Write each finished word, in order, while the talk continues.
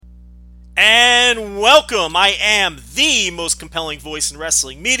And welcome. I am the most compelling voice in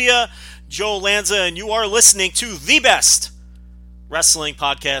wrestling media, Joe Lanza, and you are listening to the best wrestling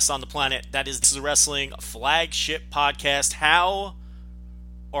podcast on the planet. This is a wrestling flagship podcast. How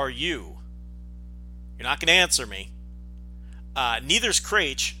are you? You're not going to answer me. Neither's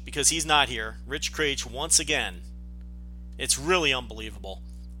Craich, because he's not here. Rich Craich, once again. It's really unbelievable.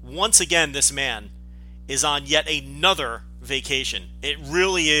 Once again, this man is on yet another vacation. It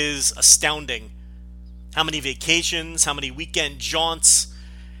really is astounding how many vacations, how many weekend jaunts,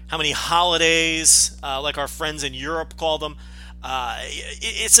 how many holidays, like our friends in Europe call them.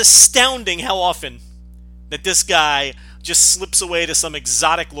 It's astounding how often that this guy just slips away to some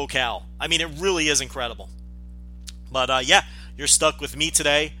exotic locale. I mean, it really is incredible. But yeah, you're stuck with me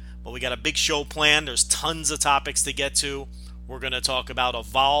today, but we got a big show planned. There's tons of topics to get to. We're going to talk about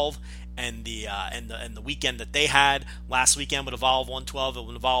Evolve and the weekend that they had last weekend with Evolve 112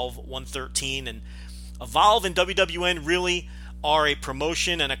 and Evolve 113. And Evolve and WWN really are a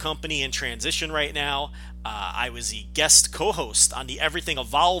promotion and a company in transition right now. I was the guest co-host on the Everything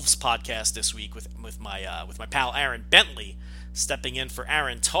Evolves podcast this week with my pal Aaron Bentley, stepping in for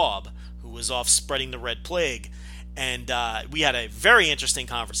Aaron Taub, who was off spreading the red plague. And we had a very interesting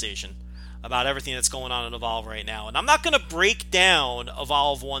conversation about everything that's going on in Evolve right now. And I'm not going to break down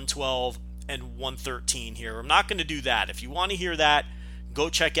Evolve 112 and 113 here. I'm not going to do that. If you want to hear that, go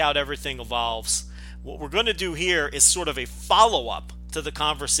check out Everything Evolves. What we're going to do here is sort of a follow-up to the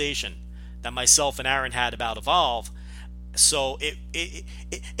conversation that myself and Aaron had about Evolve. So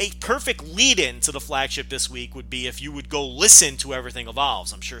a perfect lead-in to the flagship this week would be if you would go listen to Everything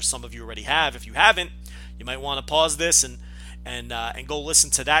Evolves. I'm sure some of you already have. If you haven't, you might want to pause this and go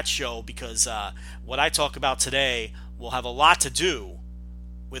listen to that show, because what I talk about today will have a lot to do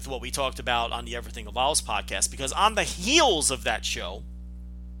with what we talked about on the Everything Evolves podcast, because on the heels of that show,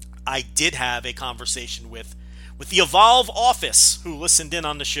 I did have a conversation with the Evolve office, who listened in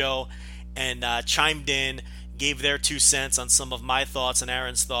on the show and chimed in, gave their 2 cents on some of my thoughts and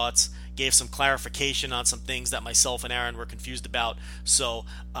Aaron's thoughts, gave some clarification on some things that myself and Aaron were confused about. So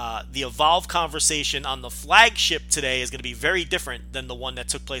the Evolve conversation on the flagship today is going to be very different than the one that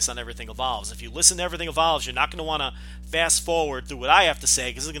took place on Everything Evolves. If you listen to Everything Evolves, you're not going to want to fast forward through what I have to say,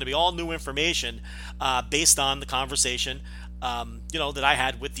 because it's going to be all new information based on the conversation that I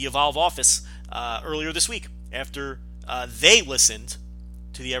had with the Evolve office earlier this week after they listened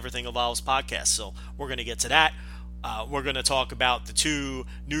to the Everything Evolves podcast. So we're going to get to that. We're going to talk about the 2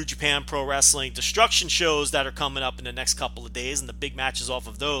 New Japan Pro Wrestling Destruction shows that are coming up in the next couple of days and the big matches off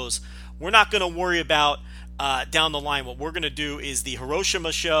of those. We're not going to worry about down the line. What we're going to do is the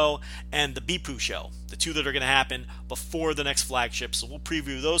Hiroshima show and the Bipu show, the 2 that are going to happen before the next flagship. So we'll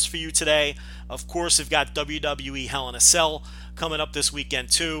preview those for you today. Of course, we've got WWE Hell in a Cell coming up this weekend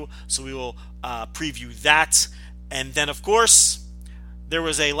too, so we will preview that. And then, of course, there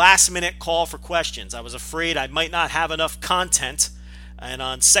was a last-minute call for questions. I was afraid I might not have enough content, and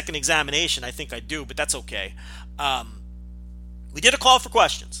on second examination, I think I do, but that's okay. We did a call for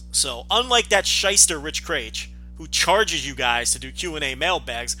questions. So unlike that shyster Rich Craich, who charges you guys to do Q&A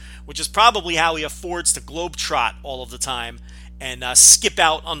mailbags, which is probably how he affords to globetrot all of the time and skip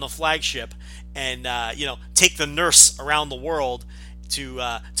out on the flagship and take the nurse around the world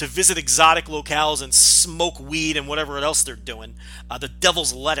to visit exotic locales and smoke weed and whatever else they're doing. The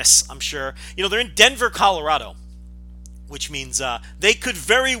Devil's Lettuce, I'm sure. They're in Denver, Colorado, which means they could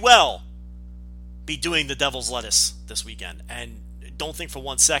very well be doing the Devil's Lettuce this weekend. And don't think for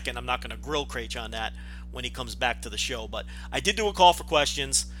 1 second I'm not going to grill Craich on that when he comes back to the show. But I did do a call for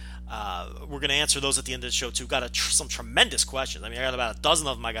questions. We're going to answer those at the end of the show too. Got some tremendous questions. I mean, I got about a dozen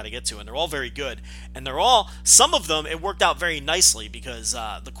of them I got to get to, and they're all very good. And some of them, it worked out very nicely, because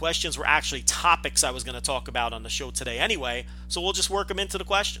the questions were actually topics I was going to talk about on the show today anyway, so we'll just work them into the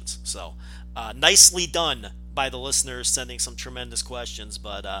questions. So nicely done by the listeners, sending some tremendous questions.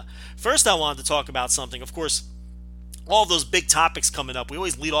 But first I wanted to talk about something. Of course, all those big topics coming up, we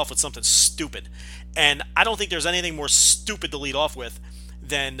always lead off with something stupid. And I don't think there's anything more stupid to lead off with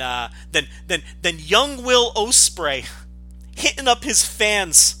than young Will Ospreay hitting up his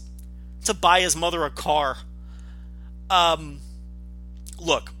fans to buy his mother a car.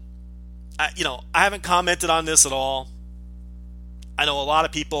 Look, I haven't commented on this at all. I know a lot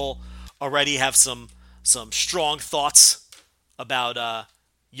of people already have some strong thoughts about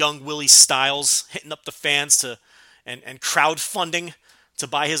young Willie Styles hitting up the fans and crowdfunding to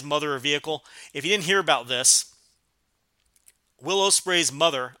buy his mother a vehicle. If you didn't hear about this, Will Ospreay's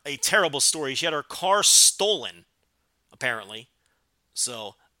mother, a terrible story. She had her car stolen, apparently.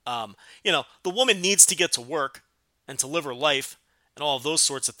 So, the woman needs to get to work and to live her life and all of those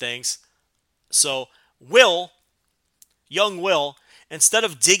sorts of things. So young Will, instead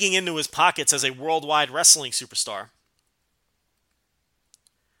of digging into his pockets as a worldwide wrestling superstar,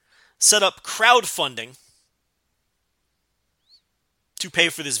 set up crowdfunding to pay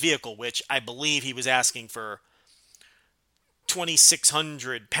for this vehicle, which I believe he was asking for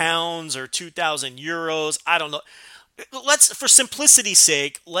 £2,600 or €2,000. I don't know. For simplicity's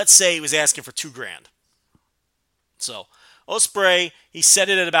sake, let's say he was asking for $2,000. So Ospreay, he set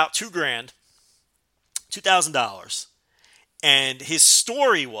it at about $2,000, $2,000, and his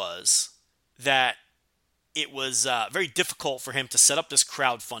story was that it was very difficult for him to set up this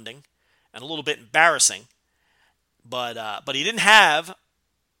crowdfunding, and a little bit embarrassing. But he didn't have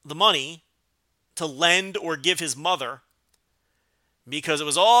the money to lend or give his mother because it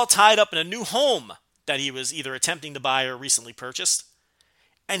was all tied up in a new home that he was either attempting to buy or recently purchased.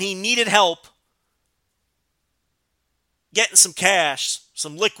 And he needed help getting some cash,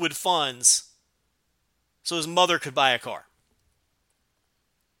 some liquid funds, so his mother could buy a car.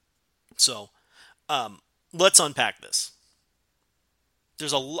 So, let's unpack this.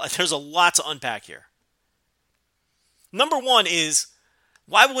 There's a lot to unpack here. Number one is,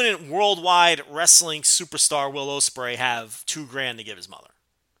 why wouldn't worldwide wrestling superstar Will Ospreay have $2,000 to give his mother?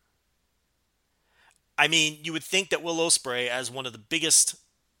 I mean, you would think that Will Ospreay, as one of the biggest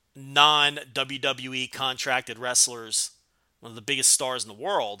non-WWE contracted wrestlers, one of the biggest stars in the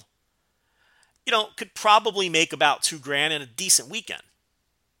world, could probably make about $2,000 in a decent weekend.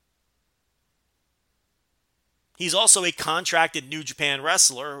 He's also a contracted New Japan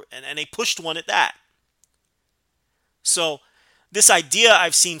wrestler, and a pushed one at that. So, this idea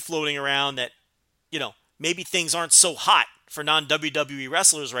I've seen floating around that, maybe things aren't so hot for non-WWE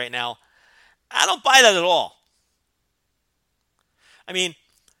wrestlers right now, I don't buy that at all. I mean,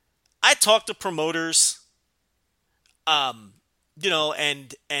 I talk to promoters, and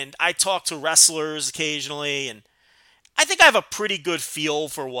I talk to wrestlers occasionally, and I think I have a pretty good feel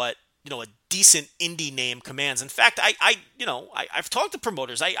for what, a decent indie name commands. In fact, I've talked to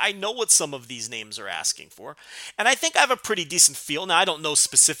promoters. I know what some of these names are asking for, and I think I have a pretty decent feel. Now, I don't know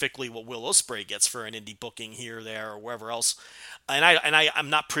specifically what Will Ospreay gets for an indie booking here, there, or wherever else, and I'm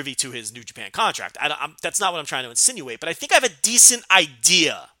not privy to his New Japan contract. That's not what I'm trying to insinuate, but I think I have a decent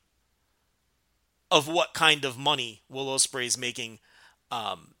idea of what kind of money Will Ospreay is making,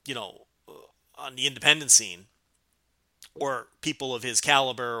 on the independent scene, or people of his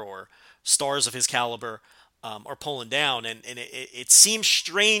caliber, or stars of his caliber, are pulling down. And it seems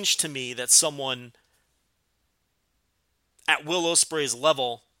strange to me that someone at Will Ospreay's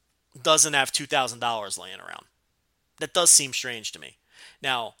level doesn't have $2,000 laying around. That does seem strange to me.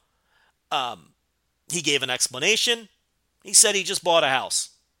 Now, he gave an explanation. He said he just bought a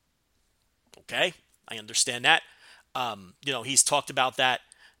house. Okay, I understand that. He's talked about that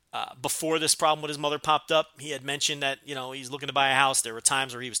before this problem with his mother popped up. He had mentioned that, he's looking to buy a house. There were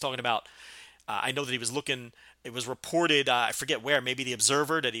times where he was talking about, I know that he was looking, it was reported, I forget where, maybe the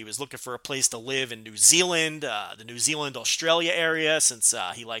Observer, that he was looking for a place to live in New Zealand, the New Zealand-Australia area, since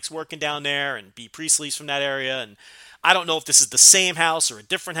he likes working down there, and B. Priestley's from that area. And I don't know if this is the same house or a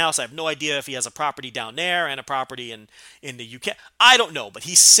different house. I have no idea if he has a property down there and a property in the UK. I don't know, but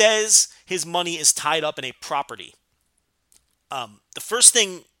he says his money is tied up in a property. The first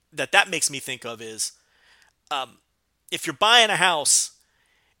thing that makes me think of is, if you're buying a house,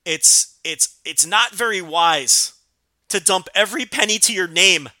 it's not very wise to dump every penny to your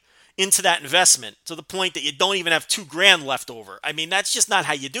name into that investment to the point that you don't even have $2,000 left over. I mean, that's just not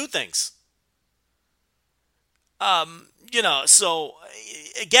how you do things. So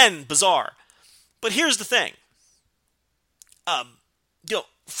again, bizarre. But here's the thing.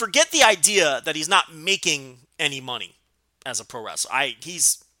 Forget the idea that he's not making any money as a pro wrestler.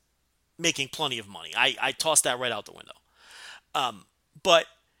 He's making plenty of money. I tossed that right out the window. But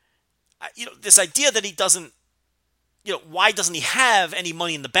this idea that he doesn't, why doesn't he have any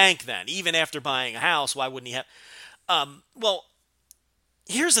money in the bank then? Even after buying a house, why wouldn't he have? Well,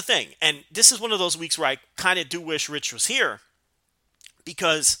 here's the thing, and this is one of those weeks where I kind of do wish Rich was here,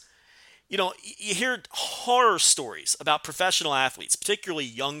 because, you hear horror stories about professional athletes, particularly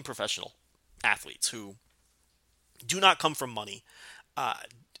young professional athletes who do not come from money,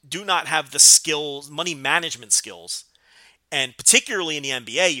 do not have the skills, money management skills. And particularly in the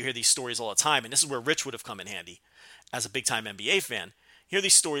NBA, you hear these stories all the time. And this is where Rich would have come in handy as a big-time NBA fan. You hear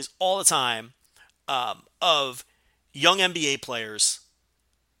these stories all the time of young NBA players.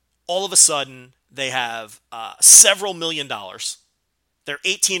 All of a sudden, they have several $1 million. They're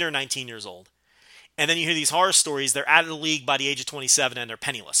 18 or 19 years old. And then you hear these horror stories. They're out of the league by the age of 27 and they're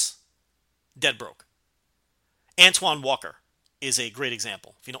penniless. Dead broke. Antoine Walker is a great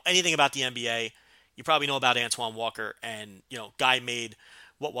example. If you know anything about the NBA, you probably know about Antoine Walker. And, guy made,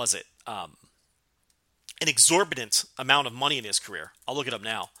 what was it? An exorbitant amount of money in his career. I'll look it up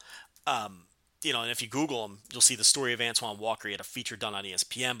now. And if you Google him, you'll see the story of Antoine Walker. He had a feature done on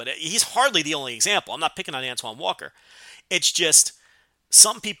ESPN, but he's hardly the only example. I'm not picking on Antoine Walker. It's just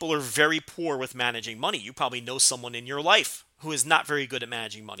some people are very poor with managing money. You probably know someone in your life who is not very good at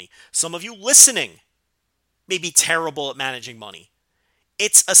managing money. Some of you listening may be terrible at managing money.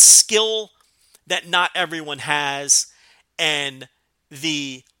 It's a skill that not everyone has, and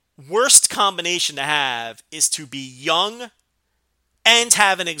the worst combination to have is to be young and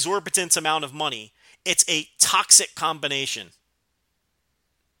have an exorbitant amount of money. It's a toxic combination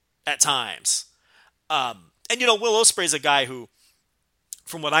at times. Will Ospreay is a guy who,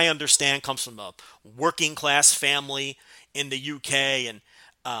 from what I understand, comes from a working class family in the UK, and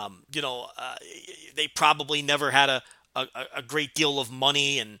they probably never had a great deal of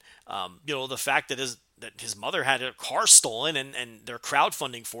money, and the fact that his mother had a car stolen and they're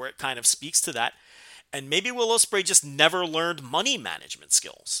crowdfunding for it kind of speaks to that. And maybe Will Ospreay just never learned money management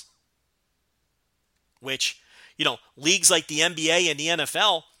skills, which, leagues like the NBA and the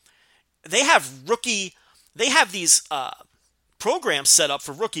NFL, they have these programs set up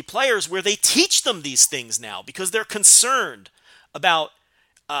for rookie players where they teach them these things now because they're concerned about,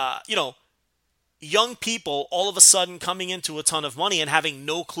 young people all of a sudden coming into a ton of money and having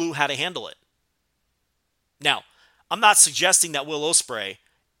no clue how to handle it. Now, I'm not suggesting that Will Ospreay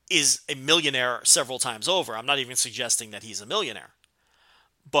is a millionaire several times over. I'm not even suggesting that he's a millionaire.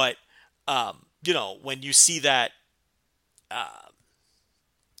 But, when you see that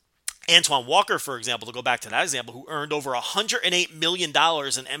Antoine Walker, for example, to go back to that example, who earned over $108 million in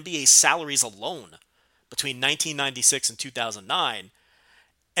NBA salaries alone between 1996 and 2009,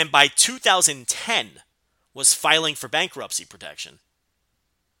 and by 2010 was filing for bankruptcy protection.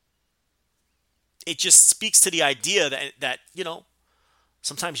 It just speaks to the idea that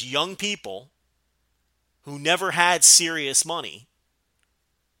sometimes young people who never had serious money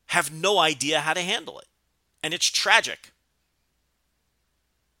have no idea how to handle it. And it's tragic.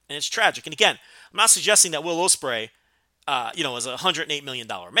 And again, I'm not suggesting that Will Ospreay, is a $108 million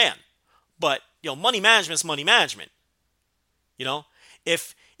man. But, money management is money management.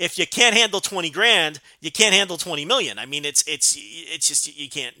 If you can't handle 20 grand, you can't handle 20 million. I mean, it's just, you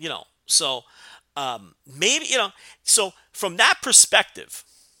can't, So, maybe, so from that perspective,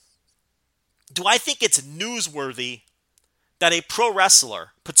 do I think it's newsworthy that a pro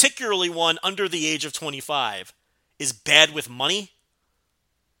wrestler, particularly one under the age of 25, is bad with money?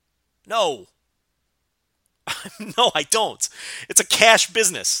 No. No, I don't. It's a cash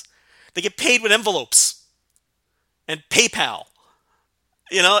business. They get paid with envelopes and PayPal.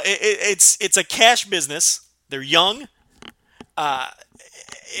 It's a cash business. They're young.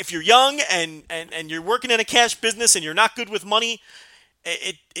 If you're young and you're working in a cash business and you're not good with money,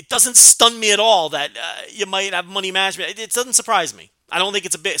 it doesn't stun me at all that you might have money management. It doesn't surprise me. I don't think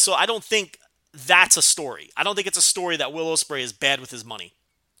it's a bit. So I don't think that's a story. I don't think it's a story that Will Ospreay is bad with his money.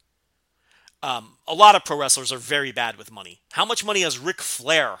 A lot of pro wrestlers are very bad with money. How much money has Ric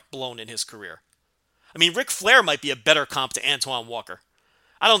Flair blown in his career? I mean, Ric Flair might be a better comp to Antoine Walker.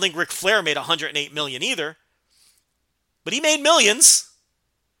 I don't think Ric Flair made $108 million either, but he made millions.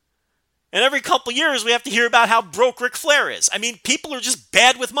 And every couple years, we have to hear about how broke Ric Flair is. I mean, people are just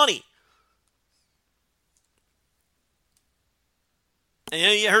bad with money.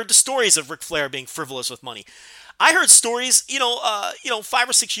 And you heard the stories of Ric Flair being frivolous with money. I heard stories, 5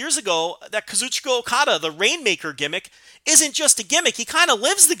 or 6 years ago that Kazuchika Okada, the Rainmaker gimmick, isn't just a gimmick. He kind of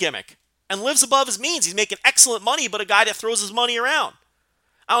lives the gimmick and lives above his means. He's making excellent money, but a guy that throws his money around.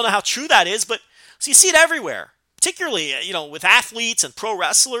 I don't know how true that is, but so you see it everywhere, particularly, with athletes and pro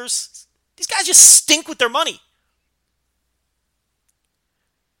wrestlers. These guys just stink with their money.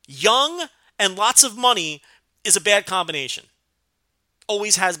 Young and lots of money is a bad combination.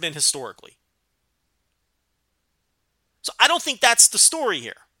 Always has been historically. So I don't think that's the story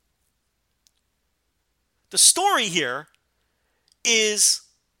here. The story here is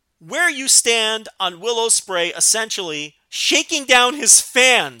where you stand on Will Ospreay essentially shaking down his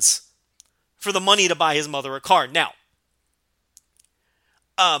fans for the money to buy his mother a car. Now,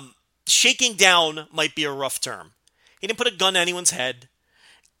 shaking down might be a rough term. He didn't put a gun to anyone's head.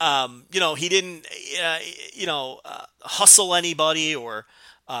 He didn't, hustle anybody or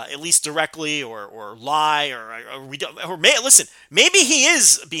at least directly or lie listen, maybe he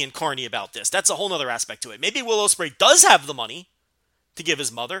is being corny about this. That's a whole other aspect to it. Maybe Will Ospreay does have the money to give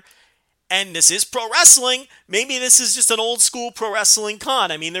his mother, and this is pro wrestling. Maybe this is just an old school pro wrestling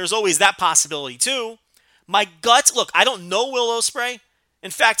con. I mean, there's always that possibility too. My gut, look, I don't know Will Ospreay. In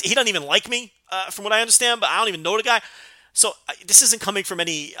fact, he doesn't even like me, from what I understand, but I don't even know the guy. So this isn't coming from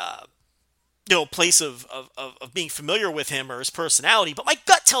any place of being familiar with him or his personality. But my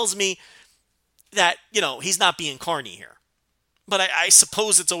gut tells me that, he's not being carny here. But I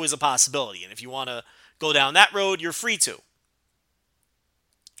suppose it's always a possibility. And if you want to go down that road, you're free to.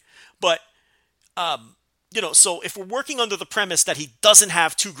 But, so if we're working under the premise that he doesn't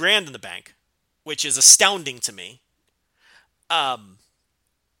have $2,000 in the bank, which is astounding to me,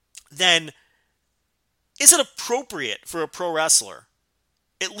 then is it appropriate for a pro wrestler,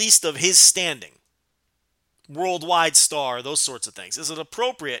 at least of his standing, worldwide star, those sorts of things, is it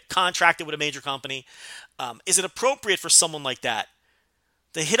appropriate, contracted with a major company, is it appropriate for someone like that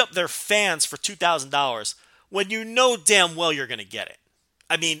to hit up their fans for $2,000 when you know damn well you're going to get it?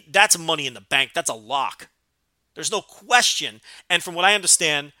 I mean, that's money in the bank. That's a lock. There's no question. And from what I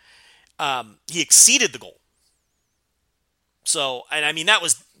understand, he exceeded the goal. So, and I mean, that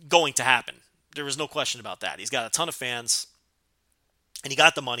was going to happen. There was no question about that. He's got a ton of fans, and he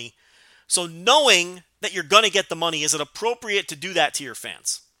got the money. So knowing that you're going to get the money, is it appropriate to do that to your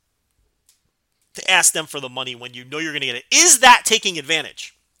fans? To ask them for the money when you know you're going to get it? Is that taking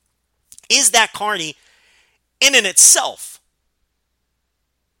advantage? Is that carny in and itself?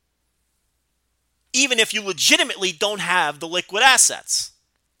 Even if you legitimately don't have the liquid assets.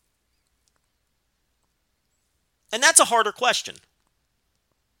 And that's a harder question.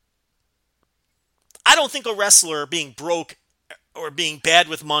 I don't think a wrestler being broke or being bad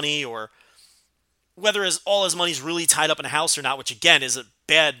with money, or whether all his money's really tied up in a house or not, which again is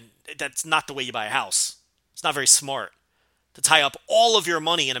that's not the way you buy a house. It's not very smart to tie up all of your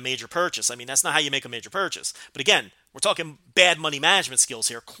money in a major purchase. I mean, that's not how you make a major purchase. But again, we're talking bad money management skills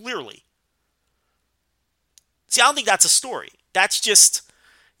here, clearly. See, I don't think that's a story. That's just,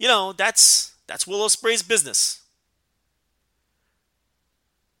 that's Will Ospreay's business.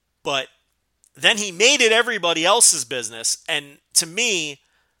 But then he made it everybody else's business. And to me,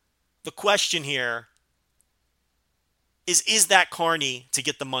 the question here is that carny to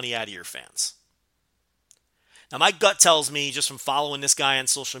get the money out of your fans? Now, my gut tells me, just from following this guy on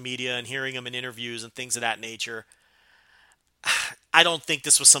social media and hearing him in interviews and things of that nature, I don't think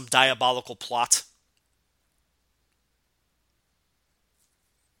this was some diabolical plot.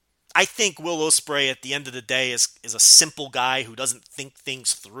 I think Will Ospreay, at the end of the day, is a simple guy who doesn't think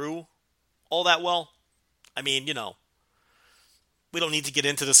things through all that well. I mean, we don't need to get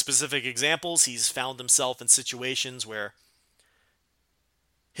into the specific examples. He's found himself in situations where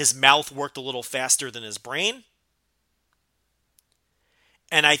his mouth worked a little faster than his brain.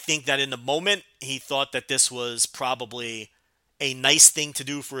 And I think that in the moment, he thought that this was probably a nice thing to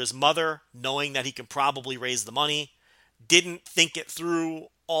do for his mother, knowing that he could probably raise the money. Didn't think it through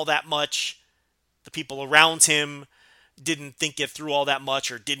all that much. The people around him didn't think it through all that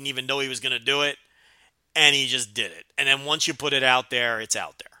much, or didn't even know he was going to do it. And he just did it. And then once you put it out there, it's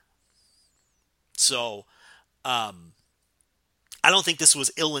out there. So, I don't think this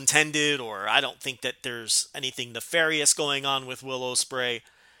was ill-intended, or I don't think that there's anything nefarious going on with Will Ospreay.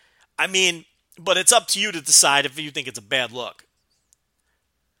 I mean, but it's up to you to decide if you think it's a bad look.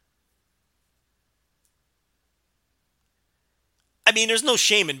 I mean, there's no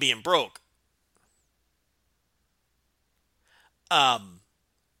shame in being broke.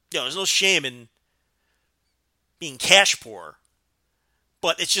 There's no shame in being cash poor.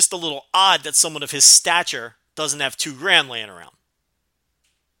 But it's just a little odd that someone of his stature doesn't have $2,000 laying around.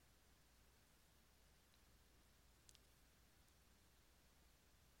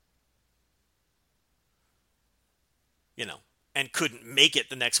 And couldn't make it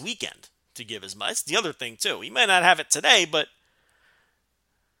the next weekend to give his money. That's the other thing, too. He might not have it today, but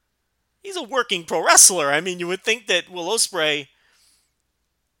he's a working pro wrestler. I mean, you would think that Will Ospreay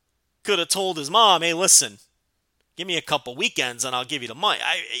could have told his mom, hey, listen, give me a couple weekends and I'll give you the money.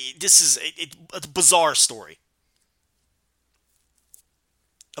 This is a bizarre story.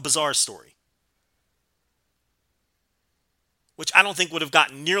 A bizarre story. Which I don't think would have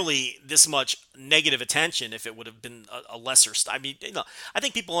gotten nearly this much negative attention if it would have been a lesser... I mean, I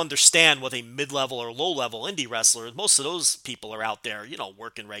think people understand what a mid-level or low-level indie wrestler is. Most of those people are out there,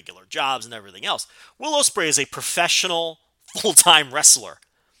 working regular jobs and everything else. Will Ospreay is a professional, full-time wrestler.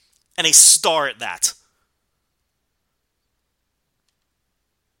 And a star at that.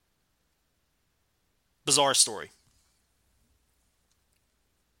 Bizarre story.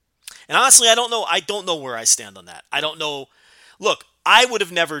 And honestly, I don't know. I don't know where I stand on that. I don't know. Look, I would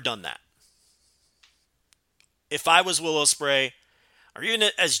have never done that. If I was Will Ospreay, or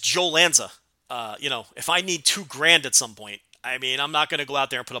even as Joe Lanza, if I need $2,000 at some point, I mean, I'm not going to go out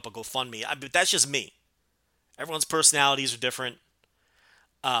there and put up a GoFundMe. That's just me. Everyone's personalities are different.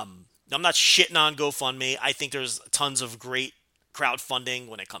 I'm not shitting on GoFundMe. I think there's tons of great crowdfunding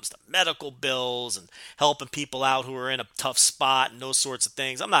when it comes to medical bills and helping people out who are in a tough spot and those sorts of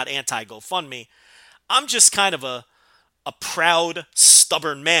things. I'm not anti GoFundMe. I'm just kind of a proud,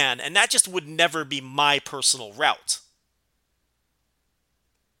 stubborn man, and that just would never be my personal route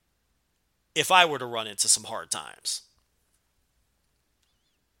if I were to run into some hard times.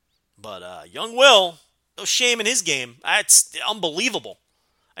 But young Will, no shame in his game. That's unbelievable.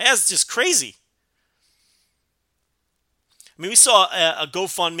 That's just crazy. I mean, we saw a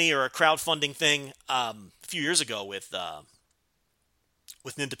GoFundMe or a crowdfunding thing a few years ago with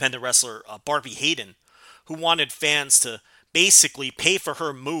an independent wrestler, Barbie Hayden, who wanted fans to basically pay for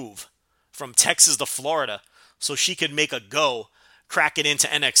her move from Texas to Florida so she could make a go cracking into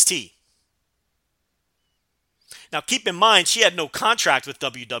NXT. Now, keep in mind, she had no contract with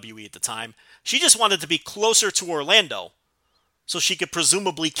WWE at the time. She just wanted to be closer to Orlando so she could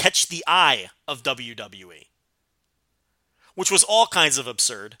presumably catch the eye of WWE. Which was all kinds of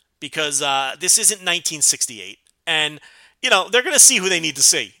absurd because this isn't 1968. And, they're going to see who they need to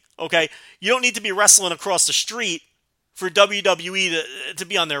see, okay? You don't need to be wrestling across the street for WWE to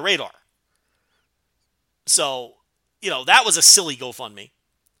be on their radar. So, that was a silly GoFundMe.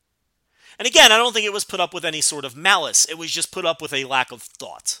 And again, I don't think it was put up with any sort of malice. It was just put up with a lack of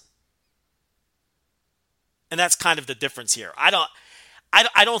thought. And that's kind of the difference here. I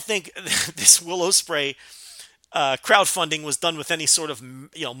don't think this Will Ospreay crowdfunding was done with any sort of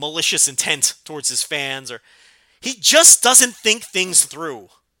malicious intent towards his fans, or he just doesn't think things through.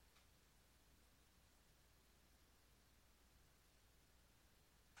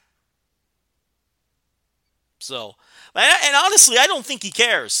 So, and honestly, I don't think he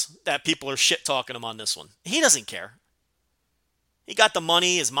cares that people are shit talking him on this one. He doesn't care. He got the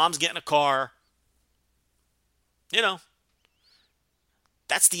money. His mom's getting a car.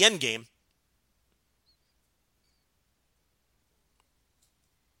 That's the end game.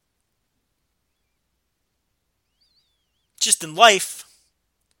 Just in life,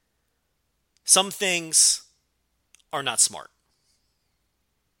 some things are not smart.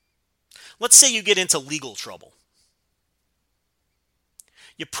 Let's say you get into legal trouble.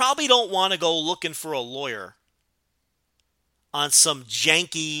 You probably don't want to go looking for a lawyer on some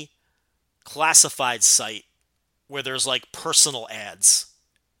janky classified site where there's like personal ads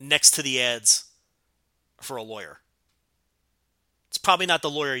next to the ads for a lawyer. It's probably not the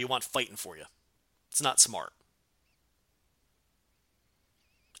lawyer you want fighting for you. It's not smart.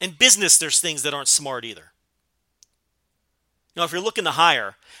 In business, there's things that aren't smart either. If you're looking to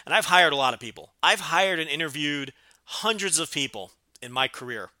hire, and I've hired a lot of people. I've hired and interviewed hundreds of people in my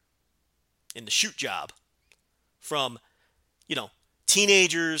career in the shoot job. From,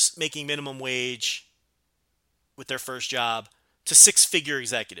 teenagers making minimum wage with their first job to six-figure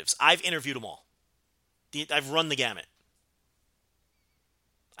executives. I've interviewed them all. I've run the gamut.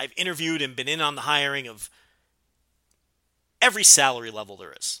 I've interviewed and been in on the hiring of every salary level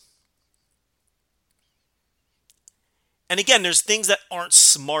there is. And again, there's things that aren't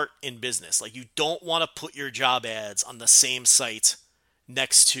smart in business. Like you don't want to put your job ads on the same site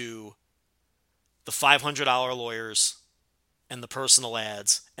next to the $500 lawyers and the personal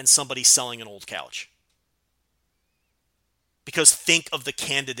ads and somebody selling an old couch. Because think of the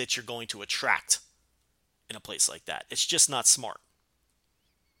candidates you're going to attract in a place like that. It's just not smart.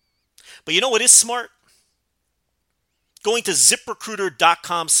 But you know what is smart? Going to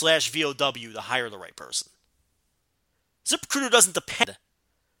ZipRecruiter.com/VOW to hire the right person. ZipRecruiter doesn't depend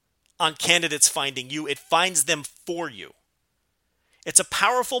on candidates finding you. It finds them for you. It's a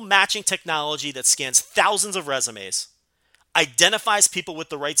powerful matching technology that scans thousands of resumes, identifies people with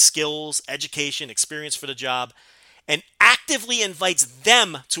the right skills, education, experience for the job, and actively invites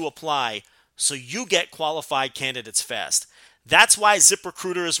them to apply so you get qualified candidates fast. That's why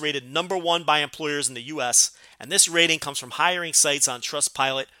ZipRecruiter is rated #1 by employers in the U.S., and this rating comes from hiring sites on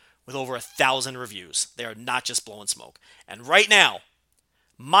Trustpilot with over 1,000 reviews. They are not just blowing smoke. And right now,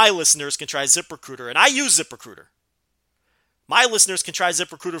 my listeners can try ZipRecruiter, and I use ZipRecruiter. My listeners can try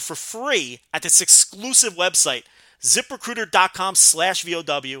ZipRecruiter for free at this exclusive website,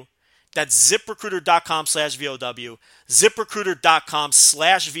 ZipRecruiter.com/VOW. That's ZipRecruiter.com/VOW.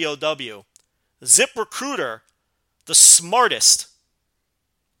 ZipRecruiter.com/VOW. ZipRecruiter, the smartest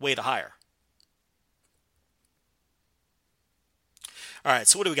way to hire. All right,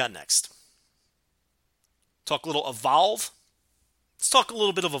 so what do we got next? Talk a little Evolve. Let's talk a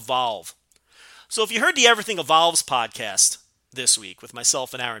little bit of Evolve. So if you heard the Everything Evolves podcast this week with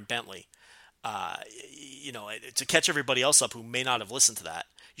myself and Aaron Bentley, To catch everybody else up who may not have listened to that,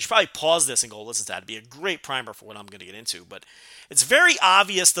 you should probably pause this and go listen to that. It'd be a great primer for what I'm going to get into. But it's very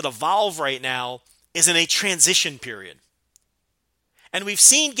obvious that Evolve right now is in a transition period. And we've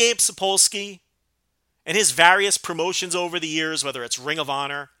seen Gabe Sapolsky and his various promotions over the years, whether it's Ring of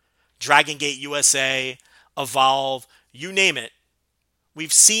Honor, Dragon Gate USA, Evolve, you name it.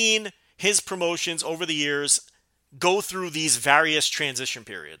 We've seen his promotions over the years go through these various transition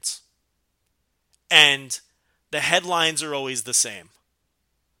periods. And the headlines are always the same.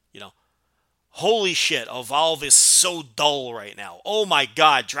 Holy shit, Evolve is so dull right now. Oh my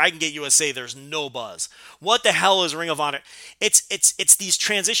god, Dragon Gate USA, there's no buzz. What the hell is Ring of Honor? It's these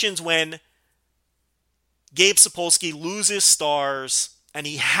transitions when Gabe Sapolsky loses stars and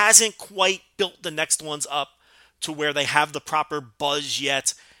he hasn't quite built the next ones up to where they have the proper buzz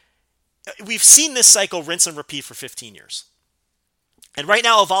yet. We've seen this cycle rinse and repeat for 15 years. And right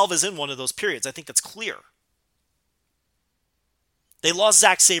now, Evolve is in one of those periods. I think that's clear. They lost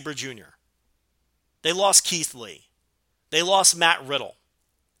Zack Sabre Jr. They lost Keith Lee. They lost Matt Riddle.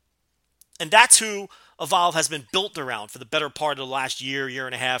 And that's who Evolve has been built around for the better part of the last year, year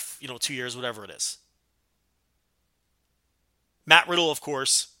and a half, 2 years, whatever it is. Matt Riddle, of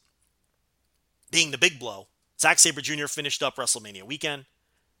course, being the big blow. Zack Sabre Jr. finished up WrestleMania weekend.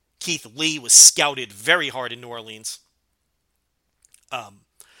 Keith Lee was scouted very hard in New Orleans. I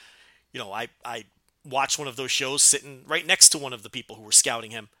watched one of those shows sitting right next to one of the people who were scouting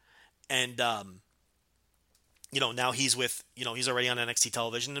him. And, now he's with, he's already on NXT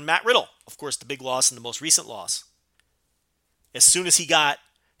television. And Matt Riddle, of course, the big loss and the most recent loss. As soon as he got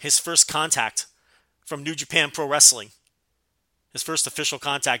his first contact from New Japan Pro Wrestling, his first official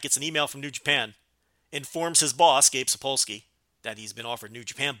contact, gets an email from New Japan, informs his boss, Gabe Sapolsky, that he's been offered New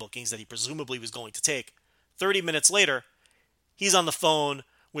Japan bookings that he presumably was going to take. 30 minutes later, he's on the phone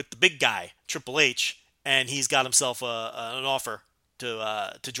with the big guy, Triple H, and he's got himself an offer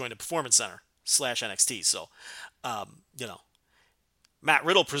to join the Performance Center / NXT. So, Matt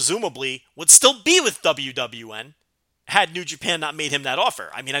Riddle presumably would still be with WWN had New Japan not made him that offer.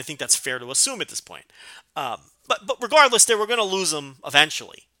 I mean, I think that's fair to assume at this point. But regardless, they were going to lose him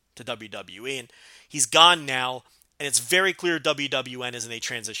eventually to WWE, and he's gone now, and it's very clear WWN is in a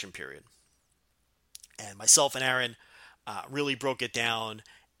transition period. And myself and Aaron really broke it down,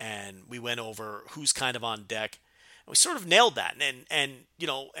 and we went over who's kind of on deck. And we sort of nailed that, and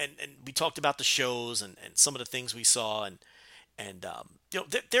we talked about the shows and some of the things we saw,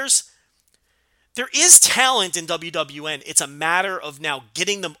 there is talent in WWN. It's a matter of now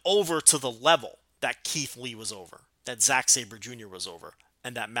getting them over to the level that Keith Lee was over, that Zack Sabre Jr. was over,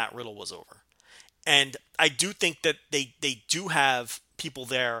 and that Matt Riddle was over. And I do think that they do have people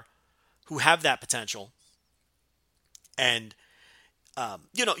there who have that potential. And,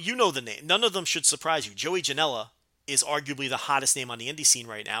 you know the name. None of them should surprise you. Joey Janela is arguably the hottest name on the indie scene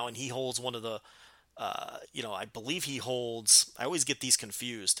right now, and he holds one of the, I believe he holds, I always get these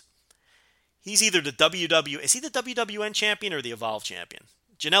confused. He's either is he the WWN champion or the Evolve champion?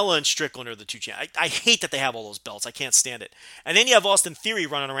 Janela and Strickland are the two champions. I hate that they have all those belts. I can't stand it. And then you have Austin Theory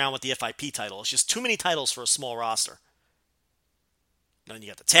running around with the FIP title. It's just too many titles for a small roster. And then you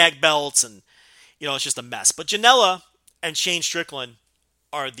got the tag belts, and it's just a mess. But Janela and Shane Strickland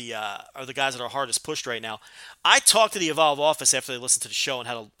are the guys that are hardest pushed right now. I talked to the Evolve office after they listened to the show and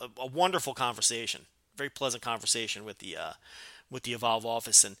had a wonderful conversation, very pleasant conversation with the Evolve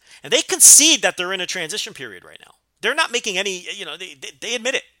office, and they concede that they're in a transition period right now. They're not making any, they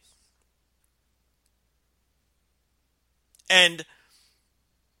admit it. And,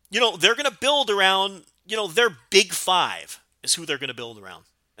 they're going to build around, their big five is who they're going to build around.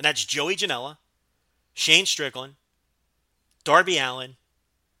 And that's Joey Janela, Shane Strickland, Darby Allin,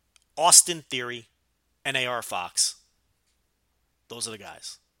 Austin Theory, and AR Fox. Those are the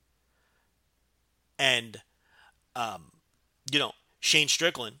guys. And, Shane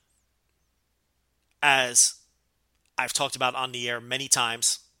Strickland, as I've talked about on the air many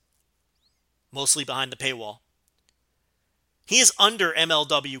times, mostly behind the paywall, he is under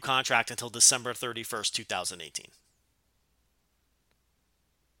MLW contract until December 31st, 2018.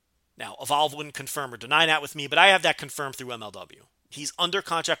 Now, Evolve wouldn't confirm or deny that with me, but I have that confirmed through MLW. He's under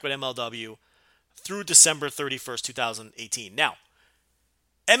contract with MLW through December 31st, 2018. Now,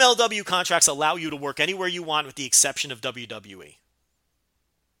 MLW contracts allow you to work anywhere you want with the exception of WWE.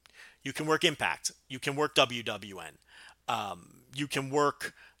 You can work Impact. You can work WWN. You can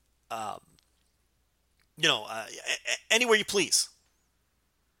work, anywhere you please.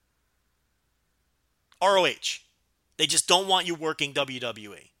 ROH. They just don't want you working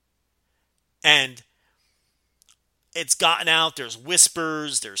WWE. And it's gotten out, there's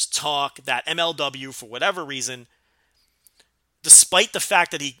whispers, there's talk that MLW, for whatever reason, despite the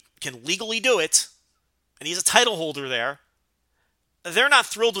fact that he can legally do it, and he's a title holder there, they're not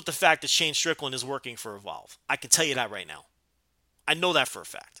thrilled with the fact that Shane Strickland is working for Evolve. I can tell you that right now. I know that for a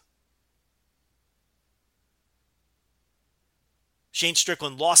fact. Shane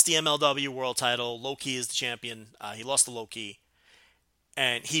Strickland lost the MLW World title. Low Ki is the champion. He lost to Low Ki.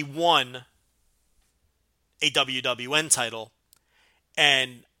 And he won a WWN title.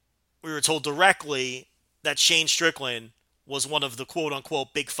 And we were told directly that Shane Strickland was one of the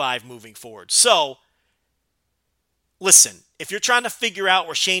quote-unquote Big Five moving forward. So, listen, if you're trying to figure out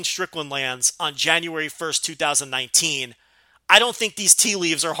where Shane Strickland lands on January 1st, 2019, I don't think these tea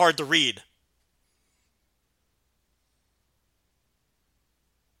leaves are hard to read.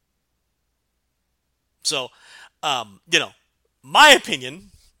 So, my opinion,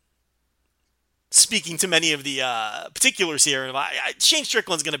 speaking to many of the particulars here, Shane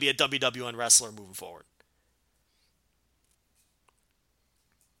Strickland's going to be a WWN wrestler moving forward.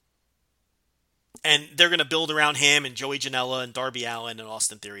 And they're going to build around him and Joey Janela and Darby Allin and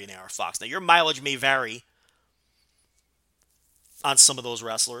Austin Theory and AR Fox. Now, your mileage may vary on some of those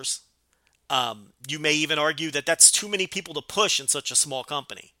wrestlers. You may even argue that that's too many people to push in such a small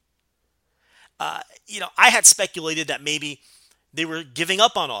company. I had speculated that maybe they were giving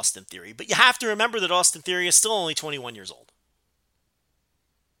up on Austin Theory, but you have to remember that Austin Theory is still only 21 years old.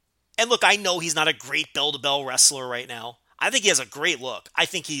 And look, I know he's not a great bell-to-bell wrestler right now. I think he has a great look. I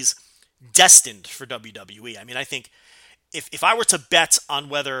think he's destined for WWE. I mean, I think if I were to bet on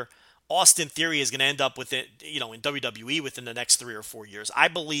whether Austin Theory is going to end up with it, in WWE within the next 3 or 4 years, I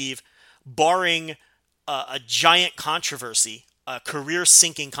believe, barring a giant controversy, a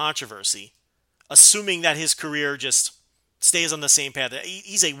career-sinking controversy, assuming that his career just stays on the same path,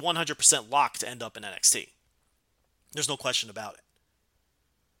 he's a 100% lock to end up in NXT. There's no question about it.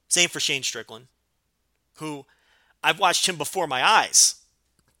 Same for Shane Strickland, who I've watched him before my eyes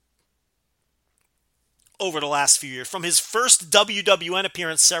over the last few years. From his first WWN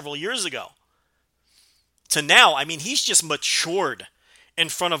appearance several years ago to now, I mean, he's just matured in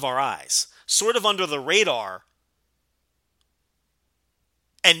front of our eyes, sort of under the radar.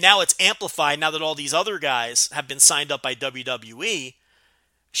 And now it's amplified now that all these other guys have been signed up by WWE.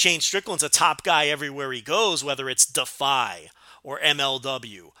 Shane Strickland's a top guy everywhere he goes, whether it's Defy or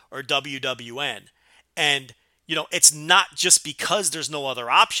MLW or WWN. And, it's not just because there's no other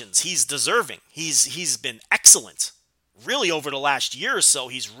options. He's deserving. He's been excellent. Really over the last year or so,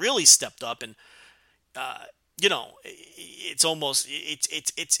 he's really stepped up. And, it's almost,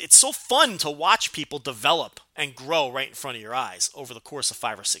 it's so fun to watch people develop and grow right in front of your eyes over the course of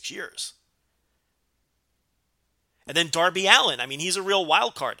 5 or 6 years. And then Darby Allin, I mean, he's a real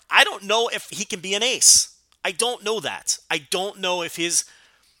wild card. I don't know if he can be an ace. I don't know that. I don't know if his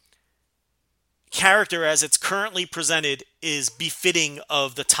character as it's currently presented is befitting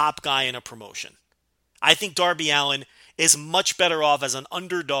of the top guy in a promotion. I think Darby Allin is much better off as an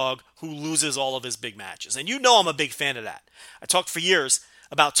underdog who loses all of his big matches. And I'm a big fan of that. I talked for years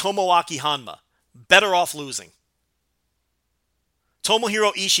about Tomoaki Hanma. Better off losing.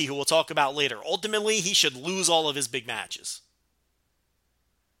 Tomohiro Ishii, who we'll talk about later. Ultimately, he should lose all of his big matches.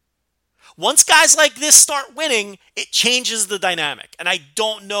 Once guys like this start winning, it changes the dynamic. And I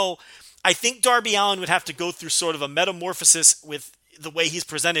don't know. I think Darby Allin would have to go through sort of a metamorphosis with the way he's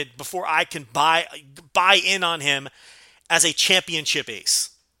presented before I can buy in on him as a championship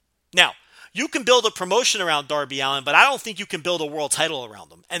ace. Now, you can build a promotion around Darby Allin, but I don't think you can build a world title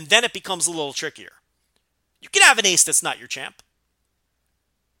around him. And then it becomes a little trickier. You can have an ace that's not your champ.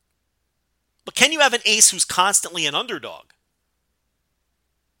 But can you have an ace who's constantly an underdog?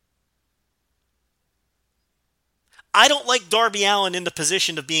 I don't like Darby Allin in the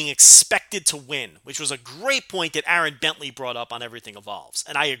position of being expected to win, which was a great point that Aaron Bentley brought up on Everything Evolves,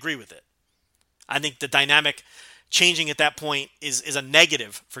 and I agree with it. I think the dynamic changing at that point is a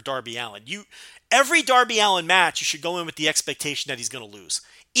negative for Darby Allin. Every Darby Allin match, you should go in with the expectation that he's going to lose.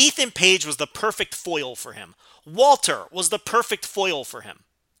 Ethan Page was the perfect foil for him. Walter was the perfect foil for him.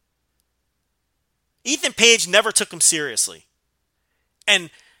 Ethan Page never took him seriously and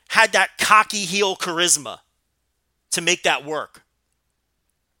had that cocky heel charisma to make that work.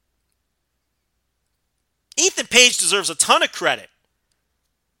 Ethan Page deserves a ton of credit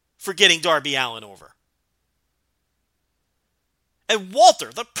for getting Darby Allin over. And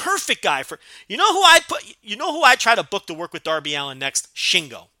Walter, the perfect guy for... You know who I try to book to work with Darby Allin next?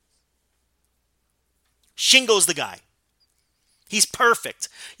 Shingo. Shingo's the guy. He's perfect.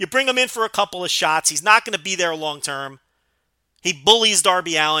 You bring him in for a couple of shots. He's not going to be there long term. He bullies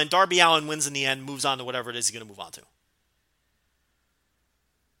Darby Allin. Darby Allin wins in the end, moves on to whatever it is he's going to move on to.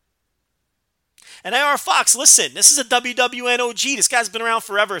 And AR Fox, listen, this is a WWN OG. This guy's been around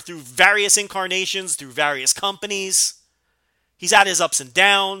forever through various incarnations, through various companies. He's had his ups and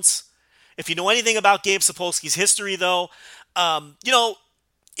downs. If you know anything about Gabe Sapolsky's history, though,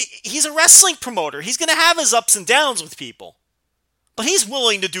 he's a wrestling promoter. He's going to have his ups and downs with people. But he's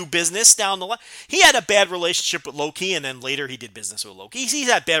willing to do business down the line. He had a bad relationship with Loki, and then later he did business with Loki. He's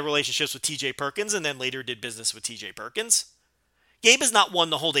had bad relationships with TJ Perkins, and then later did business with TJ Perkins. Gabe is not one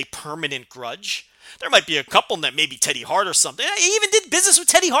to hold a permanent grudge. There might be a couple that maybe Teddy Hart or something. He even did business with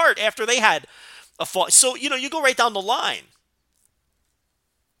Teddy Hart after they had a fall. So, you go right down the line.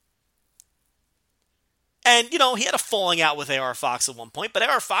 And, he had a falling out with AR Fox at one point, but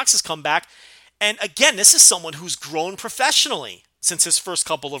AR Fox has come back. And again, this is someone who's grown professionally since his first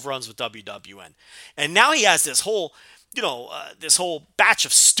couple of runs with WWN. And now he has this whole, this whole batch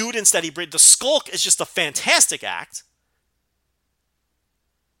of students that he brings. The Skulk is just a fantastic act.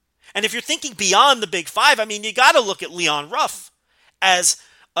 And if you're thinking beyond the Big Five, I mean, you got to look at Leon Ruff as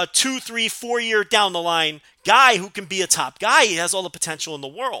a 2, 3, 4 year down the line guy who can be a top guy. He has all the potential in the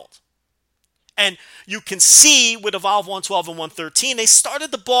world. And you can see with Evolve 112 and 113, they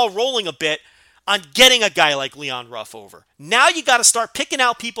started the ball rolling a bit on getting a guy like Leon Ruff over. Now you got to start picking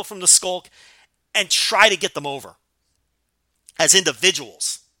out people from the Skulk and try to get them over as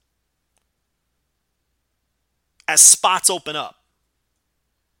individuals, as spots open up.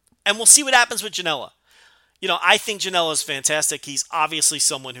 And we'll see what happens with Janela. I think Janela is fantastic. He's obviously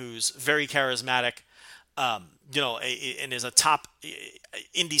someone who's very charismatic, and is a top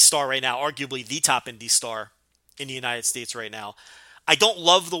indie star right now, arguably the top indie star in the United States right now. I don't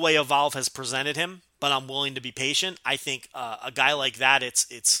love the way Evolve has presented him, but I'm willing to be patient. I think a guy like that,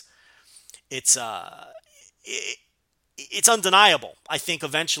 it's undeniable. I think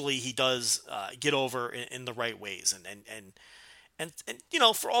eventually he does get over in the right ways, and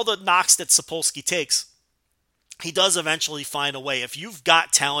for all the knocks that Sapolsky takes, he does eventually find a way. If you've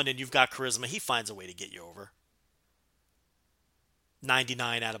got talent and you've got charisma, he finds a way to get you over.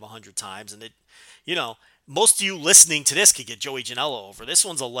 99 out of 100 times, and most of you listening to this could get Joey Janela over. This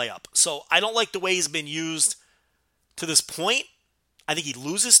one's a layup. So I don't like the way he's been used to this point. I think he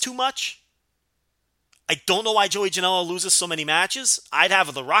loses too much. I don't know why Joey Janela loses so many matches. I'd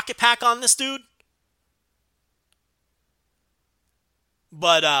have the Rocket Pack on this dude.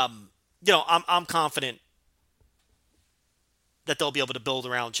 But, I'm confident that they'll be able to build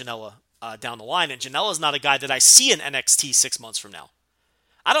around Janela down the line. And Janela's not a guy that I see in NXT 6 months from now.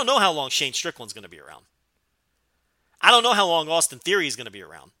 I don't know how long Shane Strickland's going to be around. I don't know how long Austin Theory is going to be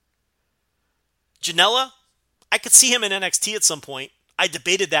around. Janela, I could see him in NXT at some point. I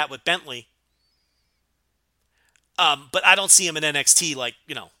debated that with Bentley. But I don't see him in NXT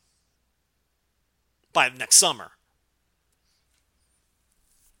by next summer.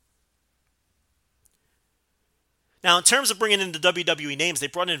 Now, in terms of bringing in the WWE names, they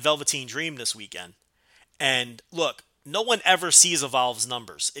brought in Velveteen Dream this weekend. And look, no one ever sees Evolve's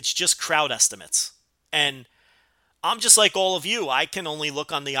numbers. It's just crowd estimates. And I'm just like all of you. I can only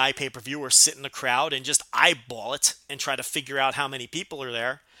look on the iPay-per-view or sit in the crowd and just eyeball it and try to figure out how many people are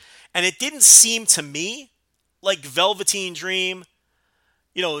there. And it didn't seem to me like Velveteen Dream,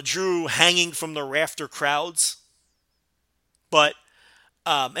 drew hanging from the rafter crowds. But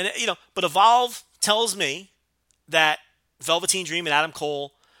Evolve tells me that Velveteen Dream and Adam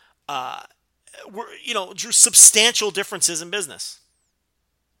Cole drew substantial differences in business.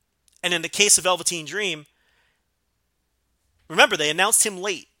 And in the case of Velveteen Dream, remember, they announced him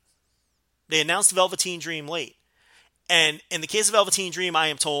late. They announced Velveteen Dream late. And in the case of Velveteen Dream, I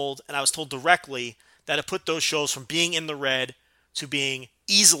am told, and I was told directly, that it put those shows from being in the red to being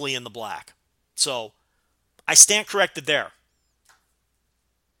easily in the black. So I stand corrected there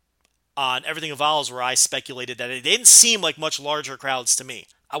on Everything Evolves, where I speculated that it didn't seem like much larger crowds to me.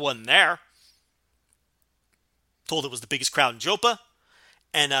 I wasn't there. Told it was the biggest crowd in Jopa,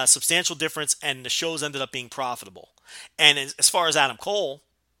 and a substantial difference, and the shows ended up being profitable. And as far as Adam Cole,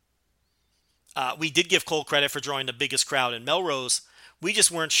 we did give Cole credit for drawing the biggest crowd in Melrose. We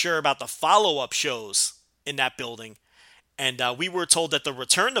just weren't sure about the follow-up shows in that building. And we were told that the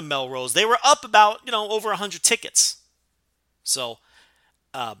return to Melrose, they were up about, over 100 tickets. So,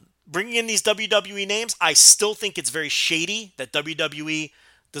 bringing in these WWE names, I still think it's very shady that WWE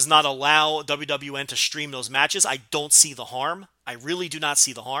does not allow WWN to stream those matches. I don't see the harm. I really do not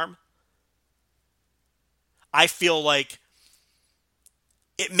see the harm. I feel like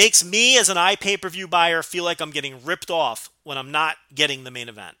it makes me as an iPay-per-view buyer feel like I'm getting ripped off when I'm not getting the main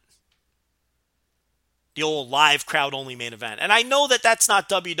event. The old live crowd only main event. And I know that that's not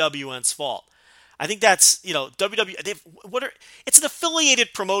WWN's fault. I think that's, WWE, it's an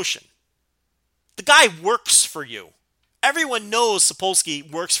affiliated promotion. The guy works for you. Everyone knows Sapolsky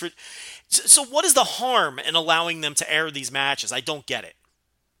works for. So what is the harm in allowing them to air these matches? I don't get it.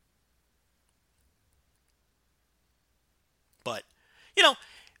 But,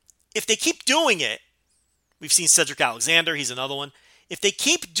 if they keep doing it, we've seen Cedric Alexander, he's another one. If they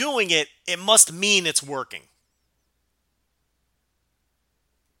keep doing it, it must mean it's working.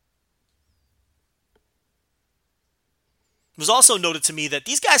 It was also noted to me that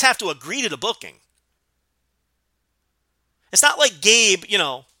these guys have to agree to the booking. It's not like Gabe,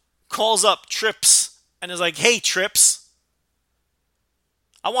 calls up Trips and is like, hey, Trips,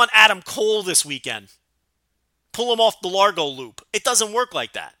 I want Adam Cole this weekend. Pull him off the Largo loop. It doesn't work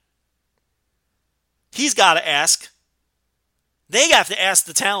like that. He's got to ask. They have to ask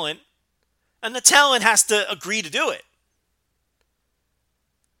the talent. And the talent has to agree to do it.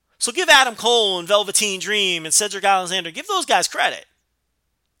 So give Adam Cole and Velveteen Dream and Cedric Alexander, give those guys credit.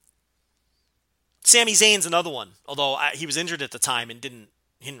 Sami Zayn's another one, although he was injured at the time and didn't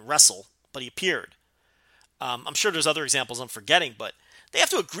wrestle, but he appeared. I'm sure there's other examples I'm forgetting, but they have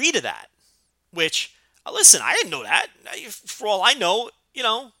to agree to that. Which, listen, I didn't know that. For all I know,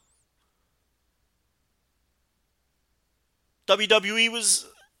 WWE was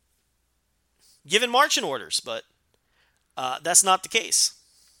given marching orders, but that's not the case.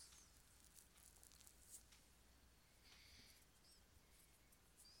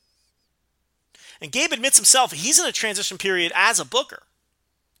 And Gabe admits himself he's in a transition period as a booker.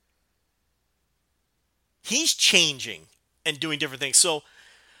 He's changing and doing different things. So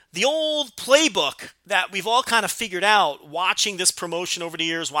the old playbook that we've all kind of figured out watching this promotion over the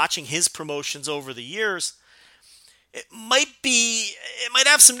years, watching his promotions over the years, it might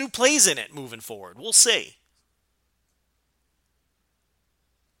have some new plays in it moving forward. We'll see.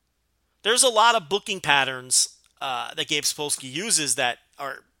 There's a lot of booking patterns that Gabe Sapolsky uses that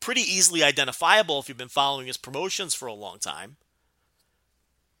are pretty easily identifiable if you've been following his promotions for a long time.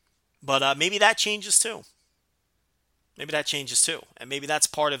 But maybe that changes too. And maybe that's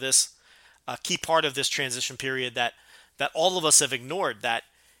part of this, key part of this transition period that all of us have ignored, that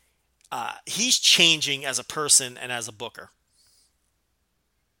he's changing as a person and as a booker.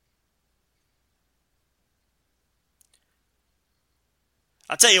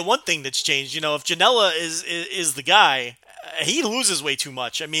 I'll tell you one thing that's changed. If Janela is the guy, he loses way too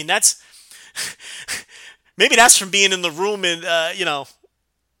much. I mean, that's maybe that's from being in the room in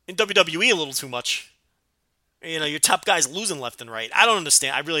in WWE a little too much. Your top guy's losing left and right. I don't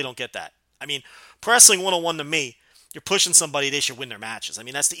understand. I really don't get that. I mean, Pro Wrestling 101 to me, you're pushing somebody, they should win their matches. I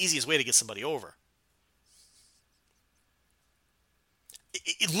mean, that's the easiest way to get somebody over.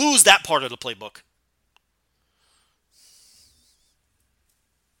 Lose that part of the playbook.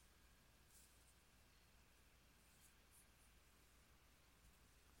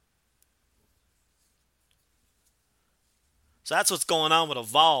 So that's what's going on with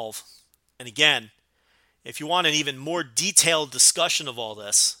Evolve. And again, if you want an even more detailed discussion of all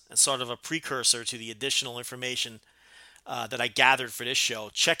this and sort of a precursor to the additional information that I gathered for this show,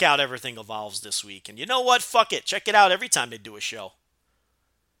 check out Everything Evolves this week. And you know what? Fuck it. Check it out every time they do a show.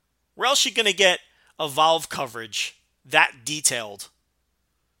 Where else are you going to get Evolve coverage that detailed?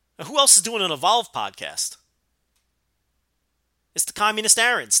 Now, who else is doing an Evolve podcast? It's the Communist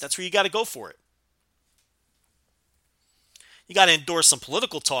Arons. That's where you got to go for it. You got to endorse some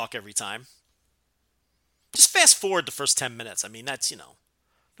political talk every time. Just fast forward the first 10 minutes. I mean, that's,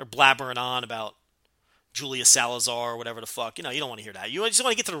 they're blabbering on about Julia Salazar or whatever the fuck. You don't want to hear that. You just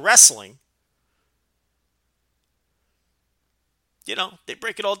want to get to the wrestling. They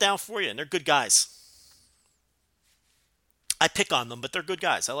break it all down for you, and they're good guys. I pick on them, but they're good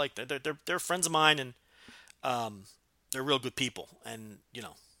guys. I like them. They're friends of mine, and they're real good people. And,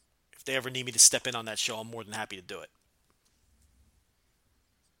 if they ever need me to step in on that show, I'm more than happy to do it.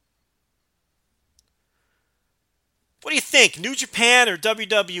 What do you think? New Japan or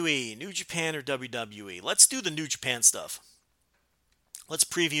WWE? New Japan or WWE? Let's do the New Japan stuff. Let's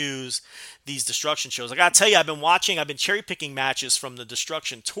preview these Destruction shows. I got to tell you, I've been cherry-picking matches from the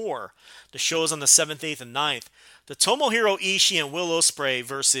Destruction Tour. The shows on the 7th, 8th, and 9th. The Tomohiro Ishii and Will Ospreay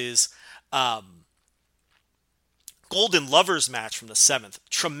versus Golden Lovers match from the 7th.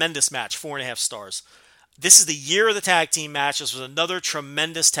 Tremendous match, 4.5 stars. This is the year of the tag team match. This was another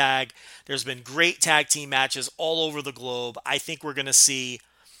tremendous tag. There's been great tag team matches all over the globe. I think we're going to see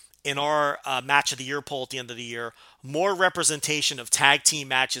in our match of the year poll at the end of the year more representation of tag team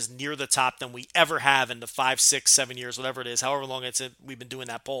matches near the top than we ever have in the 5, 6, 7 years, whatever it is, however long we've been doing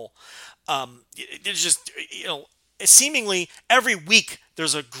that poll. It's just, seemingly every week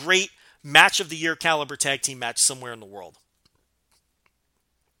there's a great match of the year caliber tag team match somewhere in the world.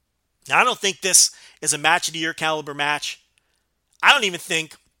 Now, I don't think this is a match of the year caliber match. I don't even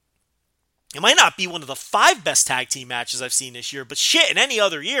think it might not be one of the 5 best tag team matches I've seen this year, but shit, in any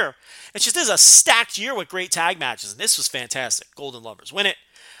other year, it just is a stacked year with great tag matches, and this was fantastic. Golden Lovers win it.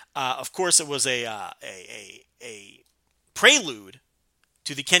 Of course, it was a prelude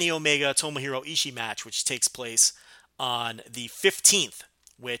to the Kenny Omega Tomohiro Ishii match, which takes place on the 15th,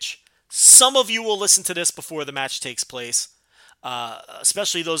 which some of you will listen to this before the match takes place,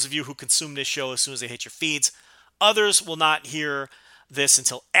 especially those of you who consume this show as soon as they hit your feeds. Others will not hear this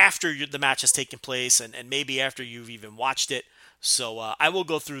until after the match has taken place and maybe after you've even watched it. So I will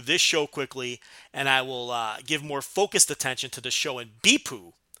go through this show quickly, and I will give more focused attention to the show in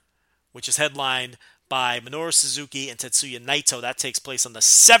Beppu, which is headlined by Minoru Suzuki and Tetsuya Naito. That takes place on the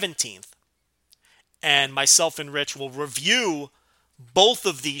 17th. And myself and Rich will review both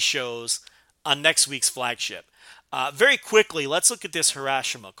of these shows on next week's flagship. Very quickly, let's look at this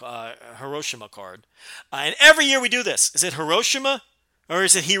Hiroshima card. And every year we do this. Is it Hiroshima or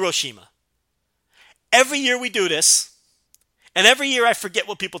is it Hiroshima? Every year we do this. And every year I forget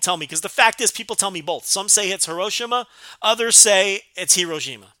what people tell me, because the fact is people tell me both. Some say it's Hiroshima, others say it's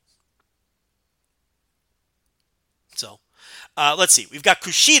Hiroshima. So, let's see. We've got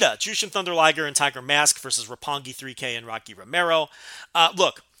Kushida, Jushin Thunder Liger, and Tiger Mask versus Roppongi 3K and Rocky Romero.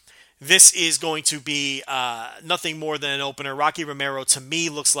 Look, this is going to be nothing more than an opener. Rocky Romero, to me,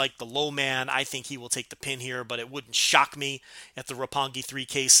 looks like the low man. I think he will take the pin here, but it wouldn't shock me if the Roppongi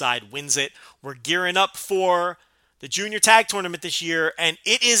 3K side wins it. We're gearing up for the Junior Tag Tournament this year, and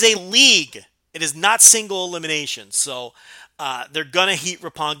it is a league. It is not single elimination, so they're going to heat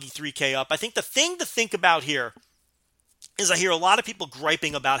Roppongi 3K up. I think the thing to think about here is I hear a lot of people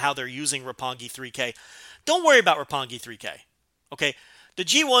griping about how they're using Roppongi 3K. Don't worry about Roppongi 3K, okay? The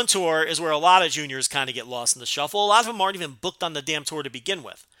G1 Tour is where a lot of juniors kind of get lost in the shuffle. A lot of them aren't even booked on the damn tour to begin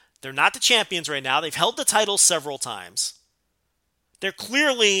with. They're not the champions right now. They've held the title several times. They're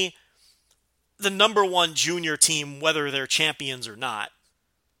clearly the number one junior team, whether they're champions or not.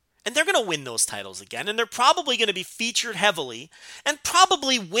 And they're going to win those titles again. And they're probably going to be featured heavily and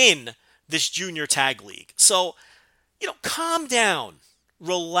probably win this junior tag league. So, calm down.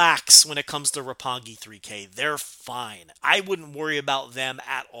 Relax when it comes to Roppongi 3K. They're fine. I wouldn't worry about them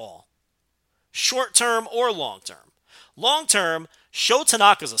at all. Short term or long term. Long term, Sho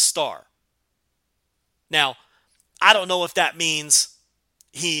Tanaka's a star. Now, I don't know if that means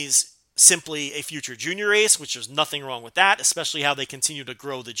he's simply a future junior ace, which there's nothing wrong with that, especially how they continue to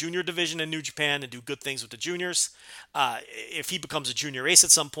grow the junior division in New Japan and do good things with the juniors. If he becomes a junior ace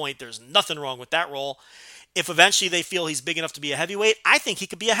at some point, there's nothing wrong with that role. If eventually they feel he's big enough to be a heavyweight, I think he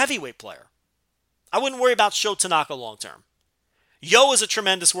could be a heavyweight player. I wouldn't worry about Sho Tanaka long term. Yo is a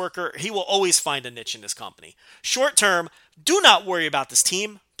tremendous worker. He will always find a niche in this company. Short term, do not worry about this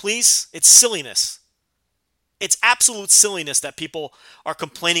team, please. It's silliness. It's absolute silliness that people are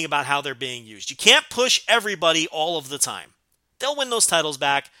complaining about how they're being used. You can't push everybody all of the time. They'll win those titles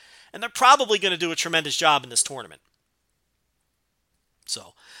back, and they're probably going to do a tremendous job in this tournament.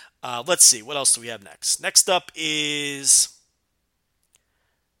 So, let's see. What else do we have next? Next up is...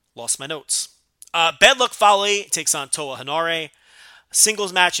 Lost my notes. Bad Luck Fale takes on Toa Henare.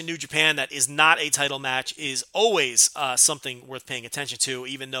 Singles match in New Japan that is not a title match is always something worth paying attention to,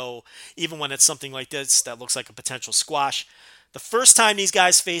 even when it's something like this that looks like a potential squash. The first time these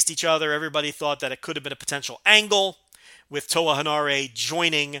guys faced each other, everybody thought that it could have been a potential angle with Toa Henare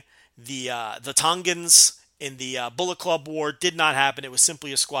joining the Tongans in the Bullet Club War. Did not happen. It was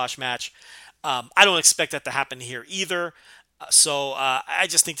simply a squash match. I don't expect that to happen here either. So I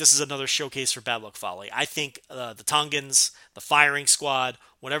just think this is another showcase for Bad Luck Fale. I think the Tongans, the Firing Squad,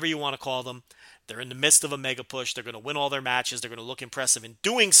 whatever you want to call them, they're in the midst of a mega push. They're going to win all their matches. They're going to look impressive in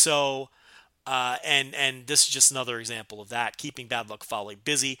doing so. And this is just another example of that, keeping Bad Luck Fale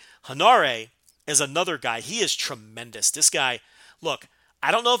busy. Henare is another guy. He is tremendous. This guy, look,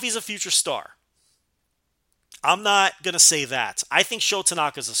 I don't know if he's a future star. I'm not going to say that. I think Sho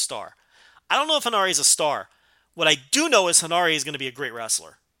Tanaka is a star. I don't know if Henare is a star. What I do know is Henare is going to be a great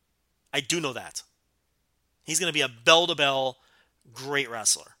wrestler. I do know that. He's going to be a bell-to-bell great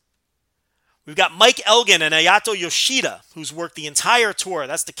wrestler. We've got Mike Elgin and Ayato Yoshida, who's worked the entire tour.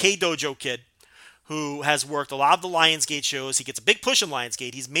 That's the K-Dojo kid who has worked a lot of the Lionsgate shows. He gets a big push in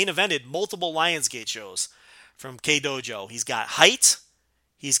Lionsgate. He's main evented multiple Lionsgate shows from K-Dojo. He's got height.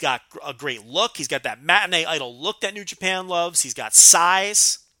 He's got a great look. He's got that matinee idol look that New Japan loves. He's got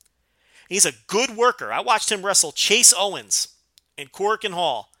size. He's a good worker. I watched him wrestle Chase Owens in Korakuen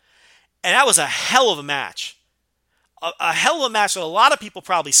Hall, and that was a hell of a match. A hell of a match that a lot of people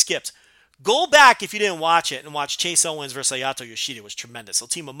probably skipped. Go back if you didn't watch it and watch Chase Owens versus Ayato Yoshida. It was tremendous. A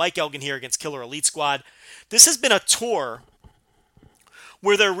team of Mike Elgin here against Killer Elite Squad. This has been a tour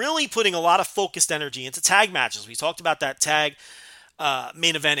where they're really putting a lot of focused energy into tag matches. We talked about that tag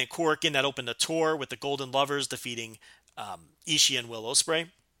main event in Korakuen that opened the tour with the Golden Lovers defeating Ishii and Will Ospreay.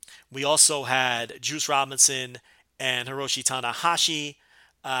 We also had Juice Robinson and Hiroshi Tanahashi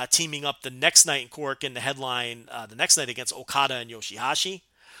teaming up the next night in Korakuen, the headline the next night against Okada and Yoshihashi.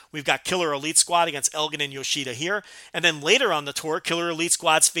 We've got Killer Elite Squad against Elgin and Yoshida here. And then later on the tour, Killer Elite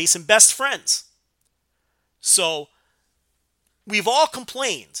Squad's facing Best Friends. So we've all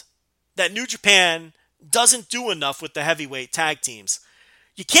complained that New Japan doesn't do enough with the heavyweight tag teams.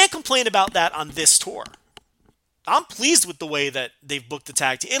 You can't complain about that on this tour. I'm pleased with the way that they've booked the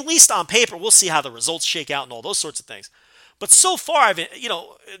tag team, at least on paper. We'll see how the results shake out and all those sorts of things. But so far,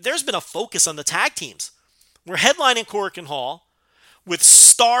 there's been a focus on the tag teams. We're headlining Korakuen Hall with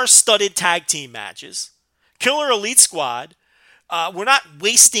star-studded tag team matches. Killer Elite Squad, we're not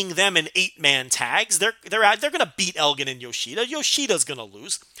wasting them in 8-man tags. They're going to beat Elgin and Yoshida. Yoshida's going to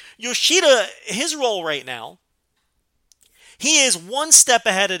lose. Yoshida, his role right now, he is one step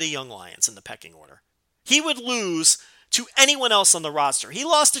ahead of the Young Lions in the pecking order. He would lose to anyone else on the roster. He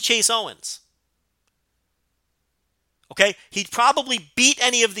lost to Chase Owens. Okay? He'd probably beat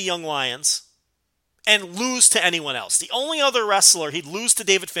any of the Young Lions and lose to anyone else. The only other wrestler, he'd lose to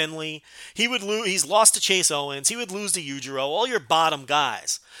David Finlay. He's lost to Chase Owens. He would lose to Yujiro. All your bottom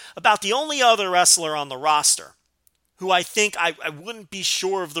guys. About the only other wrestler on the roster who I think I wouldn't be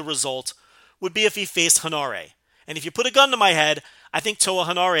sure of the result would be if he faced Hanare. And if you put a gun to my head, I think Toa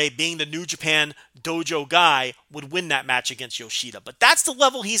Hanare, being the New Japan dojo guy, would win that match against Yoshida. But that's the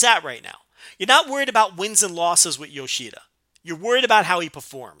level he's at right now. You're not worried about wins and losses with Yoshida. You're worried about how he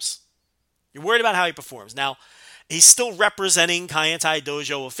performs. Now, he's still representing Kaientai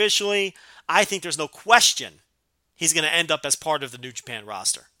Dojo officially. I think there's no question he's going to end up as part of the New Japan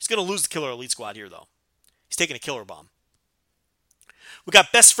roster. He's going to lose the Killer Elite Squad here, though. He's taking a killer bomb. We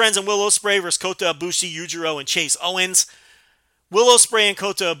got Best Friends and Will Ospreay versus Kota Ibushi, Yujiro, and Chase Owens. Will Ospreay and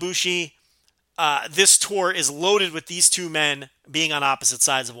Kota Ibushi, this tour is loaded with these two men being on opposite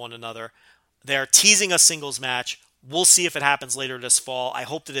sides of one another. They're teasing a singles match. We'll see if it happens later this fall. I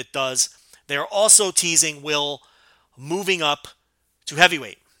hope that it does. They're also teasing Will moving up to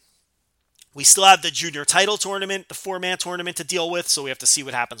heavyweight. We still have the junior title tournament, the 4-man tournament to deal with, so we have to see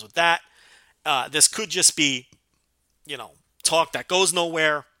what happens with that. This could just be, talk that goes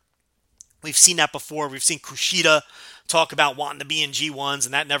nowhere. We've seen that before. We've seen Kushida talk about wanting to be in G1s,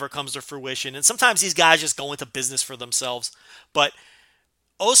 and that never comes to fruition. And sometimes these guys just go into business for themselves. But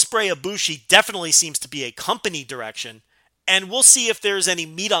Ospreay Ibushi definitely seems to be a company direction. And we'll see if there's any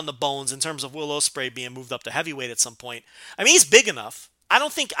meat on the bones in terms of Will Ospreay being moved up to heavyweight at some point. I mean, he's big enough. I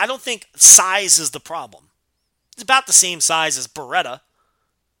don't think size is the problem. He's about the same size as Beretta.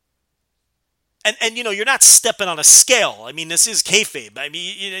 And you're not stepping on a scale. I mean, this is kayfabe. I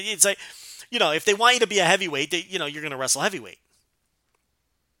mean, it's like, if they want you to be a heavyweight, you're going to wrestle heavyweight.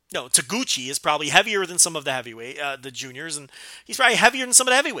 Taguchi is probably heavier than some of the heavyweight, the juniors, and he's probably heavier than some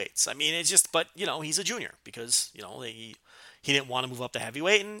of the heavyweights. I mean, it's just, but he's a junior because he didn't want to move up to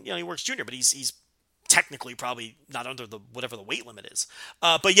heavyweight, and he works junior, but he's technically probably not under the whatever the weight limit is.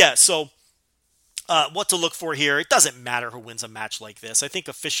 But yeah, so what to look for here? It doesn't matter who wins a match like this. I think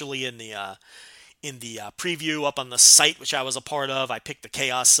officially in the preview up on the site, which I was a part of, I picked the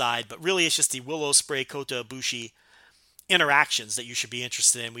Chaos side, but really it's just the Will Ospreay Kota Ibushi interactions that you should be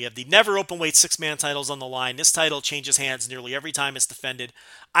interested in. We have the never openweight 6-man titles on the line. This title changes hands nearly every time it's defended.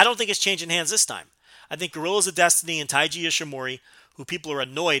 I don't think it's changing hands this time. I think Gorillas of Destiny and Taiji Ishimori, who people are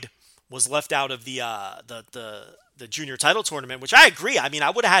annoyed was left out of the junior title tournament, which I agree. I mean, I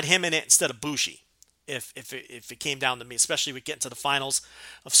would have had him in it instead of Bushi if it came down to me, especially with getting to the finals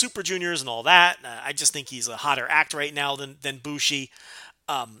of Super Juniors and all that. I just think he's a hotter act right now than Bushi.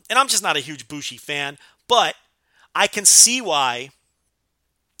 And I'm just not a huge Bushi fan, but I can see why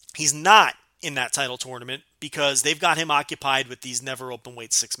he's not in that title tournament because they've got him occupied with these never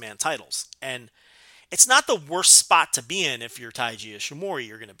openweight 6-man titles. And it's not the worst spot to be in if you're Taiji Ishimori.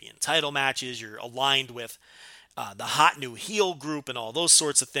 You're going to be in title matches. You're aligned with the hot new heel group and all those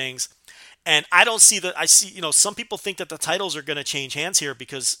sorts of things. And I don't see that. I see, some people think that the titles are going to change hands here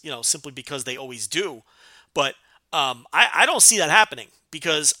because, simply because they always do. But I don't see that happening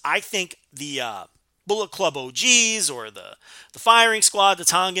because I think the Bullet Club OGs or the Firing Squad, the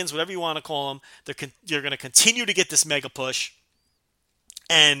Tongans, whatever you want to call them, they're going to continue to get this mega push.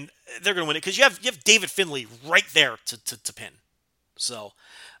 And they're going to win it because you have David Finlay right there to pin. So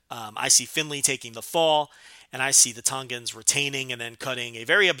I see Finlay taking the fall. and I see the Tongans retaining and then cutting a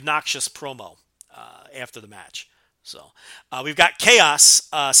very obnoxious promo after the match. So we've got Chaos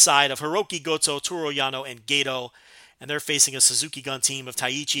side of Hiroki Goto, Toru Yano, and Gedo, and they're facing a Suzuki Gun team of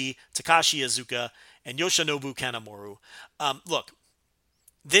Taichi, Takashi Iizuka, and Yoshinobu Kanemaru. Look,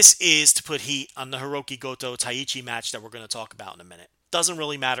 this is to put heat on the Hiroki Goto Taichi match that we're going to talk about in a minute. Doesn't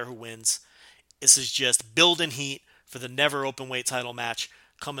really matter who wins. This is just building heat for the Never Openweight title match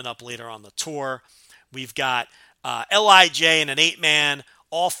coming up later on the tour. We've got LIJ and an 8-man,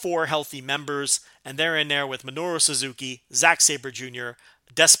 all 4 healthy members, and they're in there with Minoru Suzuki, Zack Sabre Jr.,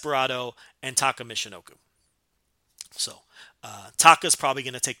 Desperado, and Taka Michinoku. So Taka's probably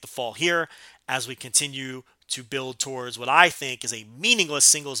going to take the fall here as we continue to build towards what I think is a meaningless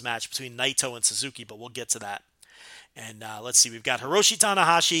singles match between Naito and Suzuki, but we'll get to that. And let's see, we've got Hiroshi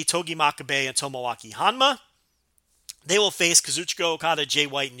Tanahashi, Togi Makabe, and Tomoaki Hanma. They will face Kazuchika Okada, Jay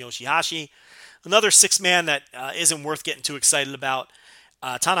White, and Yoshihashi. Another 6-man that isn't worth getting too excited about.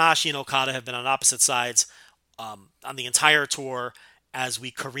 Tanahashi and Okada have been on opposite sides on the entire tour as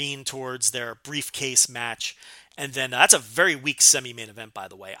we careen towards their briefcase match. And then that's a very weak semi-main event, by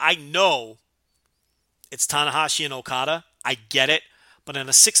the way. I know it's Tanahashi and Okada. I get it. But in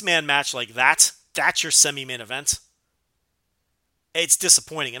a 6-man match like that, that's your semi-main event. It's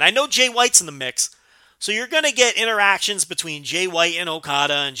disappointing. And I know Jay White's in the mix. So you're going to get interactions between Jay White and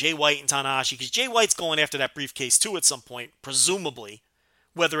Okada and Jay White and Tanahashi, because Jay White's going after that briefcase too at some point, presumably,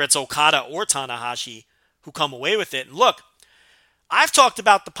 whether it's Okada or Tanahashi who come away with it. And look, I've talked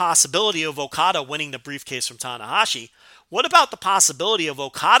about the possibility of Okada winning the briefcase from Tanahashi. What about the possibility of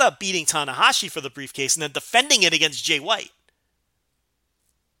Okada beating Tanahashi for the briefcase and then defending it against Jay White?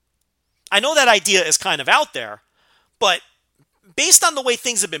 I know that idea is kind of out there, but based on the way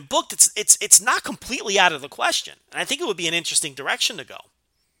things have been booked, it's not completely out of the question. And I think it would be an interesting direction to go.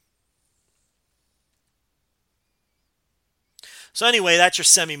 So anyway, that's your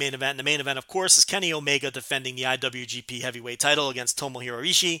semi-main event. And the main event, of course, is Kenny Omega defending the IWGP Heavyweight title against Tomohiro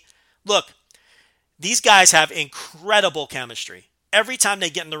Ishii. Look, these guys have incredible chemistry. Every time they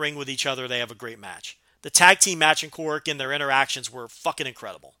get in the ring with each other, they have a great match. The tag team match in Korakuen and their interactions were fucking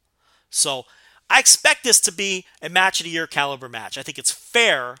incredible. So I expect this to be a match of the year caliber match. I think it's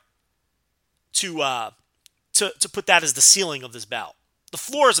fair to put that as the ceiling of this bout. The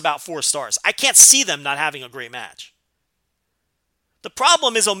floor is about 4 stars. I can't see them not having a great match. The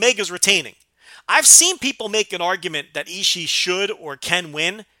problem is Omega's retaining. I've seen people make an argument that Ishii should or can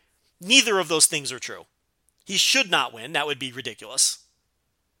win. Neither of those things are true. He should not win. That would be ridiculous.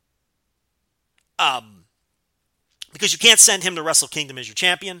 Because you can't send him to Wrestle Kingdom as your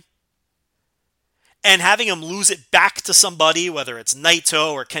champion. And having him lose it back to somebody, whether it's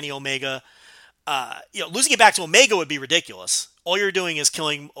Naito or Kenny Omega, losing it back to Omega would be ridiculous. All you're doing is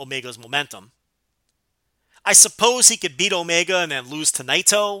killing Omega's momentum. I suppose he could beat Omega and then lose to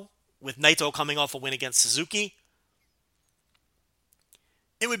Naito, with Naito coming off a win against Suzuki.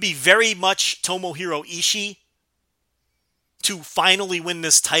 It would be very much Tomohiro Ishii to finally win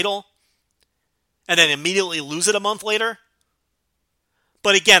this title and then immediately lose it a month later.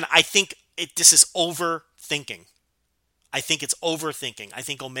 But again, I think this is overthinking. I think it's overthinking. I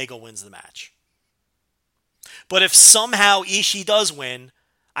think Omega wins the match. But if somehow Ishii does win,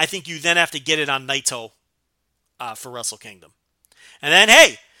 I think you then have to get it on Naito for Wrestle Kingdom. And then,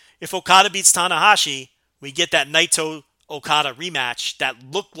 hey, if Okada beats Tanahashi, we get that Naito-Okada rematch that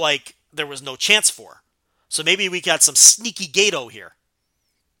looked like there was no chance for. So maybe we got some sneaky Gato here.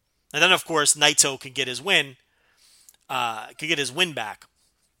 And then, of course, Naito can get his win. Back.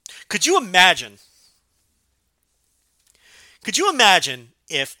 Could you imagine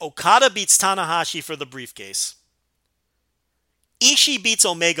if Okada beats Tanahashi for the briefcase, Ishii beats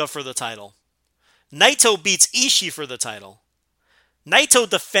Omega for the title, Naito beats Ishii for the title, Naito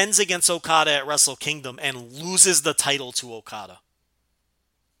defends against Okada at Wrestle Kingdom and loses the title to Okada?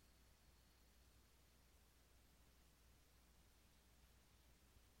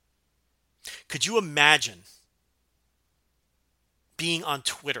 Could you imagine being on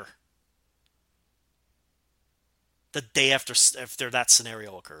Twitter the day after that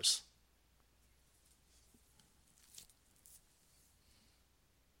scenario occurs?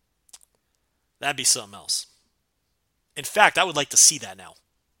 That'd be something else. In fact, I would like to see that now.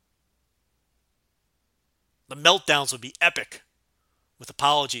 The meltdowns would be epic, with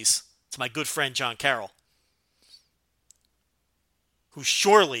apologies to my good friend John Carroll, who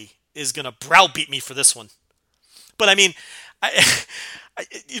surely is going to browbeat me for this one. But I mean,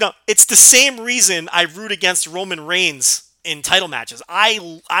 it's the same reason I root against Roman Reigns in title matches.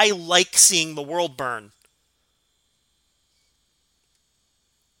 I like seeing the world burn.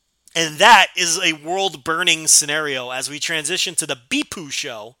 And that is a world-burning scenario as we transition to the Bipu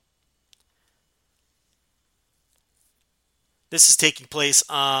show. This is taking place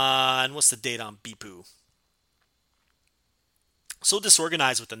on, what's the date on Bipu? So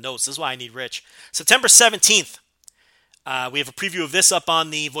disorganized with the notes. This is why I need Rich. September 17th. We have a preview of this up on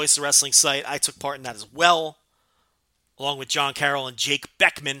the Voice of Wrestling site. I took part in that as well, along with John Carroll and Jake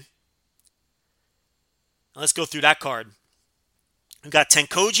Beckman. Now let's go through that card. We've got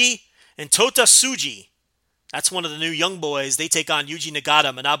Tenkoji and Tota Tsuji. That's one of the new young boys. They take on Yuji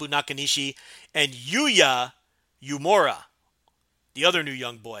Nagata, Manabu Nakanishi, and Yuya Uemura. The other new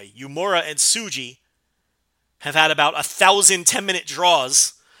young boy. Uemura and Tsuji have had about 1,000 10-minute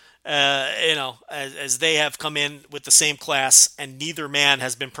draws, as they have come in with the same class, and neither man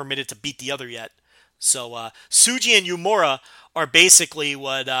has been permitted to beat the other yet. So Tsuji and Uemura are basically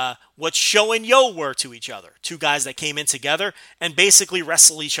what Sho and Yo were to each other. Two guys that came in together and basically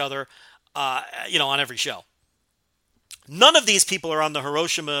wrestle each other, on every show. None of these people are on the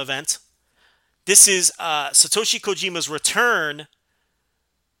Hiroshima event. This is Satoshi Kojima's return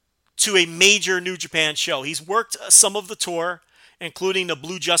to a major New Japan show. He's worked some of the tour, including the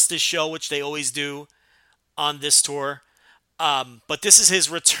Blue Justice show, which they always do on this tour. But this is his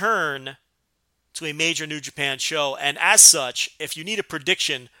return to a major New Japan show. And as such, if you need a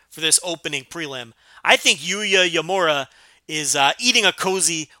prediction for this opening prelim, I think Yuya Uemura is eating a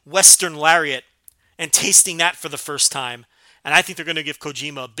cozy Western lariat and tasting that for the first time. And I think they're going to give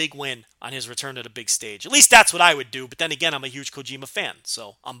Kojima a big win on his return to the big stage. At least that's what I would do. But then again, I'm a huge Kojima fan,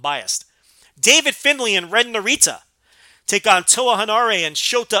 so I'm biased. David Finlay and Ren Narita take on Toa Henare and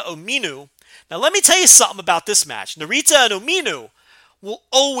Shota Umino. Now, let me tell you something about this match. Narita and Umino will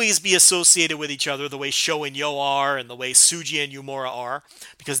always be associated with each other the way Sho and Yo are and the way Tsuji and Uemura are,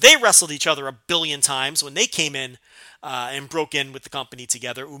 because they wrestled each other a billion times when they came in and broke in with the company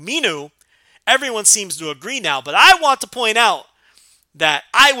together. Umino, everyone seems to agree now, but I want to point out that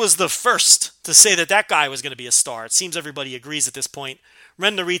I was the first to say that guy was going to be a star. It seems everybody agrees at this point.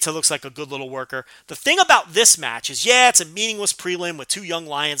 Ren Narita looks like a good little worker. The thing about this match is, it's a meaningless prelim with two young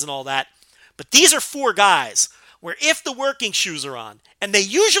lions and all that, but these are four guys where if the working shoes are on, and they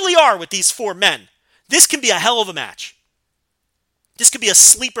usually are with these four men, this can be a hell of a match. This could be a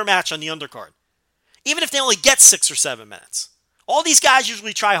sleeper match on the undercard, even if they only get 6 or 7 minutes. All these guys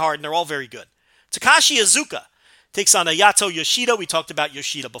usually try hard, and they're all very good. Takashi Iizuka takes on Ayato Yoshida. We talked about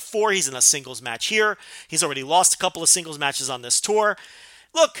Yoshida before. He's in a singles match here. He's already lost a couple of singles matches on this tour.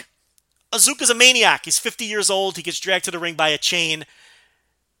 Look, Iizuka's a maniac. He's 50 years old. He gets dragged to the ring by a chain.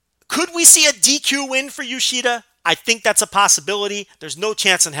 Could we see a DQ win for Yoshida? I think that's a possibility. There's no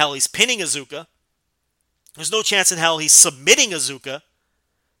chance in hell he's pinning Iizuka. There's no chance in hell he's submitting Iizuka.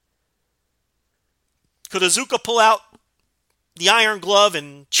 Could Iizuka pull out the iron glove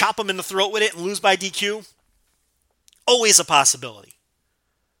and chop him in the throat with it and lose by DQ? Always a possibility.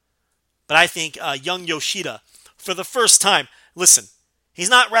 But I think young Yoshida, for the first time, listen, he's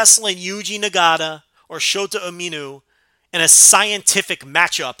not wrestling Yuji Nagata or Shota Umino in a scientific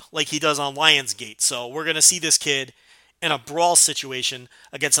matchup like he does on Lionsgate. So we're going to see this kid in a brawl situation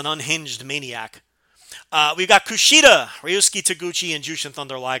against an unhinged maniac. We've got Kushida, Ryusuke Taguchi, and Jushin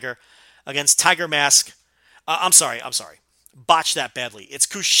Thunder Liger against Tiger Mask. I'm sorry. Botched that badly. It's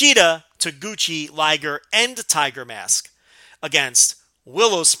Kushida, Taguchi, Liger, and Tiger Mask against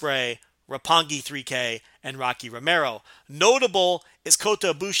Will Ospreay, Roppongi 3K, and Rocky Romero. Notable is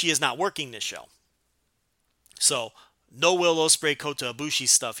Kota Ibushi is not working this show. So, no Will Ospreay, Kota Ibushi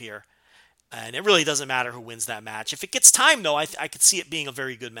stuff here. And it really doesn't matter who wins that match. If it gets time, though, I could see it being a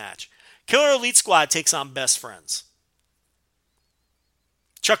very good match. Killer Elite Squad takes on Best Friends.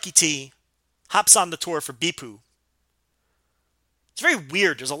 Chucky T hops on the tour for Bipu. It's very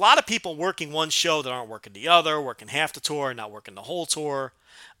weird. There's a lot of people working one show that aren't working the other, working half the tour, not working the whole tour.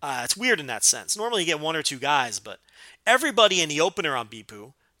 It's weird in that sense. Normally you get one or two guys, but everybody in the opener on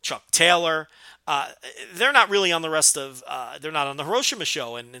Bipu, Chuck Taylor, they're not really on the rest of, they're not on the Hiroshima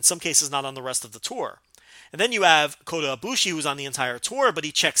show, and in some cases not on the rest of the tour. And then you have Kota Ibushi, who's on the entire tour, but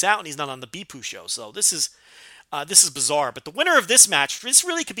he checks out and he's not on the Bipu show. So this is bizarre. But the winner of this match, this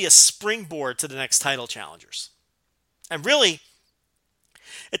really could be a springboard to the next title challengers. And really,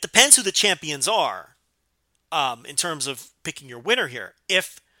 it depends who the champions are in terms of picking your winner here.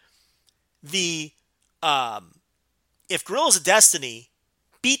 If Guerrillas of Destiny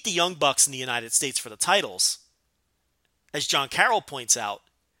beat the Young Bucks in the United States for the titles, as John Carroll points out,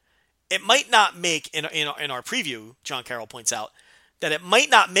 it might not make, in our preview, John Carroll points out, that it might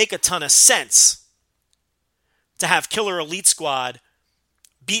not make a ton of sense to have Killer Elite Squad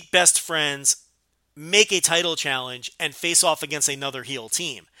beat Best Friends make a title challenge and face off against another heel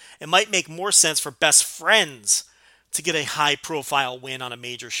team. It might make more sense for Best Friends to get a high-profile win on a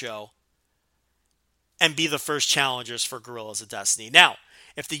major show and be the first challengers for Guerrillas of Destiny. Now,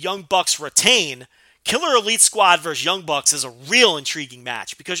 if the Young Bucks retain, Killer Elite Squad versus Young Bucks is a real intriguing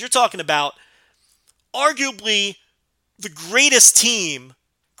match because you're talking about arguably the greatest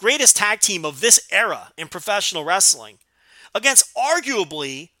tag team of this era in professional wrestling against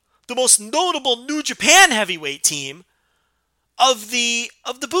arguably the most notable New Japan heavyweight team of the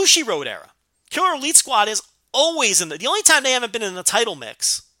Bushiroad era. Killer Elite Squad is always the only time they haven't been in the title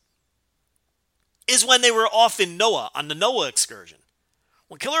mix is when they were off in Noah on the Noah excursion.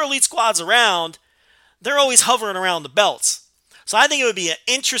 When Killer Elite Squad's around, they're always hovering around the belts. So I think it would be an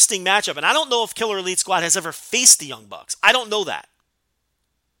interesting matchup. And I don't know if Killer Elite Squad has ever faced the Young Bucks. I don't know that.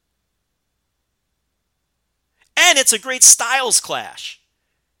 And it's a great styles clash.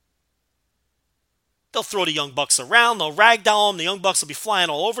 They'll throw the Young Bucks around. They'll ragdoll them. The Young Bucks will be flying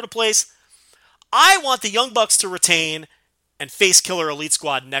all over the place. I want the Young Bucks to retain and face Killer Elite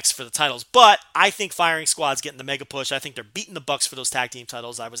Squad next for the titles. But I think Firing Squad's getting the mega push. I think they're beating the Bucks for those tag team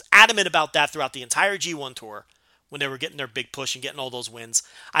titles. I was adamant about that throughout the entire G1 tour when they were getting their big push and getting all those wins.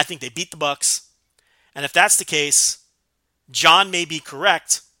 I think they beat the Bucks. And if that's the case, John may be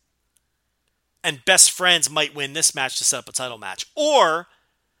correct. And Best Friends might win this match to set up a title match. Or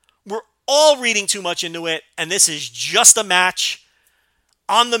we're all reading too much into it, and this is just a match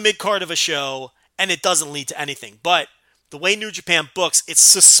on the mid-card of a show, and it doesn't lead to anything. But the way New Japan books, it's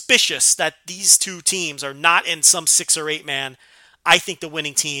suspicious that these two teams are not in some 6 or 8 man. I think the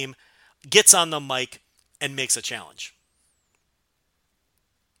winning team gets on the mic and makes a challenge.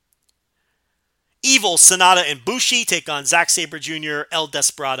 Evil, Sonata, and Bushi take on Zack Sabre Jr., El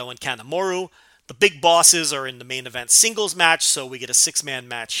Desperado, and Kanemaru. The big bosses are in the main event singles match, so we get a 6-man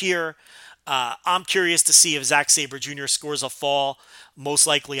match here. I'm curious to see if Zack Sabre Jr. scores a fall, most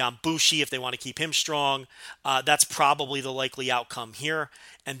likely on Bushi if they want to keep him strong. That's probably the likely outcome here.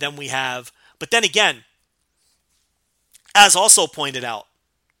 And then we have, but then again, as also pointed out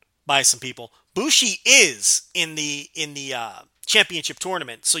by some people, Bushi is in the championship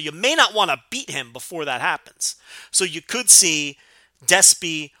tournament, so you may not want to beat him before that happens. So you could see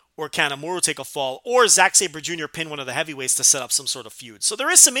Despi or Kanemaru take a fall, or Zack Sabre Jr. pin one of the heavyweights to set up some sort of feud. So there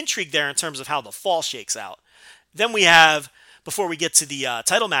is some intrigue there in terms of how the fall shakes out. Then we have, before we get to the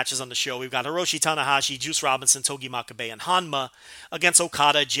title matches on the show, we've got Hiroshi Tanahashi, Juice Robinson, Togi Makabe, and Hanma against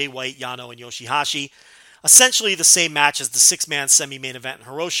Okada, Jay White, Yano, and Yoshihashi. Essentially the same match as the 6-man semi-main event in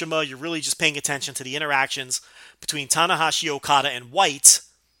Hiroshima. You're really just paying attention to the interactions between Tanahashi, Okada, and White,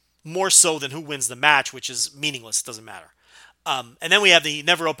 more so than who wins the match, which is meaningless. It doesn't matter. And then we have the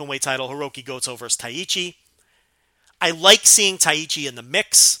never openweight title, Hiroki Goto versus Taichi. I like seeing Taichi in the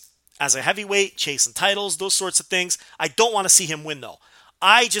mix as a heavyweight, chasing titles, those sorts of things. I don't want to see him win, though.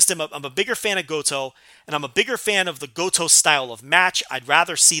 I'm a bigger fan of Goto, and I'm a bigger fan of the Goto style of match. I'd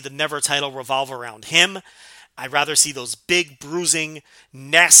rather see the never title revolve around him. I'd rather see those big, bruising,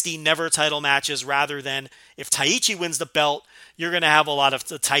 nasty never title matches rather than if Taichi wins the belt, you're going to have a lot of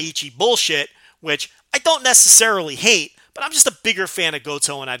the Taichi bullshit, which I don't necessarily hate, but I'm just a bigger fan of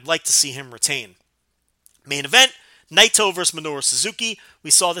Goto, and I'd like to see him retain. Main event, Naito versus Minoru Suzuki.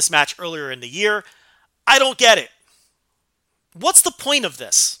 We saw this match earlier in the year. I don't get it. What's the point of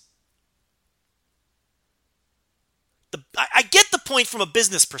this? I get the point from a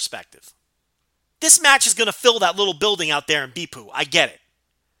business perspective. This match is going to fill that little building out there in Bipu. I get it.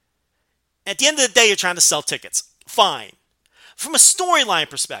 At the end of the day, you're trying to sell tickets. Fine. From a storyline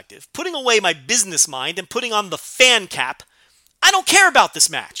perspective, putting away my business mind and putting on the fan cap, I don't care about this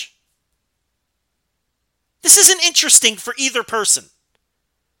match. This isn't interesting for either person.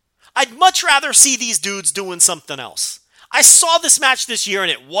 I'd much rather see these dudes doing something else. I saw this match this year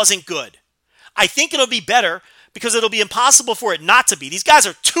and it wasn't good. I think it'll be better because it'll be impossible for it not to be. These guys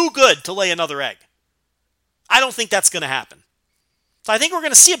are too good to lay another egg. I don't think that's going to happen. So I think we're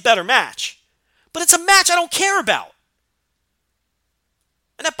going to see a better match. But it's a match I don't care about.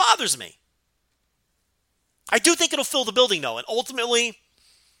 And that bothers me. I do think it'll fill the building, though. And ultimately,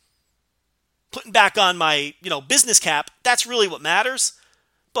 putting back on my, business cap, that's really what matters.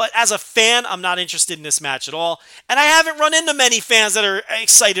 But as a fan, I'm not interested in this match at all. And I haven't run into many fans that are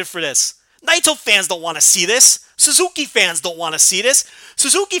excited for this. Naito fans don't want to see this. Suzuki fans don't want to see this.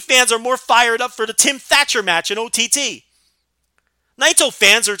 Suzuki fans are more fired up for the Tim Thatcher match in OTT. Naito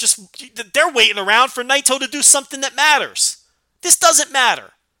fans are they're waiting around for Naito to do something that matters. This doesn't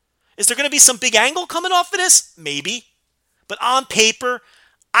matter. Is there going to be some big angle coming off of this? Maybe. But on paper,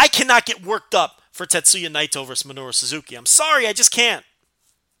 I cannot get worked up for Tetsuya Naito versus Minoru Suzuki. I'm sorry, I just can't.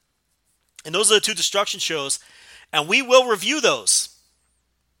 And those are the two Destruction shows. And we will review those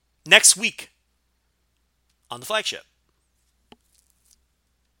next week on the flagship.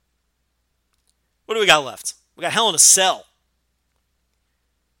 What do we got left? We got Hell in a Cell.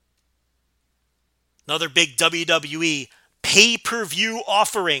 Another big WWE pay-per-view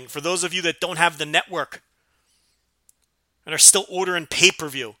offering for those of you that don't have the network and are still ordering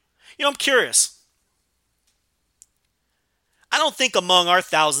pay-per-view. You know, I'm curious. I don't think among our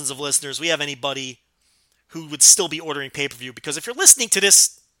thousands of listeners we have anybody who would still be ordering pay-per-view, because if you're listening to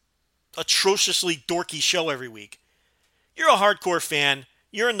this atrociously dorky show every week, you're a hardcore fan,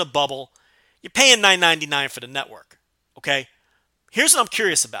 you're in the bubble, you're paying $9.99 for the network, okay? Here's what I'm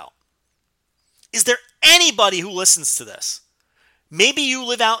curious about. Is there anybody who listens to this? Maybe you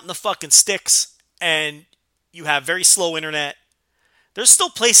live out in the fucking sticks and you have very slow internet. There's still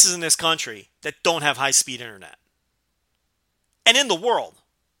places in this country that don't have high-speed internet. And in the world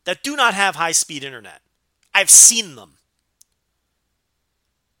that do not have high-speed internet. I've seen them.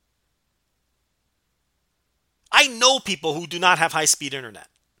 I know people who do not have high-speed internet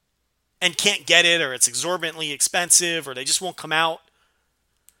and can't get it, or it's exorbitantly expensive, or they just won't come out.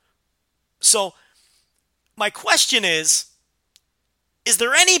 So, my question is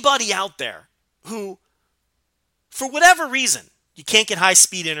there anybody out there who, for whatever reason, you can't get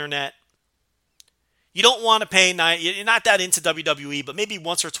high-speed internet, you don't want to pay, you're not that into WWE, but maybe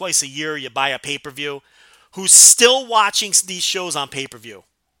once or twice a year you buy a pay-per-view, who's still watching these shows on pay-per-view?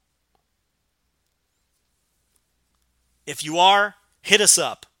 If you are, hit us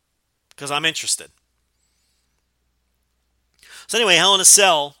up, because I'm interested. So anyway, Hell in a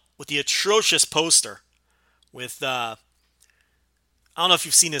Cell with the atrocious poster with, I don't know if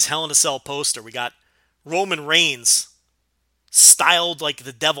you've seen this Hell in a Cell poster. We got Roman Reigns styled like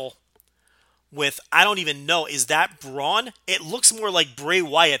the devil with, I don't even know, is that Braun? It looks more like Bray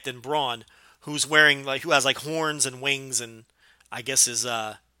Wyatt than Braun, who's wearing, like, who has like horns and wings, and I guess is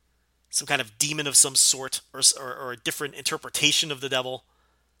some kind of demon of some sort, or a different interpretation of the devil.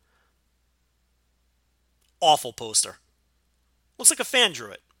 Awful poster. Looks like a fan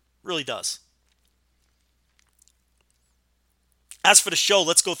drew it. Really does. As for the show,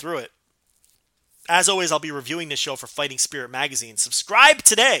 let's go through it. As always, I'll be reviewing this show for Fighting Spirit Magazine. Subscribe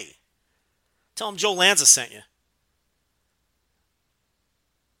today. Tell them Joe Lanza sent you.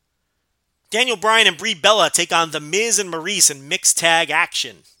 Daniel Bryan and Brie Bella take on The Miz and Maurice in mixed tag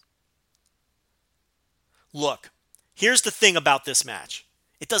action. Look, here's the thing about this match.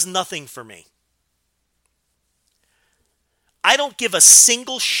 It does nothing for me. I don't give a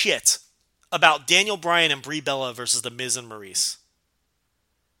single shit about Daniel Bryan and Brie Bella versus The Miz and Maurice.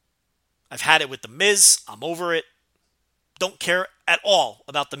 I've had it with The Miz. I'm over it. Don't care at all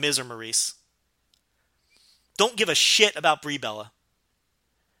about The Miz or Maurice. Don't give a shit about Brie Bella.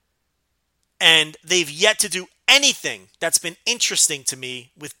 And they've yet to do anything that's been interesting to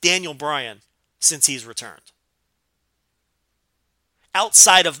me with Daniel Bryan since he's returned.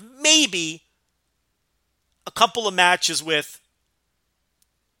 Outside of maybe a couple of matches with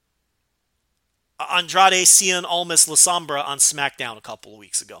Andrade Cien Almas La Sombra on SmackDown a couple of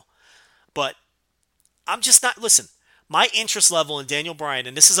weeks ago. But I'm just not, listen, my interest level in Daniel Bryan,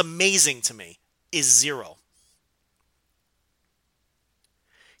 and this is amazing to me, is 0.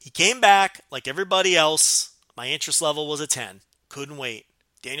 He came back like everybody else. My interest level was a 10. Couldn't wait.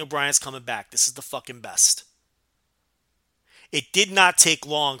 Daniel Bryan's coming back. This is the fucking best. It did not take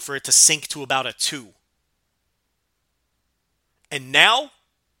long for it to sink to about a 2. And now,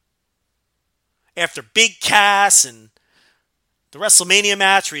 after Big Cass and the WrestleMania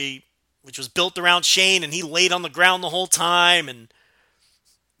match which was built around Shane and he laid on the ground the whole time, and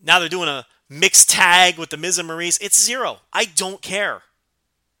now they're doing a mixed tag with The Miz and Maurice, it's 0. I don't care.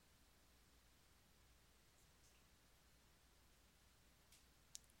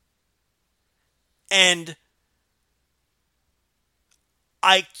 And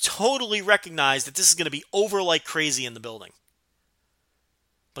I totally recognize that this is going to be over like crazy in the building.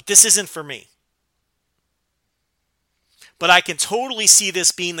 But this isn't for me. But I can totally see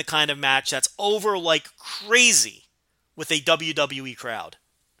this being the kind of match that's over like crazy with a WWE crowd.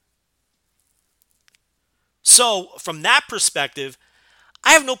 So, from that perspective,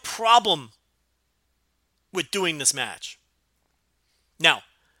 I have no problem with doing this match. Now,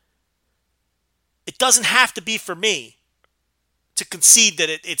 it doesn't have to be for me to concede that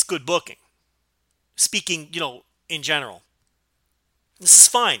it's good booking. Speaking, in general. This is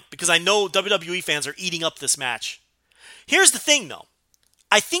fine, because I know WWE fans are eating up this match. Here's the thing, though.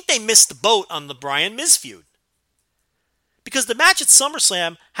 I think they missed the boat on the Bryan-Miz feud. Because the match at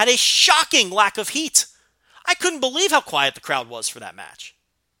SummerSlam had a shocking lack of heat. I couldn't believe how quiet the crowd was for that match.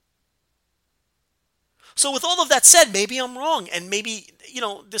 So with all of that said, maybe I'm wrong, and maybe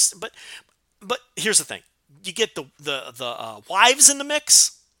this. But here's the thing: you get the wives in the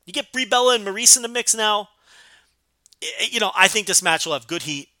mix. You get Brie Bella and Maurice in the mix now. I think this match will have good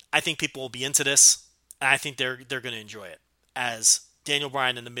heat. I think people will be into this, and I think they're going to enjoy it. As Daniel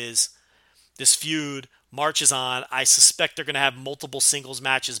Bryan and The Miz, this feud marches on. I suspect they're going to have multiple singles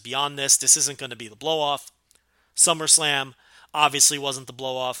matches beyond this. This isn't going to be the blow-off. SummerSlam obviously wasn't the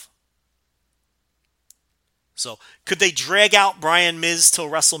blow-off. So, could they drag out Bryan Miz till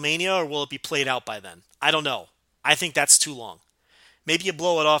WrestleMania, or will it be played out by then? I don't know. I think that's too long. Maybe you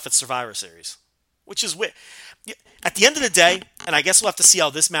blow it off at Survivor Series, which is at the end of the day, and I guess we'll have to see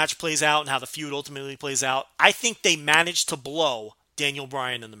how this match plays out and how the feud ultimately plays out. I think they managed to blow Daniel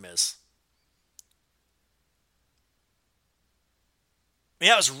Bryan and The Miz. I mean,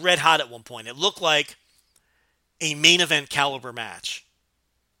 that was red hot at one point. It looked like a main event caliber match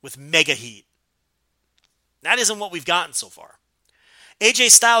with mega heat. That isn't what we've gotten so far. AJ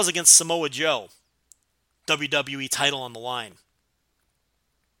Styles against Samoa Joe. WWE title on the line.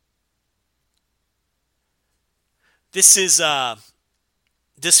 This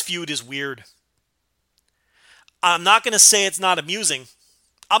feud is weird. I'm not going to say it's not amusing.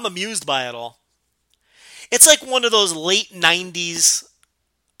 I'm amused by it all. It's like one of those late 90s,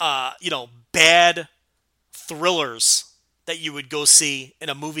 bad thrillers that you would go see in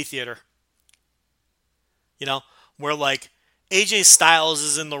a movie theater. Where like AJ Styles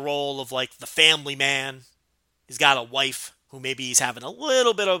is in the role of like the family man. He's got a wife who maybe he's having a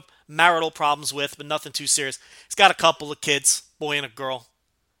little bit of marital problems with, but nothing too serious. He's got a couple of kids, boy and a girl.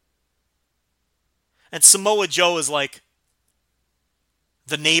 And Samoa Joe is like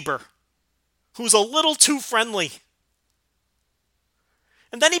the neighbor who's a little too friendly.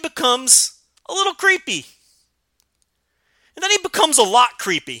 And then he becomes a little creepy. And then he becomes a lot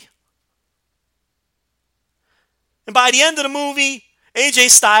creepy. And by the end of the movie,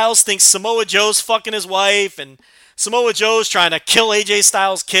 AJ Styles thinks Samoa Joe's fucking his wife, and Samoa Joe's trying to kill AJ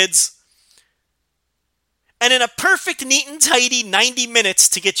Styles' kids. And in a perfect, neat and tidy 90 minutes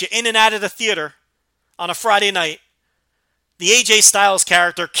to get you in and out of the theater on a Friday night, the AJ Styles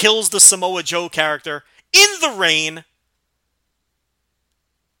character kills the Samoa Joe character in the rain,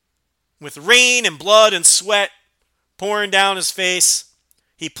 with rain and blood and sweat pouring down his face.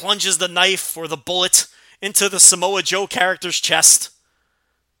 He plunges the knife or the bullet into the Samoa Joe character's chest.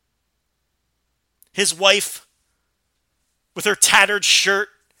 His wife, with her tattered shirt,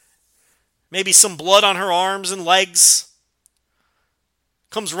 maybe some blood on her arms and legs,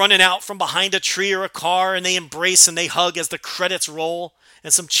 comes running out from behind a tree or a car, and they embrace and they hug as the credits roll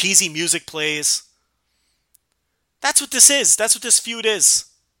and some cheesy music plays. That's what this is. That's what this feud is.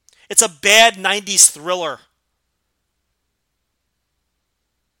 It's a bad 90s thriller.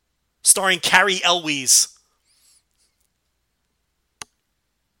 Starring Carrie Elwes.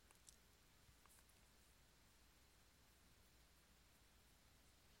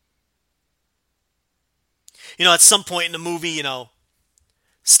 At some point in the movie,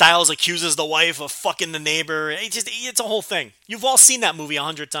 Styles accuses the wife of fucking the neighbor. It's a whole thing. You've all seen that movie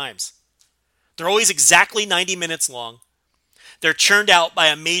 100 times. They're always exactly 90 minutes long. They're churned out by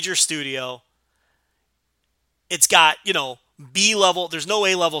a major studio. It's got, B-level. There's no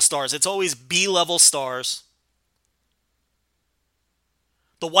A-level stars. It's always B-level stars.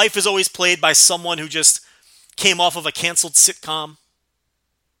 The wife is always played by someone who just came off of a canceled sitcom.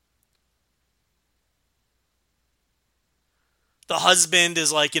 The husband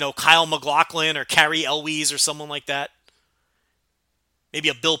is like, Kyle MacLachlan or Carrie Elwes or someone like that. Maybe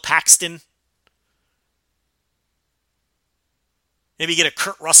a Bill Paxton. Maybe you get a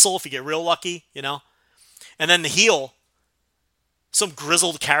Kurt Russell if you get real lucky, And then the heel, some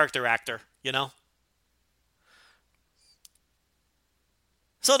grizzled character actor,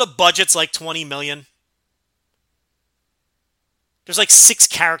 So the budget's like $20 million. There's like 6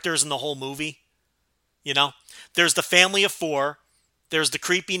 characters in the whole movie, There's the family of 4. There's the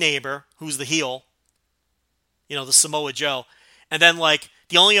creepy neighbor, who's the heel. The Samoa Joe. And then,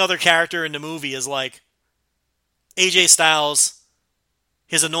 the only other character in the movie is, AJ Styles,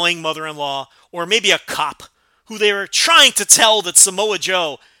 his annoying mother-in-law, or maybe a cop, who they were trying to tell that Samoa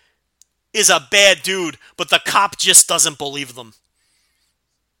Joe is a bad dude, but the cop just doesn't believe them.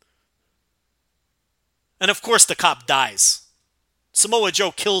 And, of course, the cop dies. Samoa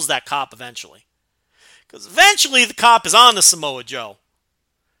Joe kills that cop eventually. Because eventually the cop is on to Samoa Joe.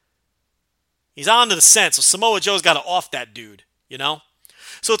 He's on to the scent, so Samoa Joe's got to off that dude,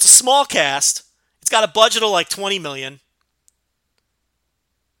 So it's a small cast. It's got a budget of like $20 million.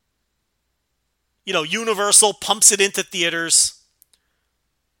 Universal pumps it into theaters.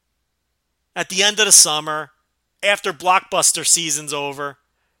 at the end of the summer, after blockbuster season's over.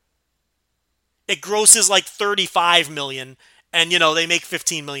 It grosses like $35 million, and they make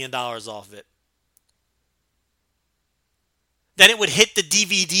 $15 million off of it. Then it would hit the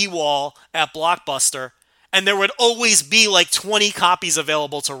DVD wall at Blockbuster, and there would always be like 20 copies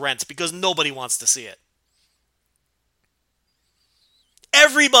available to rent because nobody wants to see it.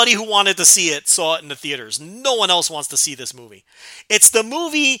 Everybody who wanted to see it saw it in the theaters. No one else wants to see this movie. It's the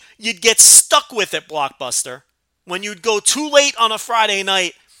movie you'd get stuck with at Blockbuster when you'd go too late on a Friday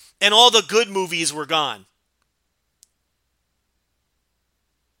night and all the good movies were gone.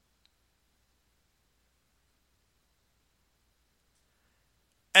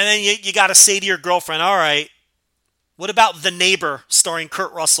 And then you got to say to your girlfriend, all right, what about The Neighbor starring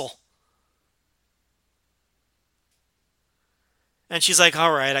Kurt Russell? And she's like,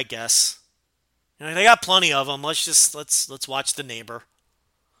 all right, I guess. They got plenty of them. Let's watch The Neighbor.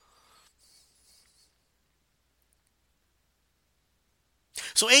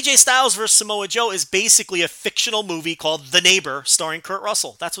 So AJ Styles vs. Samoa Joe is basically a fictional movie called The Neighbor starring Kurt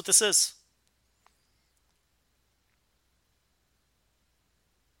Russell. That's what this is.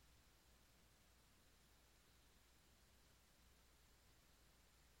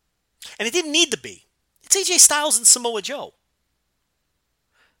 And it didn't need to be. It's AJ Styles and Samoa Joe.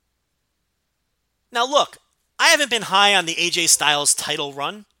 Now look, I haven't been high on the AJ Styles title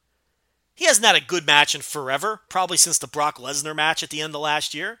run. He hasn't had a good match in forever, probably since the Brock Lesnar match at the end of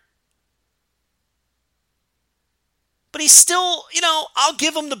last year. But he's still, I'll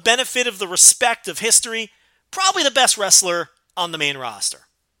give him the benefit of the respect of history, probably the best wrestler on the main roster.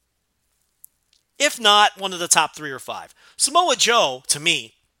 If not, one of the top 3 or 5. Samoa Joe, to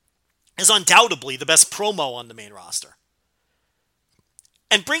me, is undoubtedly the best promo on the main roster.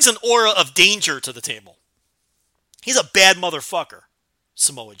 And brings an aura of danger to the table. He's a bad motherfucker,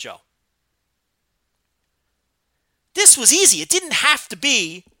 Samoa Joe. This was easy. It didn't have to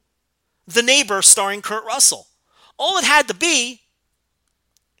be The Neighbor starring Kurt Russell. All it had to be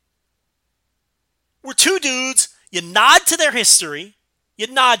were 2 dudes. You nod to their history. You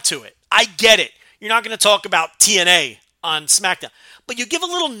nod to it. I get it. You're not going to talk about TNA on SmackDown. But you give a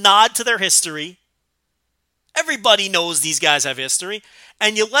little nod to their history. Everybody knows these guys have history.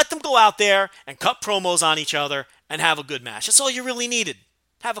 And you let them go out there and cut promos on each other and have a good match. That's all you really needed.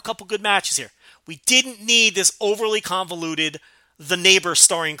 Have a couple good matches here. We didn't need this overly convoluted The Neighbor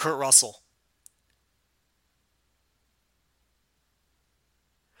starring Kurt Russell.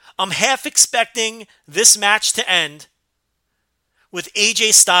 I'm half expecting this match to end with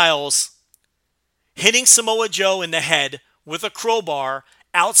AJ Styles hitting Samoa Joe in the head with a crowbar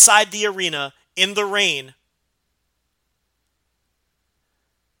outside the arena in the rain.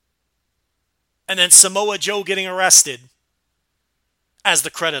 And then Samoa Joe getting arrested as the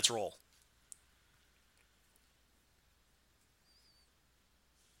credits roll.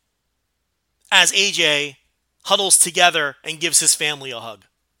 As AJ huddles together and gives his family a hug.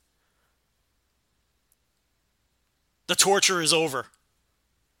 The torture is over.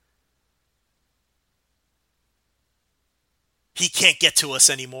 He can't get to us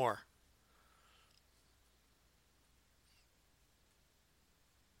anymore.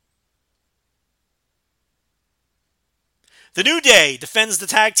 The New Day defends the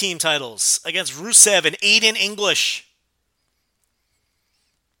tag team titles against Rusev and Aiden English.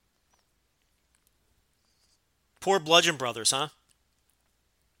 Poor Bludgeon Brothers, huh?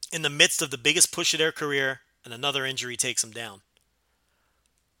 In the midst of the biggest push of their career, and another injury takes him down.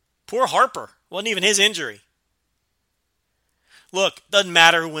 Poor Harper. Wasn't even his injury. Look, doesn't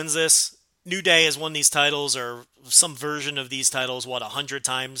matter who wins this. New Day has won these titles, or some version of these titles, 100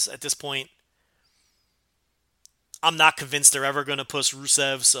 times at this point. I'm not convinced they're ever going to push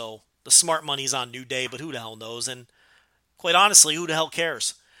Rusev, so the smart money's on New Day, but who the hell knows? And quite honestly, who the hell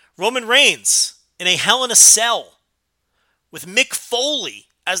cares? Roman Reigns in a Hell in a Cell with Mick Foley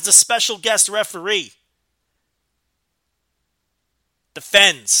as the special guest referee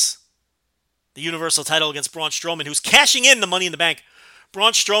defends the Universal title against Braun Strowman, who's cashing in the Money in the Bank.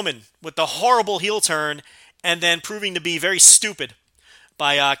 Braun Strowman with the horrible heel turn and then proving to be very stupid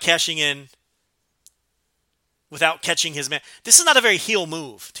by cashing in without catching his man. This is not a very heel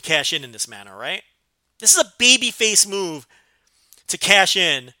move to cash in this manner, right? This is a babyface move to cash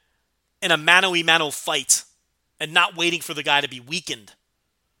in a mano-a-mano fight and not waiting for the guy to be weakened.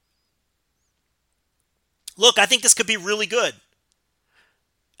 Look, I think this could be really good.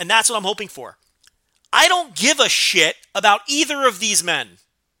 And that's what I'm hoping for. I don't give a shit about either of these men.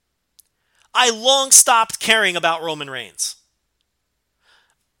 I long stopped caring about Roman Reigns.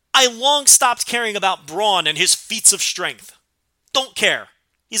 I long stopped caring about Braun and his feats of strength. Don't care.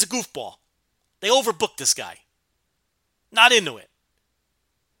 He's a goofball. They overbooked this guy. Not into it.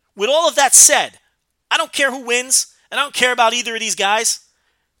 With all of that said, I don't care who wins, and I don't care about either of these guys.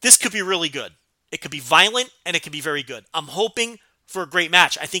 This could be really good. It could be violent, and it could be very good. I'm hoping for a great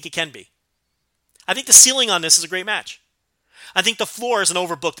match. I think it can be. I think the ceiling on this is a great match. I think the floor is an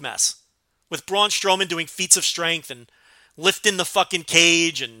overbooked mess. With Braun Strowman doing feats of strength and lifting the fucking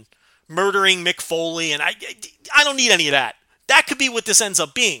cage and murdering Mick Foley, and I don't need any of that. That could be what this ends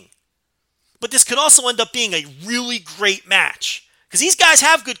up being. But this could also end up being a really great match. Because these guys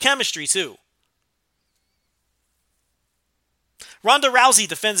have good chemistry, too. Ronda Rousey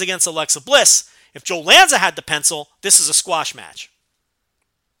defends against Alexa Bliss. If Joe Lanza had the pencil, this is a squash match.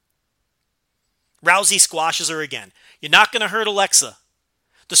 Rousey squashes her again. You're not going to hurt Alexa.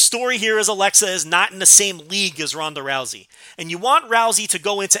 The story here is Alexa is not in the same league as Ronda Rousey. And you want Rousey to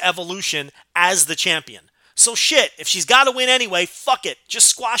go into Evolution as the champion. So shit, if she's got to win anyway, fuck it. Just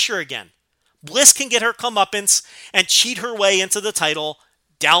squash her again. Bliss can get her comeuppance and cheat her way into the title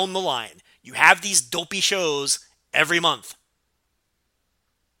down the line. You have these dopey shows every month.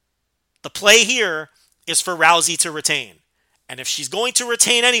 The play here is for Rousey to retain. And if she's going to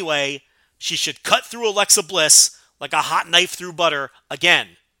retain anyway, she should cut through Alexa Bliss like a hot knife through butter again.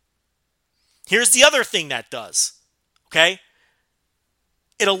 Here's the other thing that does. Okay?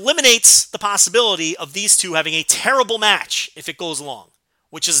 It eliminates the possibility of these two having a terrible match if it goes along.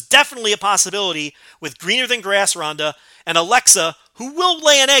 Which is definitely a possibility with greener than grass Ronda and Alexa, who will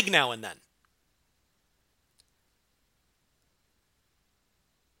lay an egg now and then.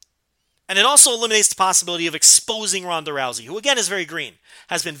 And it also eliminates the possibility of exposing Ronda Rousey, who again is very green,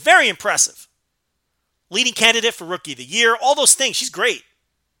 has been very impressive. Leading candidate for Rookie of the Year, all those things, she's great.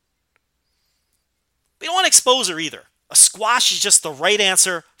 We don't want to expose her either. A squash is just the right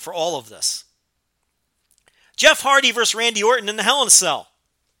answer for all of this. Jeff Hardy versus Randy Orton in the Hell in a Cell.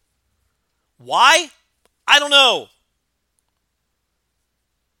 Why? I don't know.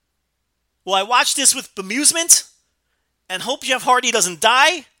 Will I watch this with bemusement and hope Jeff Hardy doesn't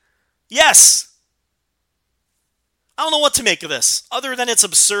die? Yes. I don't know what to make of this, other than it's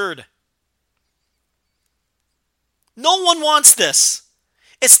absurd. No one wants this.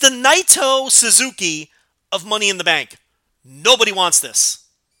 It's the Naito Suzuki of Money in the Bank. Nobody wants this.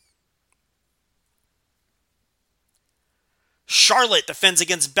 Charlotte defends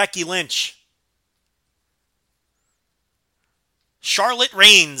against Becky Lynch. Charlotte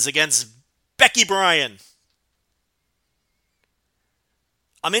reigns against Becky Bryan.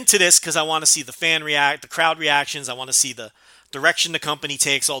 I'm into this because I want to see the crowd reactions. I want to see the direction the company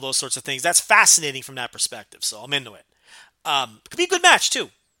takes, all those sorts of things. That's fascinating from that perspective, so I'm into it. Could be a good match, too.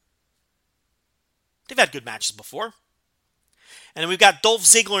 They've had good matches before. And then we've got Dolph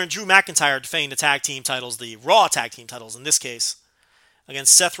Ziggler and Drew McIntyre defending the tag team titles, the Raw tag team titles in this case,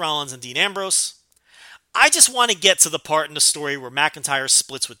 against Seth Rollins and Dean Ambrose. I just want to get to the part in the story where McIntyre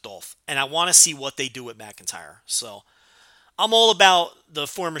splits with Dolph, and I want to see what they do with McIntyre. So I'm all about the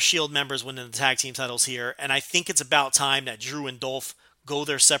former Shield members winning the tag team titles here, and I think it's about time that Drew and Dolph go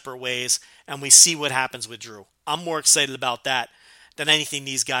their separate ways, and we see what happens with Drew. I'm more excited about that than anything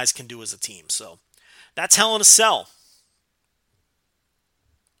these guys can do as a team. So that's Hell in a Cell.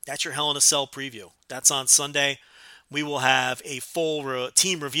 That's your Hell in a Cell preview. That's on Sunday. We will have a full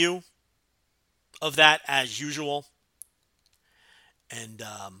team review of that as usual. And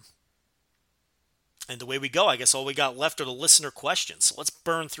the way we go, I guess all we got left are the listener questions. So let's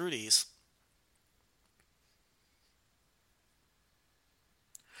burn through these.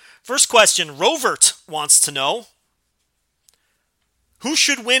 First question, Rovert wants to know, who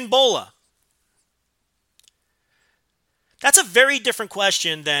should win Bola? That's a very different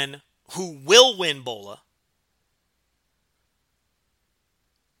question than who will win Bola.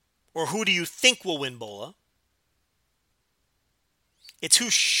 Or who do you think will win Bola? It's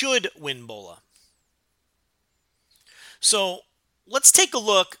who should win Bola. So let's take a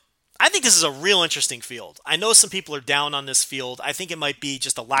look. I think this is a real interesting field. I know some people are down on this field. I think it might be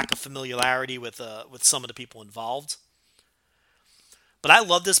just a lack of familiarity with some of the people involved. But I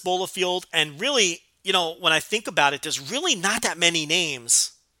love this Bola field, and really, you know, when I think about it, there's really not that many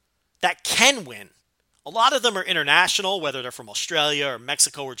names that can win. A lot of them are international, whether they're from Australia or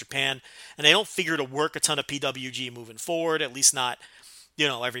Mexico or Japan, and they don't figure to work a ton of PWG moving forward, at least not, you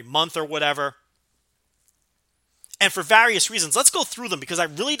know, every month or whatever. And for various reasons, let's go through them because I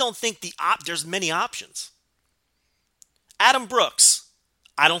really don't think there's many options. Adam Brooks,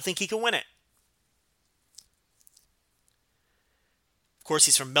 I don't think he can win it. Of course,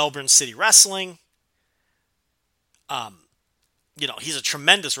 he's from Melbourne City Wrestling. You know, he's a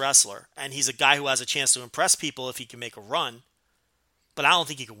tremendous wrestler, and he's a guy who has a chance to impress people if he can make a run. but I don't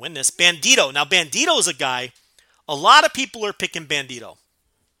think he can win this. Bandito. Now, Bandito is a guy, a lot of people are picking Bandito.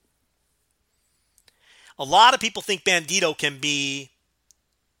 A lot of people think Bandito can be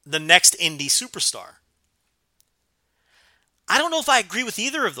the next indie superstar. I don't know if I agree with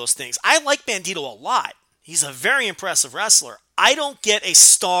either of those things. I like Bandito a lot. He's a very impressive wrestler. I don't get a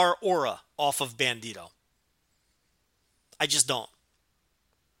star aura off of Bandito. I just don't.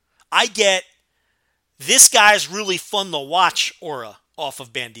 I get this guy's really fun to watch aura off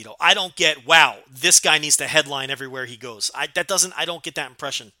of Bandito. I don't get, wow, this guy needs to headline everywhere he goes. I don't get that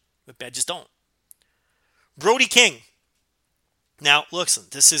impression. I just don't. Brody King. Now, listen,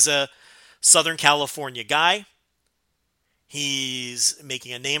 this is a Southern California guy. He's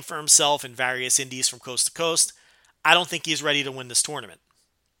making a name for himself in various indies from coast to coast. I don't think he's ready to win this tournament.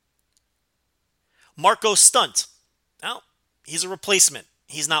 Marco Stunt. Well, he's a replacement.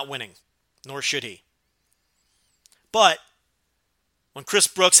 He's not winning, nor should he. But when Chris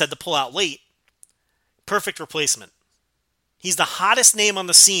Brooks had to pull out late, perfect replacement. He's the hottest name on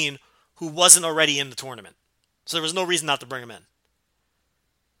the scene who wasn't already in the tournament. So there was no reason not to bring him in.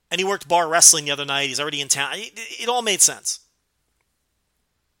 And he worked bar wrestling the other night. He's already in town. It all made sense.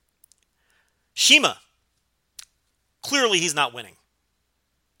 Shima. Clearly he's not winning.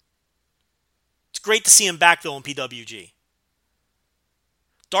 It's great to see him back, though, in PWG.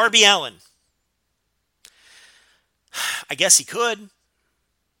 Darby Allin. I guess he could.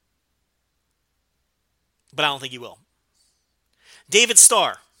 But I don't think he will. David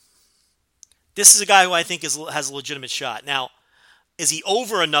Starr. This is a guy who I think has a legitimate shot. Now, is he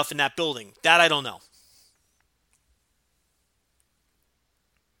over enough in that building? That I don't know.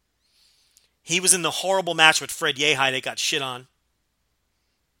 He was in the horrible match with Fred Yehi that got shit on.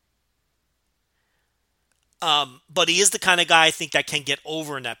 But he is the kind of guy I think that can get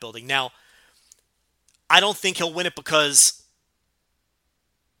over in that building. Now, I don't think he'll win it because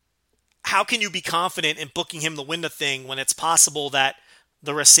how can you be confident in booking him to win the thing when it's possible that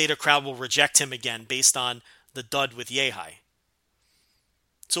the Reseda crowd will reject him again based on the dud with Yehi?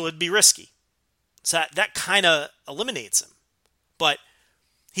 So it'd be risky. So that kind of eliminates him. But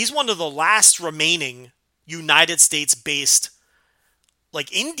he's one of the last remaining United States-based like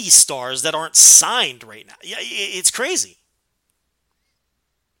indie stars that aren't signed right now. Yeah, it's crazy.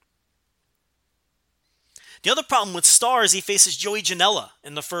 The other problem with Starr is he faces Joey Janela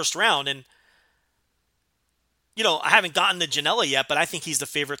in the first round. And, you know, I haven't gotten to Janela yet, but I think he's the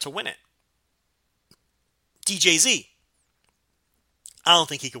favorite to win it. DJZ. I don't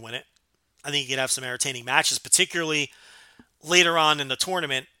think he can win it. I think he could have some entertaining matches, particularly later on in the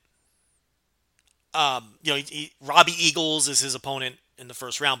tournament. Robbie Eagles is his opponent in the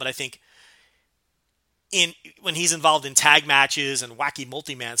first round, but I think when he's involved in tag matches and wacky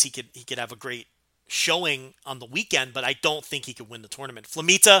multi-mans, he could have a great showing on the weekend, but I don't think he could win the tournament.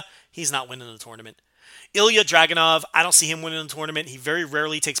 Flamita, he's not winning the tournament. Ilya Dragunov, I don't see him winning the tournament. He very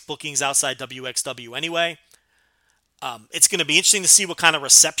rarely takes bookings outside WXW anyway. It's going to be interesting to see what kind of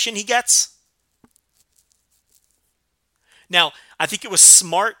reception he gets. Now, I think it was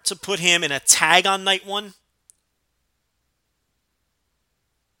smart to put him in a tag on night one.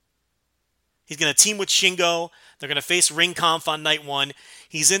 He's going to team with Shingo. They're going to face Ring Conf on night one.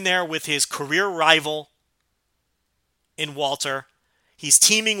 He's in there with his career rival in Walter. He's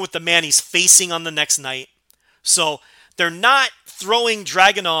teaming with the man he's facing on the next night. So they're not throwing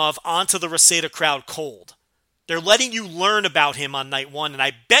Dragunov onto the Reseda crowd cold. They're letting you learn about him on night one, and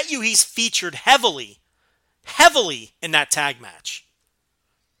I bet you he's featured heavily in that tag match.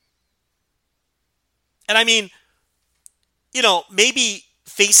 And I mean, you know, maybe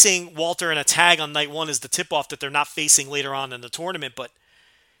facing Walter in a tag on night one is the tip-off that they're not facing later on in the tournament, but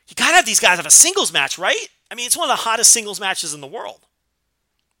you gotta have these guys have a singles match, right? I mean, it's one of the hottest singles matches in the world.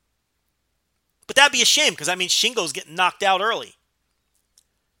 But that'd be a shame, because that means Shingo's getting knocked out early.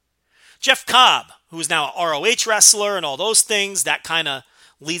 Jeff Cobb, who is now an ROH wrestler and all those things, that kind of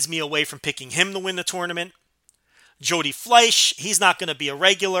leads me away from picking him to win the tournament. Jody Fleisch, he's not going to be a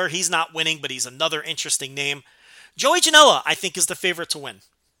regular. He's not winning, but he's another interesting name. Joey Janela, I think, is the favorite to win.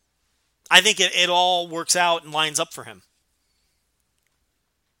 I think it all works out and lines up for him.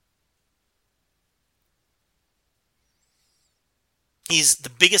 He's the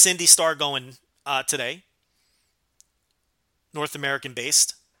biggest indie star going today. North American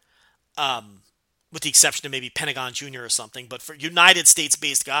based. With the exception of maybe Pentagon Jr. or something. But for United States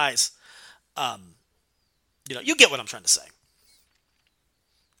based guys, you get what I'm trying to say.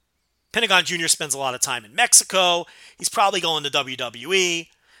 Pentagon Jr. spends a lot of time in Mexico. He's probably going to WWE.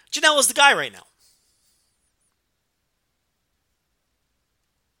 Janela's the guy right now.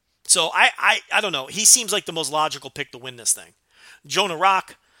 So I don't know. He seems like the most logical pick to win this thing. Jonah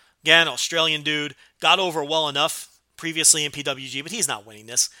Rock, again, Australian dude, got over well enough previously in PWG, but he's not winning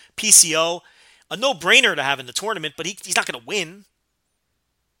this. PCO, a no-brainer to have in the tournament, but he's not going to win.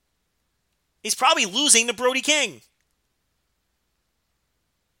 He's probably losing to Brody King.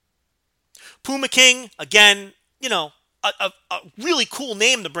 Puma King, again, a really cool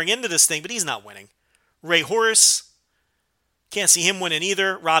name to bring into this thing, but he's not winning. Ray Horace, can't see him winning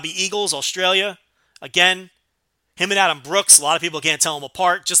either. Robbie Eagles, Australia, again, him and Adam Brooks, a lot of people can't tell them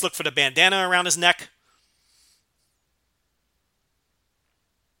apart. Just look for the bandana around his neck.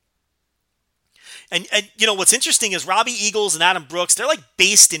 And what's interesting is Robbie Eagles and Adam Brooks, they're like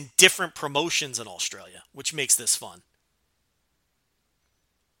based in different promotions in Australia, which makes this fun.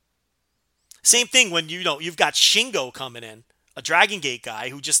 Same thing when you've got Shingo coming in, a Dragon Gate guy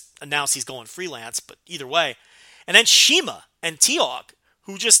who just announced he's going freelance, but either way. And then Shima and T-Hawk,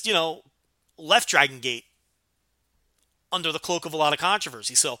 who just, left Dragon Gate under the cloak of a lot of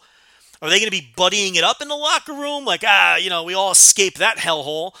controversy. So are they going to be buddying it up in the locker room? Like, we all escaped that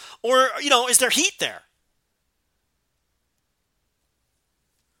hellhole. Or, is there heat there?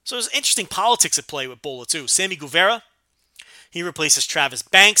 So there's interesting politics at play with Bola, too. Sammy Guevara, he replaces Travis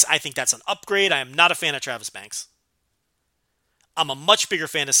Banks. I think that's an upgrade. I am not a fan of Travis Banks. I'm a much bigger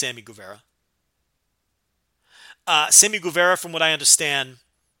fan of Sammy Guevara. Sammy Guevara, from what I understand,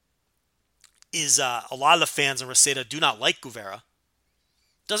 is a lot of the fans in Reseda do not like Guevara.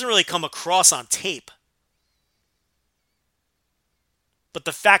 Doesn't really come across on tape. But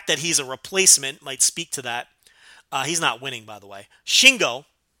the fact that he's a replacement might speak to that. He's not winning, by the way. Shingo,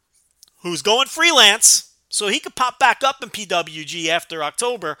 who's going freelance, so he could pop back up in PWG after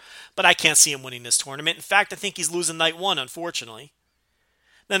October, but I can't see him winning this tournament. In fact, I think he's losing night one, unfortunately.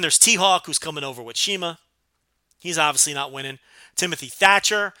 Then there's T-Hawk, who's coming over with Shima. He's obviously not winning. Timothy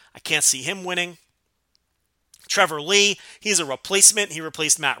Thatcher, I can't see him winning. Trevor Lee, he's a replacement. He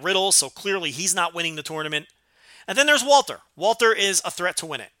replaced Matt Riddle, so clearly he's not winning the tournament. And then there's Walter. Walter is a threat to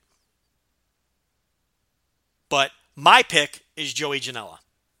win it. But my pick is Joey Janela.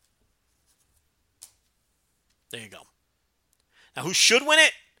 There you go. Now, who should win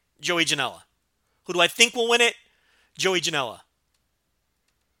it? Joey Janela. Who do I think will win it? Joey Janela.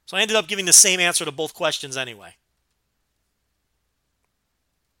 So I ended up giving the same answer to both questions anyway.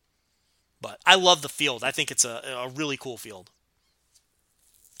 But I love the field. I think it's a really cool field.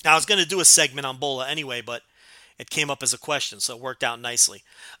 Now, I was going to do a segment on Bola anyway, but it came up as a question, so it worked out nicely.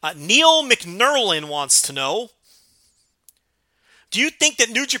 Neil McNerlin wants to know, do you think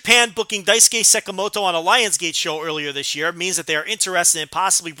that New Japan booking Daisuke Sekimoto on a Lionsgate show earlier this year means that they are interested in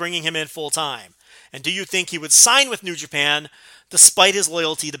possibly bringing him in full-time? And do you think he would sign with New Japan despite his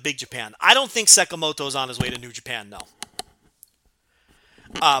loyalty to Big Japan? I don't think Sekimoto's on his way to New Japan, no.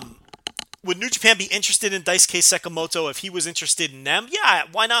 Would New Japan be interested in Daisuke Sekimoto if he was interested in them? Yeah,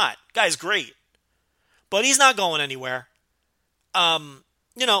 why not? Guy's great. But he's not going anywhere.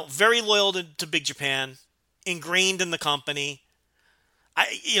 Very loyal to Big Japan, ingrained in the company.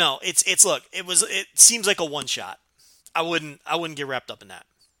 It seems like a one shot. I wouldn't get wrapped up in that.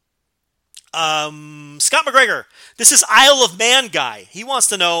 Scott McGregor, this is Isle of Man guy. He wants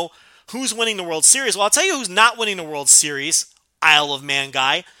to know who's winning the World Series. Well, I'll tell you who's not winning the World Series, Isle of Man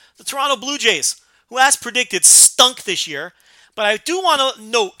guy. The Toronto Blue Jays, who as predicted stunk this year. But I do want to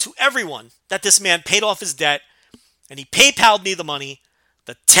note to everyone that this man paid off his debt and he PayPal'd me the money,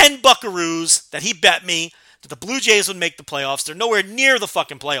 the 10 buckaroos that he bet me that the Blue Jays would make the playoffs. They're nowhere near the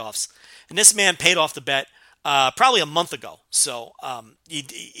fucking playoffs. And this man paid off the bet probably a month ago. So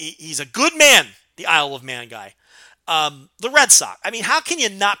he's a good man, the Isle of Man guy. The Red Sox. I mean, how can you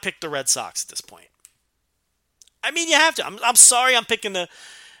not pick the Red Sox at this point? I mean, you have to. I'm sorry I'm picking the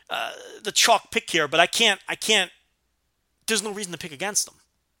chalk pick here, but I can't. There's no reason to pick against them.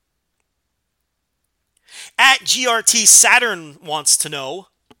 At GRT Saturn wants to know,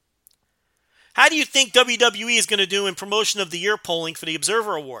 how do you think WWE is going to do in Promotion of the Year polling for the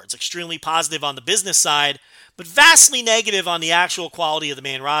Observer Awards? Extremely positive on the business side, but vastly negative on the actual quality of the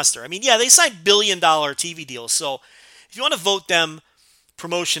main roster. I mean, yeah, they signed billion-dollar TV deals, so if you want to vote them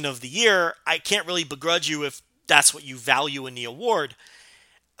Promotion of the Year, I can't really begrudge you if that's what you value in the award.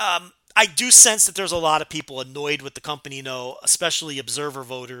 I do sense that there's a lot of people annoyed with the company, especially Observer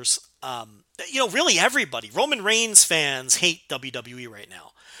voters. Really everybody. Roman Reigns fans hate WWE right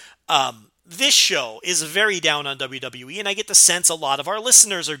now. This show is very down on WWE, and I get the sense a lot of our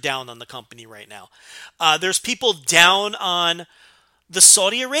listeners are down on the company right now. There's people down on the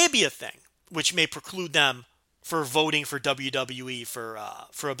Saudi Arabia thing, which may preclude them for voting for WWE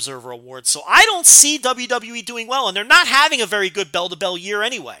for Observer Awards. So I don't see WWE doing well, and they're not having a very good bell-to-bell year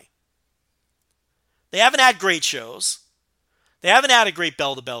anyway. They haven't had great shows. They haven't had a great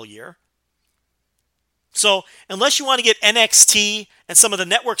bell-to-bell year. So unless you want to get NXT and some of the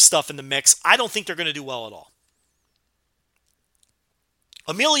network stuff in the mix, I don't think they're going to do well at all.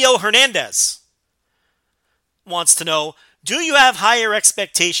 Emilio Hernandez wants to know, do you have higher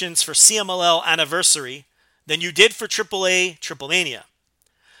expectations for CMLL Anniversary than you did for AAA Triple Mania?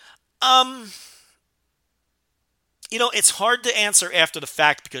 It's hard to answer after the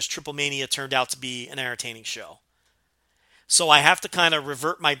fact because Triple Mania turned out to be an entertaining show. So I have to kind of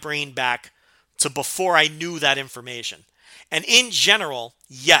revert my brain back to before I knew that information. And in general,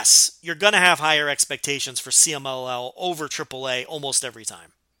 yes, you're going to have higher expectations for CMLL over AAA almost every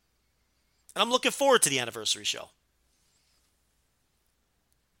time. And I'm looking forward to the anniversary show.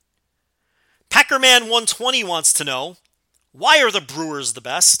 Packerman120 wants to know, why are the Brewers the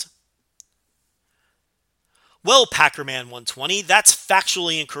best? Well, Packerman120, that's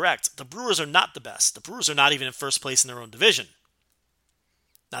factually incorrect. The Brewers are not the best. The Brewers are not even in first place in their own division.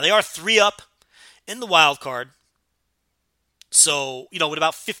 Now, they are 3 up in the wild card. So, with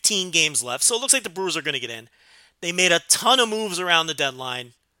about 15 games left. So it looks like the Brewers are going to get in. They made a ton of moves around the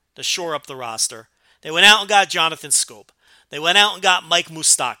deadline to shore up the roster. They went out and got Jonathan Scope. They went out and got Mike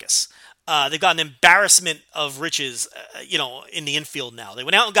Moustakas. They've got an embarrassment of riches, in the infield now. They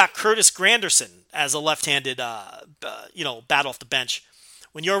went out and got Curtis Granderson as a left-handed, bat off the bench.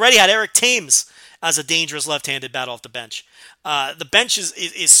 When you already had Eric Thames as a dangerous left-handed bat off the bench. The bench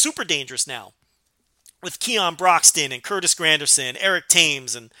is super dangerous now with Keon Broxton and Curtis Granderson, Eric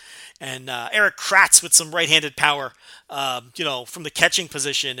Thames, and Eric Kratz with some right-handed power, from the catching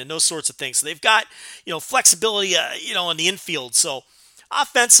position and those sorts of things. So they've got, flexibility, in the infield. So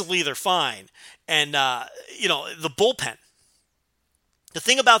offensively, they're fine. And, the bullpen. The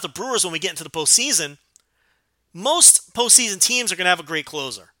thing about the Brewers when we get into the postseason, most postseason teams are going to have a great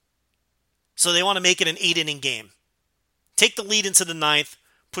closer. So they want to make it an 8-inning game. Take the lead into the 9th,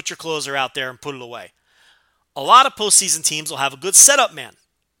 put your closer out there, and put it away. A lot of postseason teams will have a good setup man.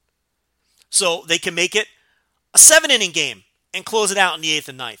 So they can make it a 7-inning game and close it out in the 8th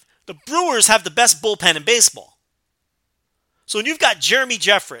and 9th. The Brewers have the best bullpen in baseball. So when you've got Jeremy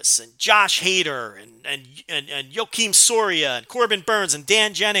Jeffress and Josh Hader and Joakim Soria and Corbin Burns and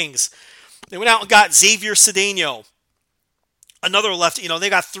Dan Jennings, they went out and got Xavier Cedeno, another lefty. They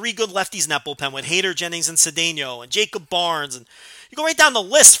got 3 good lefties in that bullpen with Hader, Jennings, and Cedeno, and Jacob Barnes. And you go right down the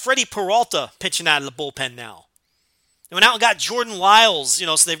list, Freddie Peralta pitching out of the bullpen now. They went out and got Jordan Lyles,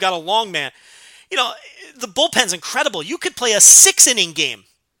 so they've got a long man. The bullpen's incredible. You could play a 6-inning game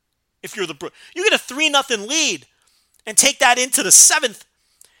if you're the Brewers. You get a 3-0 lead and take that into the 7th.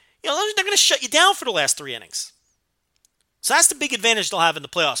 They're going to shut you down for the last 3 innings. So that's the big advantage they'll have in the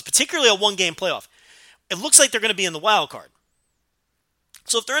playoffs, particularly a 1-game playoff. It looks like they're going to be in the wild card.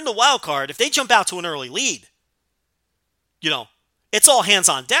 So if they're in the wild card, if they jump out to an early lead, it's all hands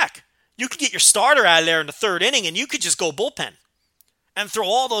on deck. You could get your starter out of there in the 3rd inning, and you could just go bullpen and throw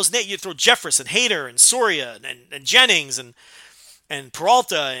all those. You throw Jeffress and Hader and Soria and Jennings and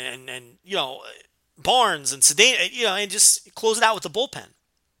Peralta and Barnes and Cedeno, and just close it out with the bullpen.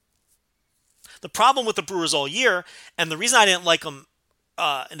 The problem with the Brewers all year, and the reason I didn't like them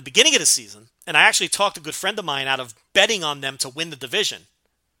in the beginning of the season, and I actually talked a good friend of mine out of betting on them to win the division,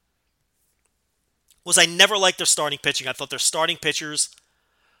 was I never liked their starting pitching. I thought their starting pitchers,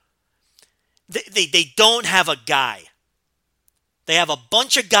 they don't have a guy. They have a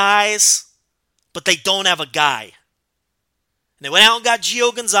bunch of guys, but they don't have a guy. And they went out and got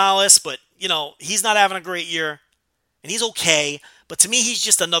Gio Gonzalez, but, he's not having a great year. And he's okay, but to me, he's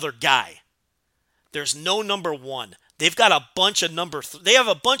just another guy. There's no number 1. They've got a bunch of they have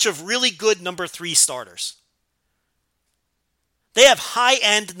a bunch of really good number 3 starters. They have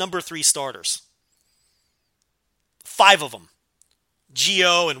high-end number 3 starters. 5 of them.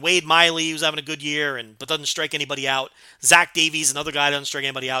 Gio and Wade Miley, who's having a good year but doesn't strike anybody out. Zach Davies, another guy that doesn't strike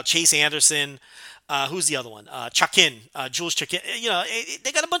anybody out. Chase Anderson. Who's the other one? Jules Chakin.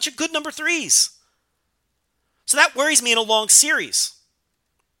 They got a bunch of good number 3s. So that worries me in a long series.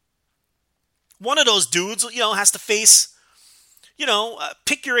 One of those dudes, has to face,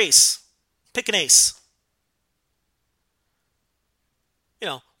 pick your ace. Pick an ace.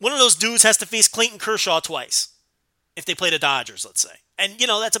 One of those dudes has to face Clayton Kershaw twice. If they play the Dodgers, let's say. And,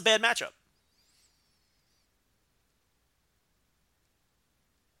 that's a bad matchup.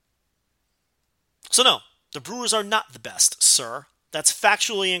 So, no, the Brewers are not the best, sir. That's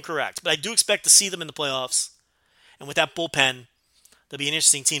factually incorrect. But I do expect to see them in the playoffs. And with that bullpen, they'll be an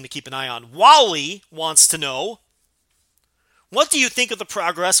interesting team to keep an eye on. Wally wants to know, what do you think of the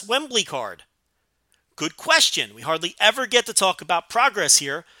Progress Wembley card? Good question. We hardly ever get to talk about Progress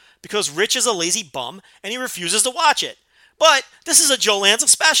here because Rich is a lazy bum and he refuses to watch it. But this is a Joe Lanza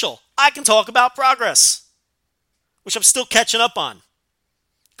special. I can talk about progress, which I'm still catching up on.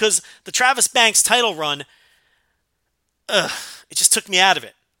 Because the Travis Banks title run, it just took me out of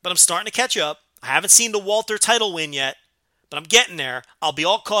it. But I'm starting to catch up. I haven't seen the Walter title win yet, but I'm getting there. I'll be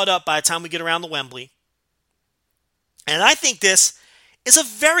all caught up by the time we get around to Wembley. And I think this is a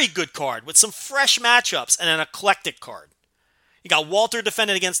very good card with some fresh matchups and an eclectic card. You got Walter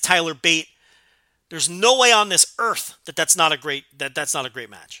defending against Tyler Bate. There's no way on this earth that's not a great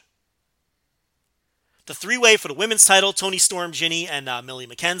match. The three-way for the women's title: Toni Storm, Ginny, and Millie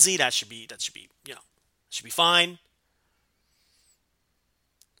McKenzie. That should be fine.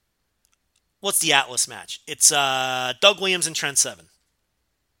 What's the Atlas match? It's Doug Williams and Trent Seven.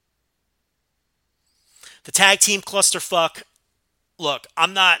 The tag team clusterfuck. Look,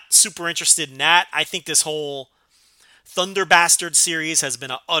 I'm not super interested in that. I think this whole Thunder Bastard series has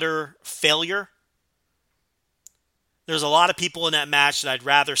been an utter failure. There's a lot of people in that match that I'd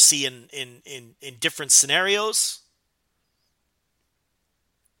rather see in different scenarios.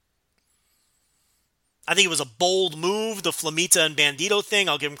 I think it was a bold move, the Flamita and Bandito thing.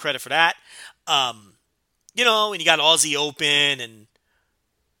 I'll give him credit for that. And you got Aussie Open and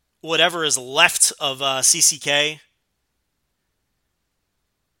whatever is left of CCK.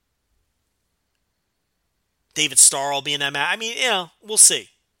 David Starr will be in that match. I mean, we'll see.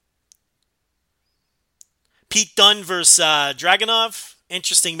 Pete Dunne versus Dragunov.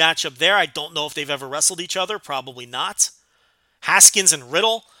 Interesting matchup there. I don't know if they've ever wrestled each other. Probably not. Haskins and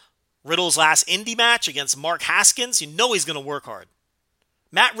Riddle. Riddle's last indie match against Mark Haskins. You know he's going to work hard.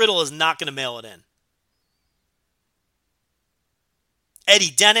 Matt Riddle is not going to mail it in.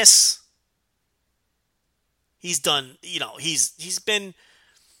 Eddie Dennis. He's done, he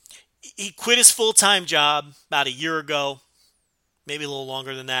quit his full-time job about a year ago. Maybe a little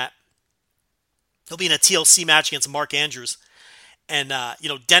longer than that. He'll be in a TLC match against Mark Andrews. And,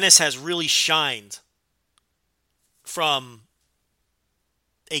 Dennis has really shined from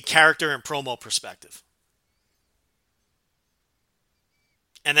a character and promo perspective.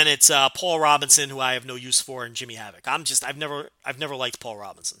 And then it's Paul Robinson, who I have no use for, and Jimmy Havoc. I've never liked Paul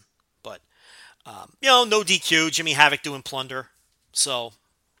Robinson. But, no DQ, Jimmy Havoc doing plunder. So,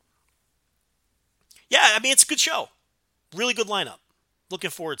 yeah, I mean, it's a good show. Really good lineup.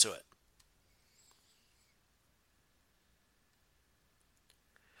 Looking forward to it.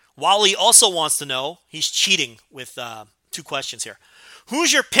 Wally also wants to know, he's cheating with 2 questions here.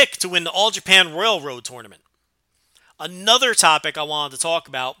 Who's your pick to win the All Japan Royal Road tournament? Another topic I wanted to talk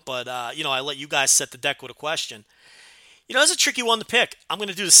about, but, I let you guys set the deck with a question. It's a tricky one to pick. I'm going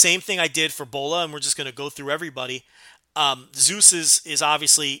to do the same thing I did for Bola, and we're just going to go through everybody. Zeus is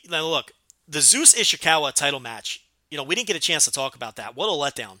obviously, now look, the Zeus Ishikawa title match, we didn't get a chance to talk about that. What a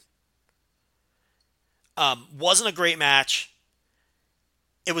letdown. Wasn't a great match.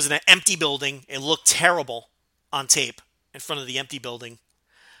 It was in an empty building. It looked terrible on tape in front of the empty building.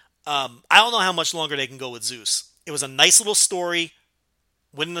 I don't know how much longer they can go with Zeus. It was a nice little story,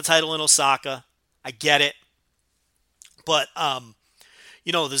 winning the title in Osaka. I get it. But,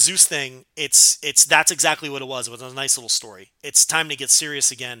 the Zeus thing, that's exactly what it was. It was a nice little story. It's time to get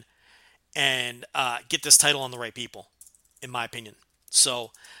serious again and get this title on the right people, in my opinion.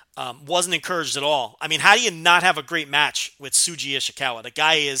 So, wasn't encouraged at all. I mean, how do you not have a great match with Tsuji Ishikawa? The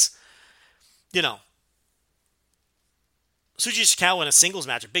guy is, Tsuji Ishikawa in a singles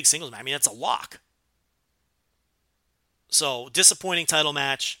match, a big singles match. I mean, that's a lock. So, disappointing title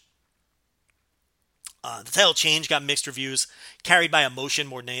match. The title change got mixed reviews, carried by emotion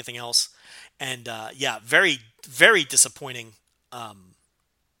more than anything else. And, very, very disappointing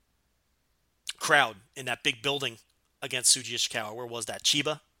crowd in that big building against Tsuji Ishikawa. Where was that?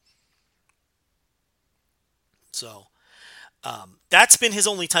 Chiba? So, that's been his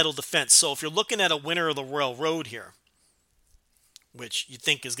only title defense. So, if you're looking at a winner of the Royal Road here, which you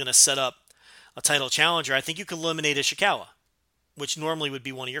think is going to set up a title challenger, I think you can eliminate Ishikawa, which normally would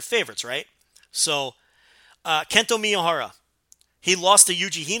be one of your favorites, right? So, Kento Miyahara, he lost to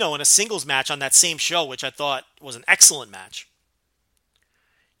Yuji Hino in a singles match on that same show, which I thought was an excellent match.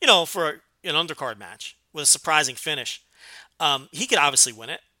 For an undercard match with a surprising finish. He could obviously win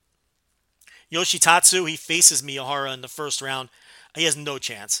it. Yoshitatsu, he faces Miyahara in the first round. He has no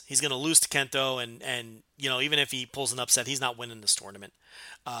chance. He's going to lose to Kento, and even if he pulls an upset, he's not winning this tournament.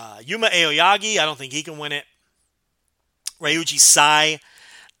 Yuma Aoyagi, I don't think he can win it. Ryuji Sai,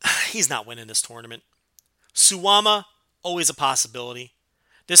 he's not winning this tournament. Suwama, always a possibility.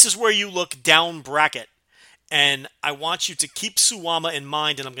 This is where you look down bracket, and I want you to keep Suwama in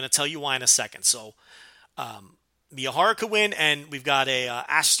mind, and I'm going to tell you why in a second. So, Miyahara could win, and we've got a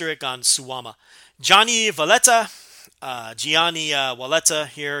asterisk on Suwama. Johnny Valletta, Gianni Walletta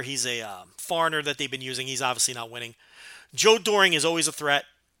here. He's a foreigner that they've been using. He's obviously not winning. Joe Doring is always a threat.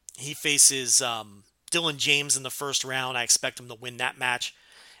 He faces Dylan James in the first round. I expect him to win that match.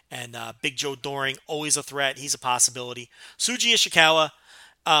 And Big Joe Doring, always a threat. He's a possibility. Suji Ishikawa,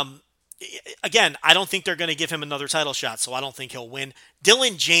 again, I don't think they're going to give him another title shot, so I don't think he'll win.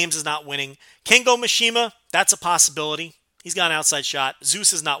 Dylan James is not winning. Kengo Mishima, that's a possibility. He's got an outside shot.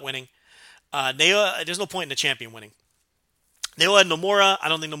 Zeus is not winning. There's no point in the champion winning. Naoya Nomura, I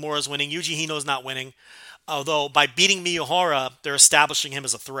don't think Nomura's winning. Yuji Hino's not winning. Although by beating Miyahara, they're establishing him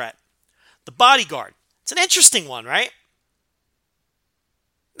as a threat. The Bodyguard, it's an interesting one, right?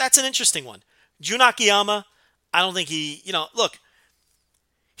 That's an interesting one. Jun Akiyama, I don't think look,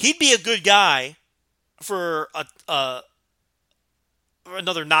 he'd be a good guy for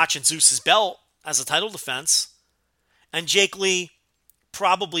another notch in Zeus's belt as a title defense. And Jake Lee,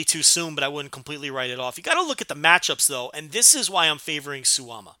 probably too soon, but I wouldn't completely write it off. You got to look at the matchups, though, and this is why I'm favoring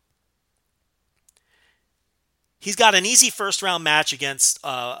Suwama. He's got an easy first-round match against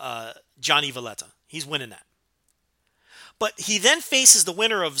Johnny Valletta. He's winning that. But he then faces the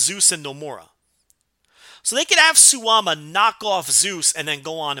winner of Zeus and Nomura. So they could have Suwama knock off Zeus and then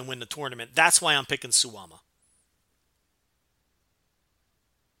go on and win the tournament. That's why I'm picking Suwama.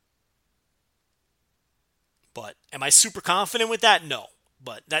 But am I super confident with that? No.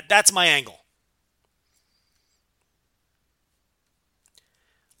 But that's my angle.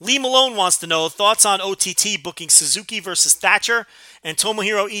 Lee Malone wants to know thoughts on OTT booking Suzuki versus Thatcher and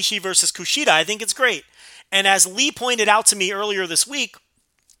Tomohiro Ishii versus Kushida. I think it's great. And as Lee pointed out to me earlier this week,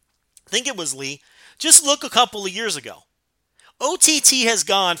 I think it was Lee, just look a couple of years ago. OTT has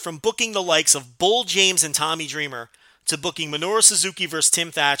gone from booking the likes of Bull James and Tommy Dreamer to booking Minoru Suzuki versus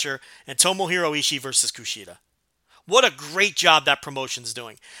Tim Thatcher and Tomohiro Ishii versus Kushida. What a great job that promotion's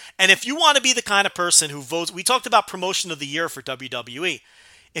doing. And if you want to be the kind of person who votes, we talked about promotion of the year for WWE.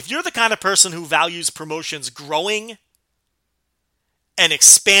 If you're the kind of person who values promotions growing and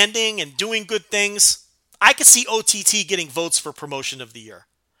expanding and doing good things, I could see OTT getting votes for promotion of the year.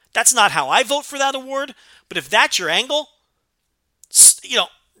 That's not how I vote for that award, but if that's your angle,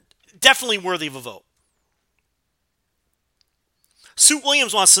 definitely worthy of a vote. Suit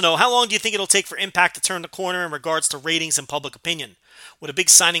Williams wants to know, how long do you think it'll take for Impact to turn the corner in regards to ratings and public opinion? Would a big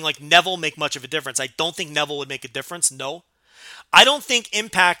signing like Neville make much of a difference? I don't think Neville would make a difference, no. I don't think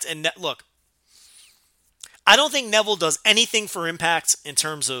Impact and... Look, I don't think Neville does anything for Impact in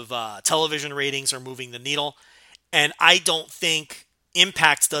terms of television ratings or moving the needle, and I don't think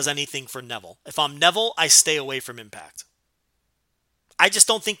Impact does anything for Neville. If I'm Neville, I stay away from Impact. I just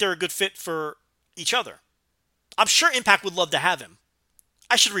don't think they're a good fit for each other. I'm sure Impact would love to have him.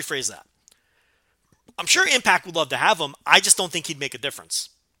 I should rephrase that. I'm sure Impact would love to have him. I just don't think he'd make a difference.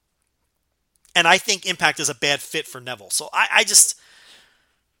 And I think Impact is a bad fit for Neville. So I just,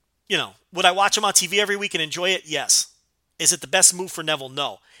 would I watch him on TV every week and enjoy it? Yes. Is it the best move for Neville?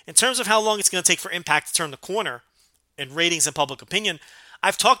 No. In terms of how long it's going to take for Impact to turn the corner in ratings and public opinion,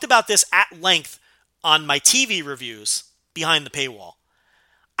 I've talked about this at length on my TV reviews behind the paywall.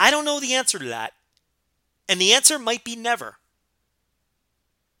 I don't know the answer to that. And the answer might be never.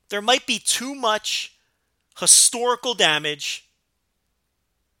 There might be too much historical damage.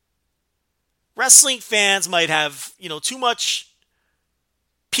 Wrestling fans might have, too much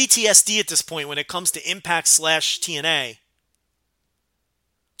PTSD at this point when it comes to Impact / TNA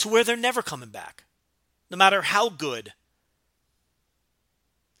to where they're never coming back. No matter how good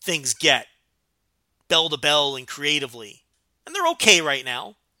things get, bell to bell and creatively. And they're okay right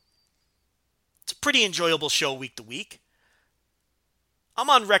now. It's a pretty enjoyable show week to week. I'm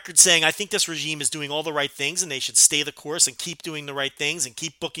on record saying I think this regime is doing all the right things and they should stay the course and keep doing the right things and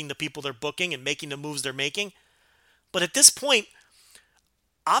keep booking the people they're booking and making the moves they're making. But at this point,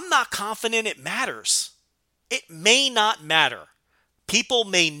 I'm not confident it matters. It may not matter. People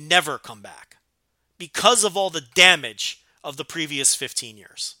may never come back because of all the damage of the previous 15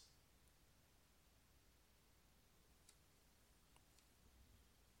 years.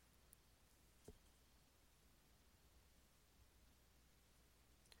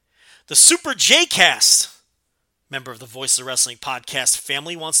 The Super J-Cast, member of the Voice of Wrestling podcast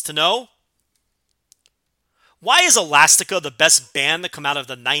family, wants to know, why is Elastica the best band to come out of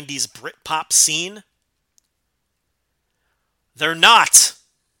the 90s Britpop scene? They're not.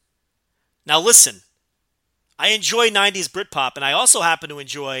 Now listen, I enjoy 90s Britpop, and I also happen to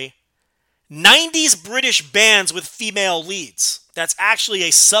enjoy 90s British bands with female leads. That's actually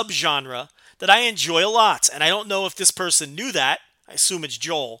a subgenre that I enjoy a lot, and I don't know if this person knew that. I assume it's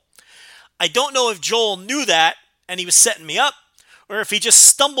Joel. I don't know if Joel knew that and he was setting me up, or if he just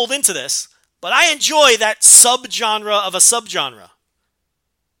stumbled into this, But I enjoy that subgenre of a subgenre.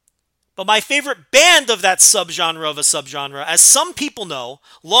 But my favorite band of that subgenre of a subgenre, as some people know,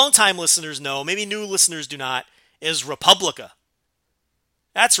 longtime listeners know, maybe new listeners do not, is Republica.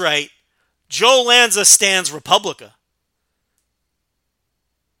 That's right. Joe Lanza stands Republica.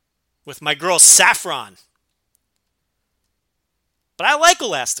 With my girl Saffron. But I like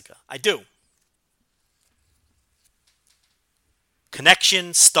Elastica. I do.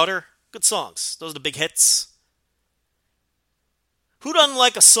 Connection, Stutter, good songs. Those are the big hits. Who doesn't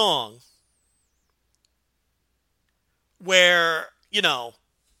like a song where,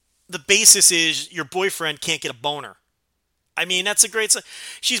 the basis is your boyfriend can't get a boner? I mean, that's a great song.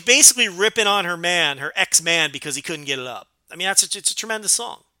 She's basically ripping on her man, her ex-man, because he couldn't get it up. I mean, it's a tremendous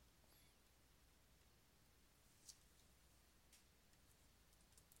song.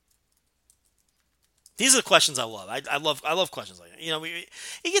 These are the questions I love. I love questions like that.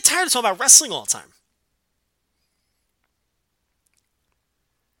 You get tired of talking about wrestling all the time.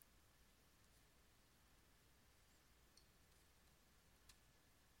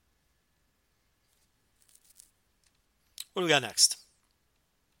 What do we got next?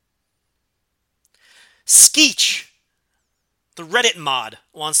 Skeech, the Reddit mod,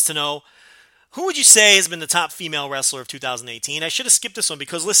 wants to know, who would you say has been the top female wrestler of 2018? I should have skipped this one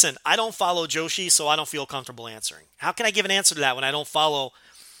because, listen, I don't follow Joshi, so I don't feel comfortable answering. How can I give an answer to that when I don't follow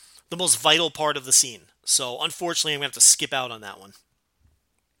the most vital part of the scene? So, unfortunately, I'm going to have to skip out on that one.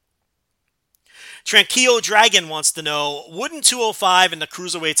 Tranquillo Dragon wants to know, wouldn't 205 and the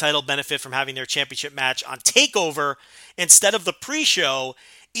Cruiserweight title benefit from having their championship match on TakeOver instead of the pre-show,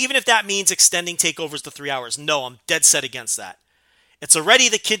 even if that means extending takeovers to 3 hours? No, I'm dead set against that. It's already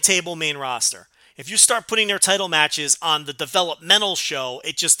the kid table main roster. If you start putting their title matches on the developmental show,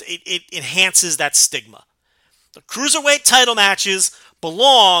 it enhances that stigma. The Cruiserweight title matches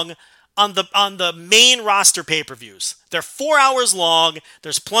belong on the main roster pay-per-views. They're 4 hours long.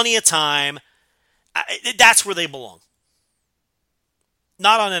 There's plenty of time. That's where they belong.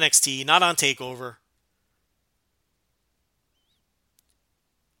 Not on NXT, not on TakeOver.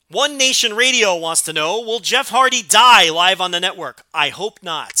 One Nation Radio wants to know, will Jeff Hardy die live on the network? I hope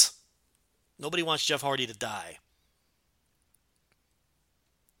not. Nobody wants Jeff Hardy to die.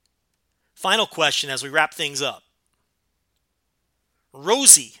 Final question as we wrap things up.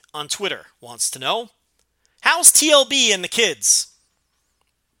 Rosie on Twitter wants to know, how's TLB and the kids?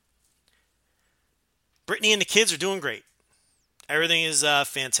 Brittany and the kids are doing great. Everything is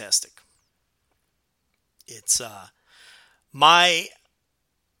fantastic. It's my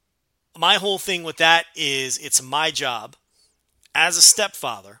whole thing with that is it's my job as a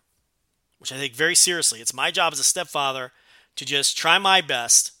stepfather, which I take very seriously. It's my job as a stepfather to just try my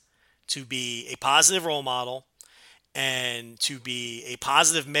best to be a positive role model and to be a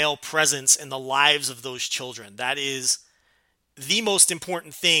positive male presence in the lives of those children. That is the most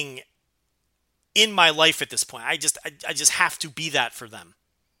important thing in my life at this point. I just have to be that for them.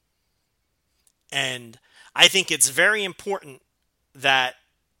 And I think it's very important that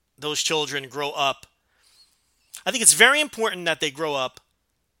those children grow up. I think it's very important that they grow up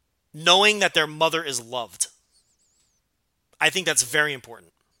knowing that their mother is loved. I think that's very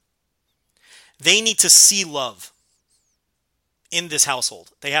important. They need to see love in this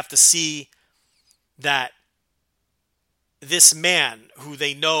household. They have to see that this man who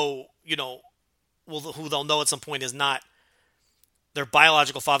they know, who they'll know at some point is not their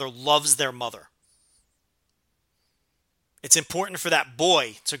biological father, loves their mother. It's important for that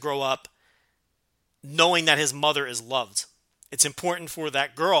boy to grow up knowing that his mother is loved. It's important for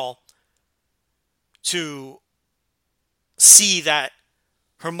that girl to see that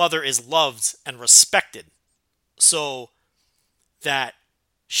her mother is loved and respected, so that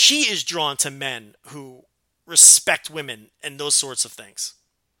she is drawn to men who respect women and those sorts of things.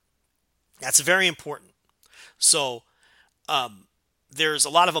 That's very important. So there's a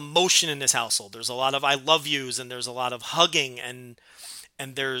lot of emotion in this household. There's a lot of I love yous, and there's a lot of hugging, and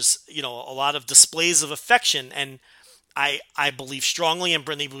there's a lot of displays of affection. And I believe strongly, and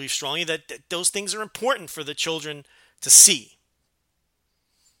Brittany believes strongly, that those things are important for the children to see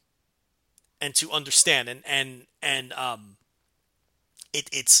and to understand.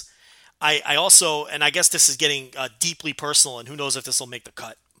 I also, and I guess this is getting deeply personal, and who knows if this will make the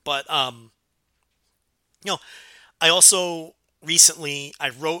cut, but I also recently I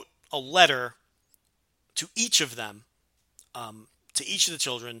wrote a letter to each of them, to each of the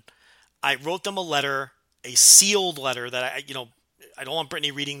children. I wrote them a letter, a sealed letter that I don't want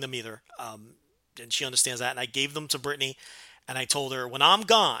Brittany reading them either, and she understands that. And I gave them to Brittany, and I told her, when I'm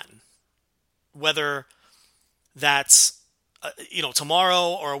gone, whether that's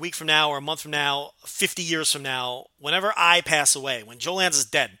tomorrow or a week from now or a month from now, 50 years from now, whenever I pass away, when Joe Lanza is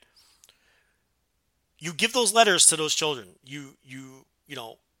dead, you give those letters to those children.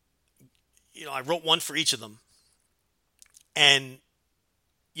 I wrote one for each of them, and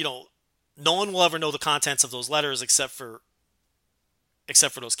no one will ever know the contents of those letters except for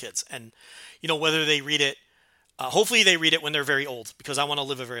those kids. And whether they read it, hopefully they read it when they're very old, because I want to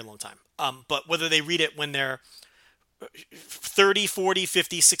live a very long time. But whether they read it when they're 30, 40,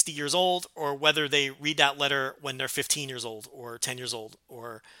 50, 60 years old, or whether they read that letter when they're 15 years old or 10 years old,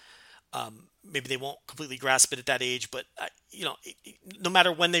 or maybe they won't completely grasp it at that age, but no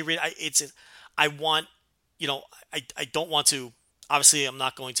matter when they read, I don't want to. Obviously, I'm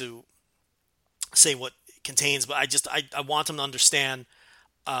not going to say what it contains, but I want them to understand,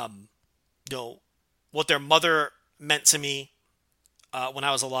 what their mother meant to me when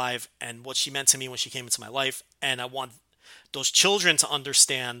I was alive, and what she meant to me when she came into my life, and I want those children to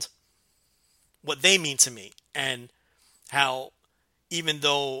understand what they mean to me, and how, even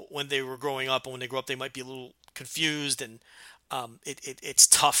though when they were growing up and when they grow up, they might be a little confused, and it's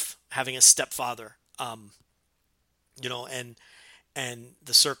tough having a stepfather, and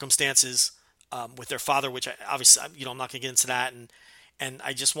the circumstances with their father, which obviously, I'm not going to get into that, and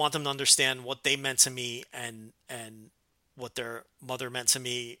I just want them to understand what they meant to me, and what their mother meant to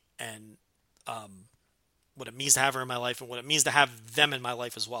me, and what it means to have her in my life, and what it means to have them in my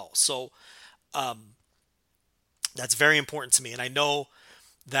life as well. So that's very important to me, and I know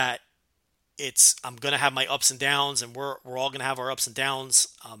that I'm going to have my ups and downs, and we're all going to have our ups and downs.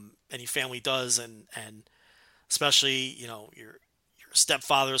 Any family does, and especially your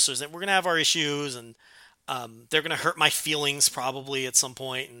stepfather. So we're going to have our issues, and they're going to hurt my feelings probably at some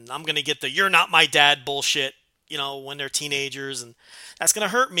point, and I'm going to get the "you're not my dad" bullshit, when they're teenagers, and that's going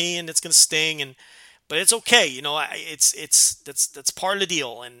to hurt me, and it's going to sting, but it's okay. That's part of the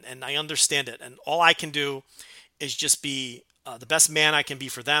deal, and I understand it, and all I can do is just be the best man I can be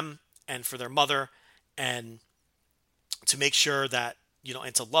for them and for their mother, and to make sure that,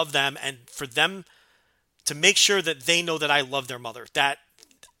 and to love them, and for them to make sure that they know that I love their mother.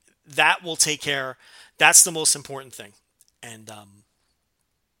 That will take care. That's the most important thing. And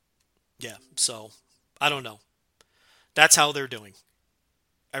so I don't know. That's how they're doing.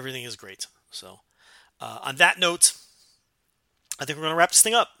 Everything is great. So on that note, I think we're going to wrap this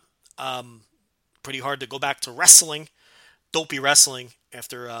thing up. Pretty hard to go back to wrestling, dopey wrestling,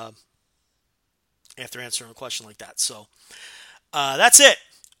 after answering a question like that. So that's it.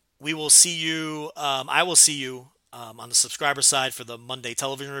 We will see you. I will see you on the subscriber side for the Monday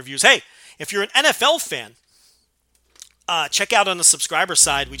television reviews. Hey, if you're an NFL fan, check out on the subscriber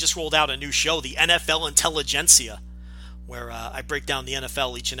side. We just rolled out a new show, the NFL Intelligentsia, where I break down the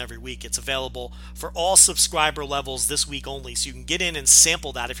NFL each and every week. It's available for all subscriber levels this week only, so you can get in and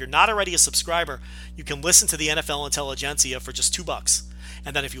sample that. If you're not already a subscriber, you can listen to the NFL Intelligentsia for just $2.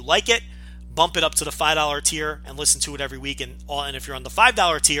 And then if you like it, bump it up to the $5 tier and listen to it every week. And if you're on the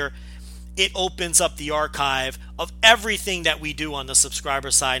 $5 tier, it opens up the archive of everything that we do on the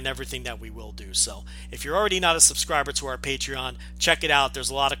subscriber side and everything that we will do. So if you're already not a subscriber to our Patreon, check it out. There's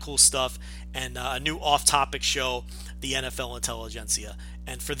a lot of cool stuff, and a new off-topic show, the NFL Intelligentsia.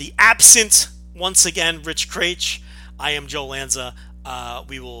 And for the absent, once again, Rich Craich, I am Joe Lanza.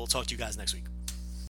 We will talk to you guys next week.